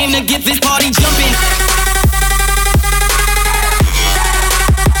 I came to get this party jumping.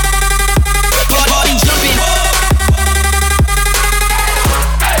 Party jumping.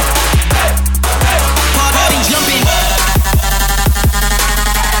 Party jumping.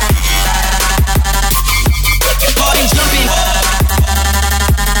 Party jumping.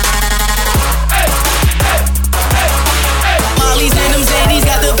 Molly's and them Zannies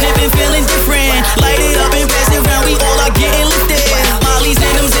got the pimpin' feeling different. Light it up and pass it around, we all are getting lifted. Molly's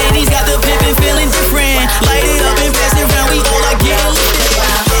and them Zannies got the pimpin' feeling different. Light it up and pass it around, we all are getting lifted.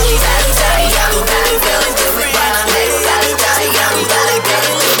 Molly's and them Zannies got the pimpin' feeling different. Light it up and pass it around, we all are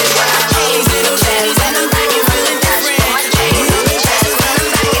getting lifted. Molly's and them Zannies got the pimpin' feeling different. Light it up and pass it around,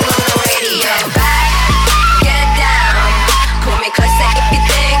 we all are getting lifted. Get down, pull me closer if you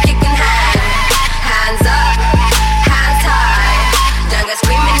think you can hide. Hands up, hands high. Don't go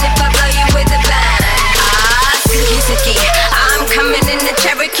screaming if I blow you with a bang. Suki, I'm coming in the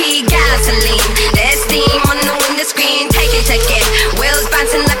Cherokee gasoline. There's steam on the window screen. Take it, wheels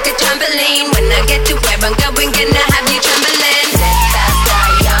bouncing like a trampoline. When I get to where I'm going, gonna have you trembling. Live faster,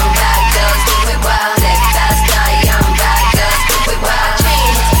 young bad girls, do it well. Live faster, young bad girls, do it well.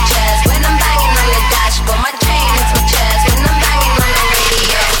 Chain hits my chest when I'm banging on the dashboard. My chain hits my chest when I'm banging on the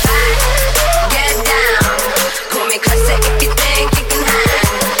radio. Get down, pull me closer if you think you can hang.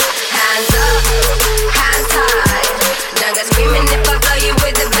 Hands up, hands high. Don't go screaming if I blow you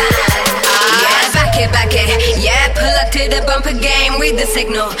with a bang. Yeah, back it, yeah, pull up to the bumper game, read the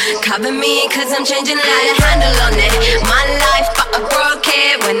signal. Cover me, cause I'm changing light, handle on it. My life, but I broke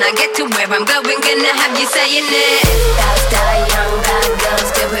it. When I get to where I'm going, gonna have you saying it. Live faster, young bad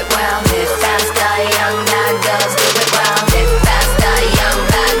girls, do it well. Live faster, young bad girls, do it well. Live faster, young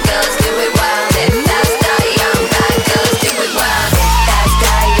bad girls, do it well. Live faster, young bad girls, do it well. Live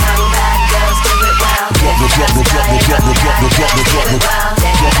faster, young bad girls, do it well. Live faster, young bad girls, do it well.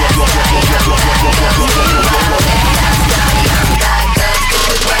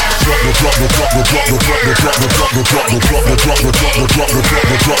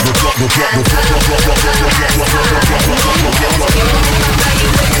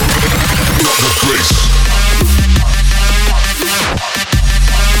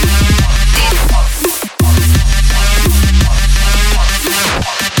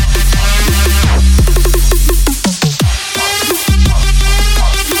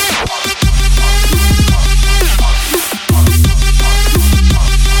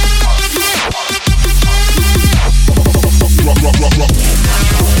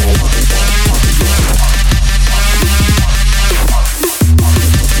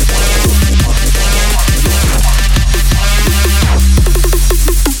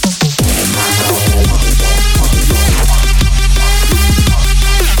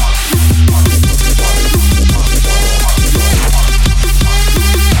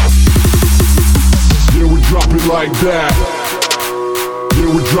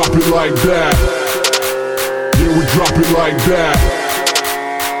 drop it like that. Yeah, we drop it like that.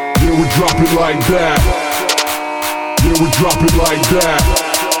 Yeah, we drop it like that. Yeah, we drop it like that.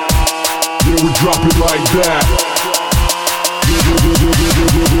 Yeah, we drop it like that.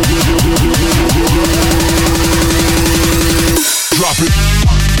 Drop it.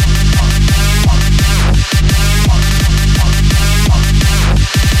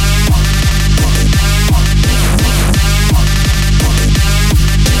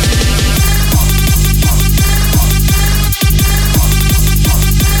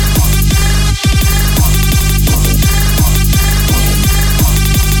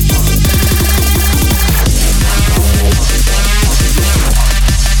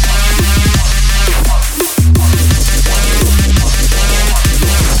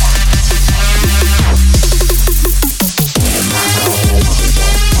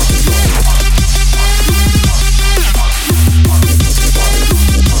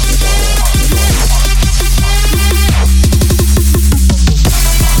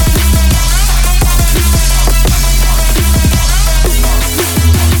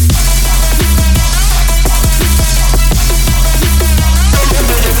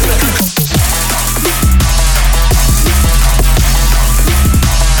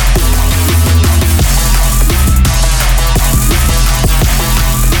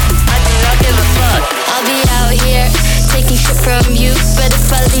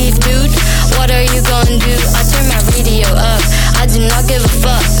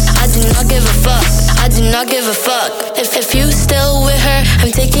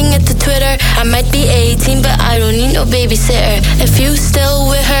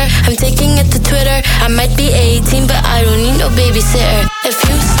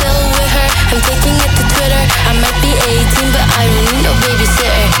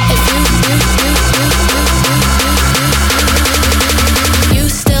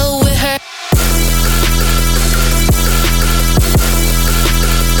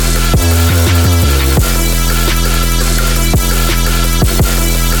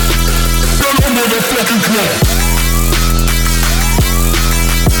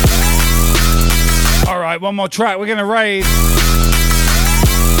 One more track, we're gonna raid.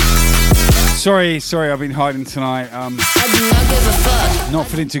 Sorry, I've been hiding tonight. I do not give a fuck. Not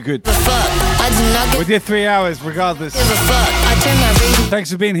feeling too good. I do not give We did 3 hours regardless. a fuck. I turn my radio.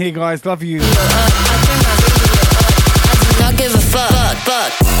 Thanks for being here, guys. Love you. I turn my radio up. I do not give a fuck.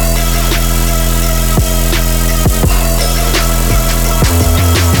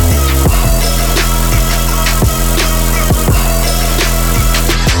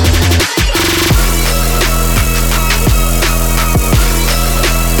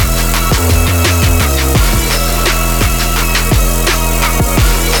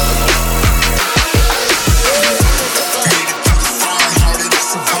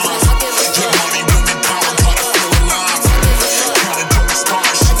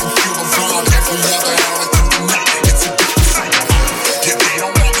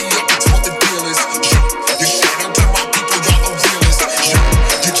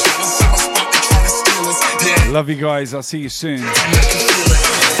 Love you guys. I'll see you soon. Look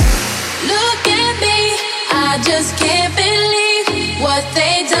at me, I just can't believe what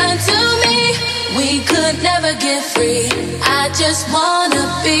they done to me. We could never get free. I just wanna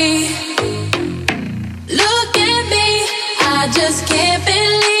be. Look at me, I just can't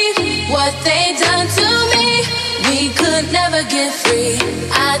believe what they done to me. We could never get free.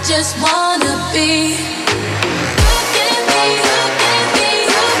 I just wanna be. Look at me, look at me,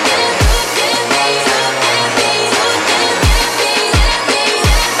 look at me, look at me, look at me, look at me.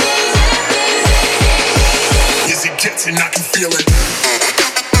 Yes, it gets and I can feel it.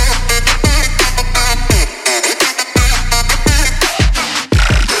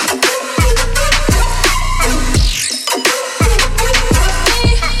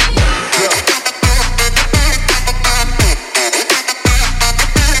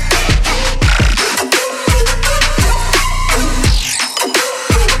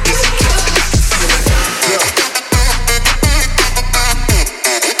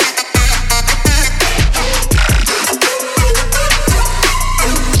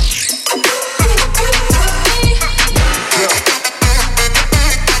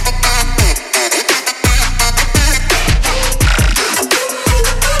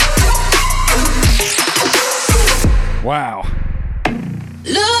 Wow.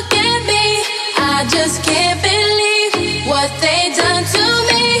 Look at me, I just can't believe what they done to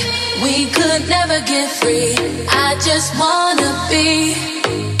me. We could never get free. I just wanna be.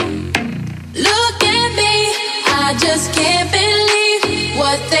 Look at me, I just can't believe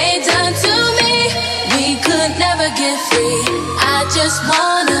what they done to me. We could never get free. I just just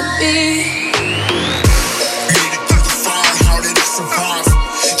wanna be. Made it through the fire, how did I survive?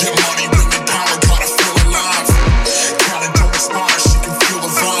 Get money, women, power, gotta feel alive. Kinda don't inspire, she can feel the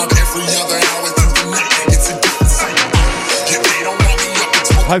vibe. Every other hour through the night, it's a different sight. Yeah, they don't want me up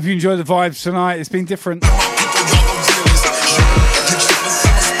until Hope you enjoy the vibes tonight. It's been different.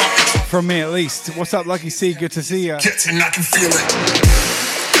 From me at least. What's up, Lucky C? Good to see you. and I can feel it.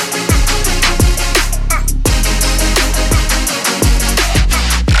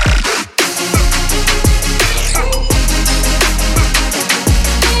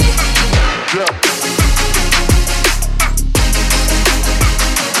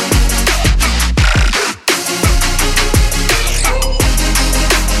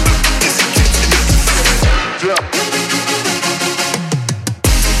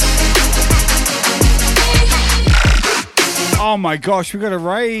 Oh my gosh, we got a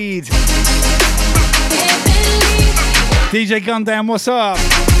raid. DJ Gundam, what's up?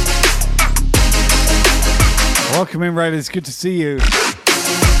 Welcome in, Raiders. Good to see you.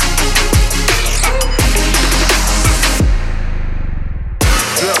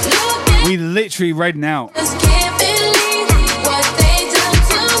 We literally raiding out.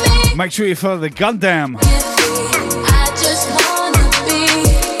 Make sure you follow the Gundam.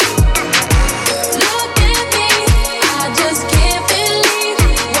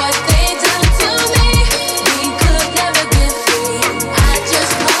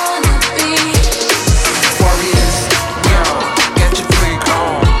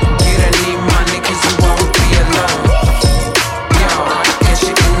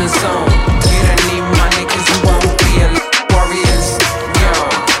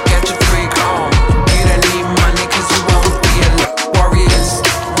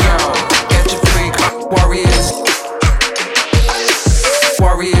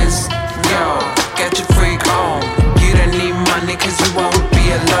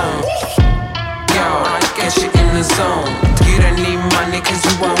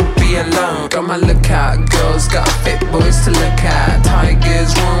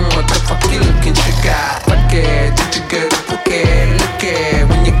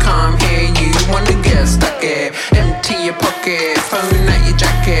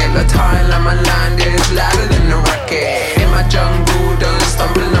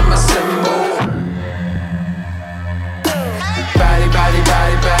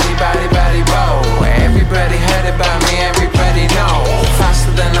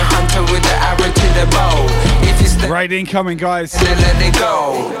 Incoming, guys. Let it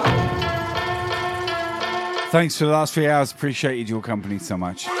go. Thanks for the last 3 hours. Appreciated your company so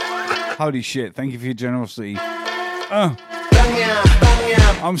much. Holy shit. Thank you for your generosity. I'm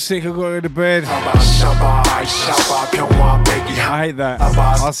sick. I've got to go to bed. I hate that.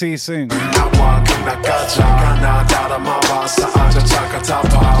 I'll see you soon.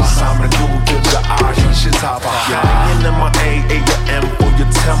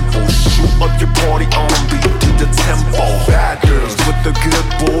 Shoot up your party on beat to the tempo. Bad girls with the good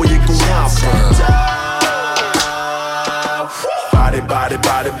boy, you can happen. Body, body,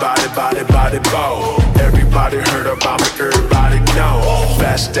 body, body, body, body, bow. Everybody heard about me, everybody know.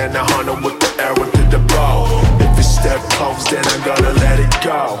 Faster than 100 with the arrow to the bow. If you step close, then I'm gonna let it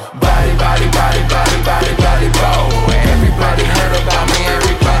go. Body, body, body, body, body, body, bow. Everybody heard about me,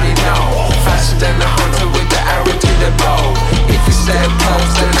 everybody know. Faster than 100 with the arrow to the bow. If you step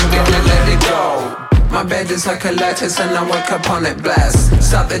close, then I'm gonna let it go. My bed is like a lattice and I wake up on it blast.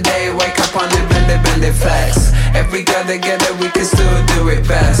 Start the day, wake up on it, bend it, bend it, flex. Every girl together, we can still do it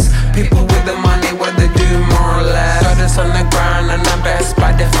best. People with the money, what they do more or less. Got us on the ground and I'm best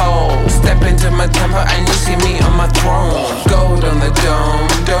by default. Step into my temple and you see me on my throne. Gold on the dome,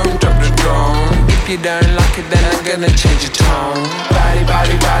 don't drop the drone. If you don't like it, then I'm gonna change your tone. Body,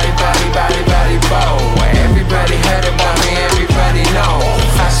 body, body, body, body, body, bow. Everybody heard about me, everybody know.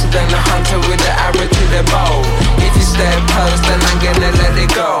 Faster than a hunter with the arrow to the bow. If you step close, then I'm gonna let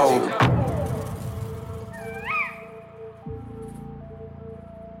it go.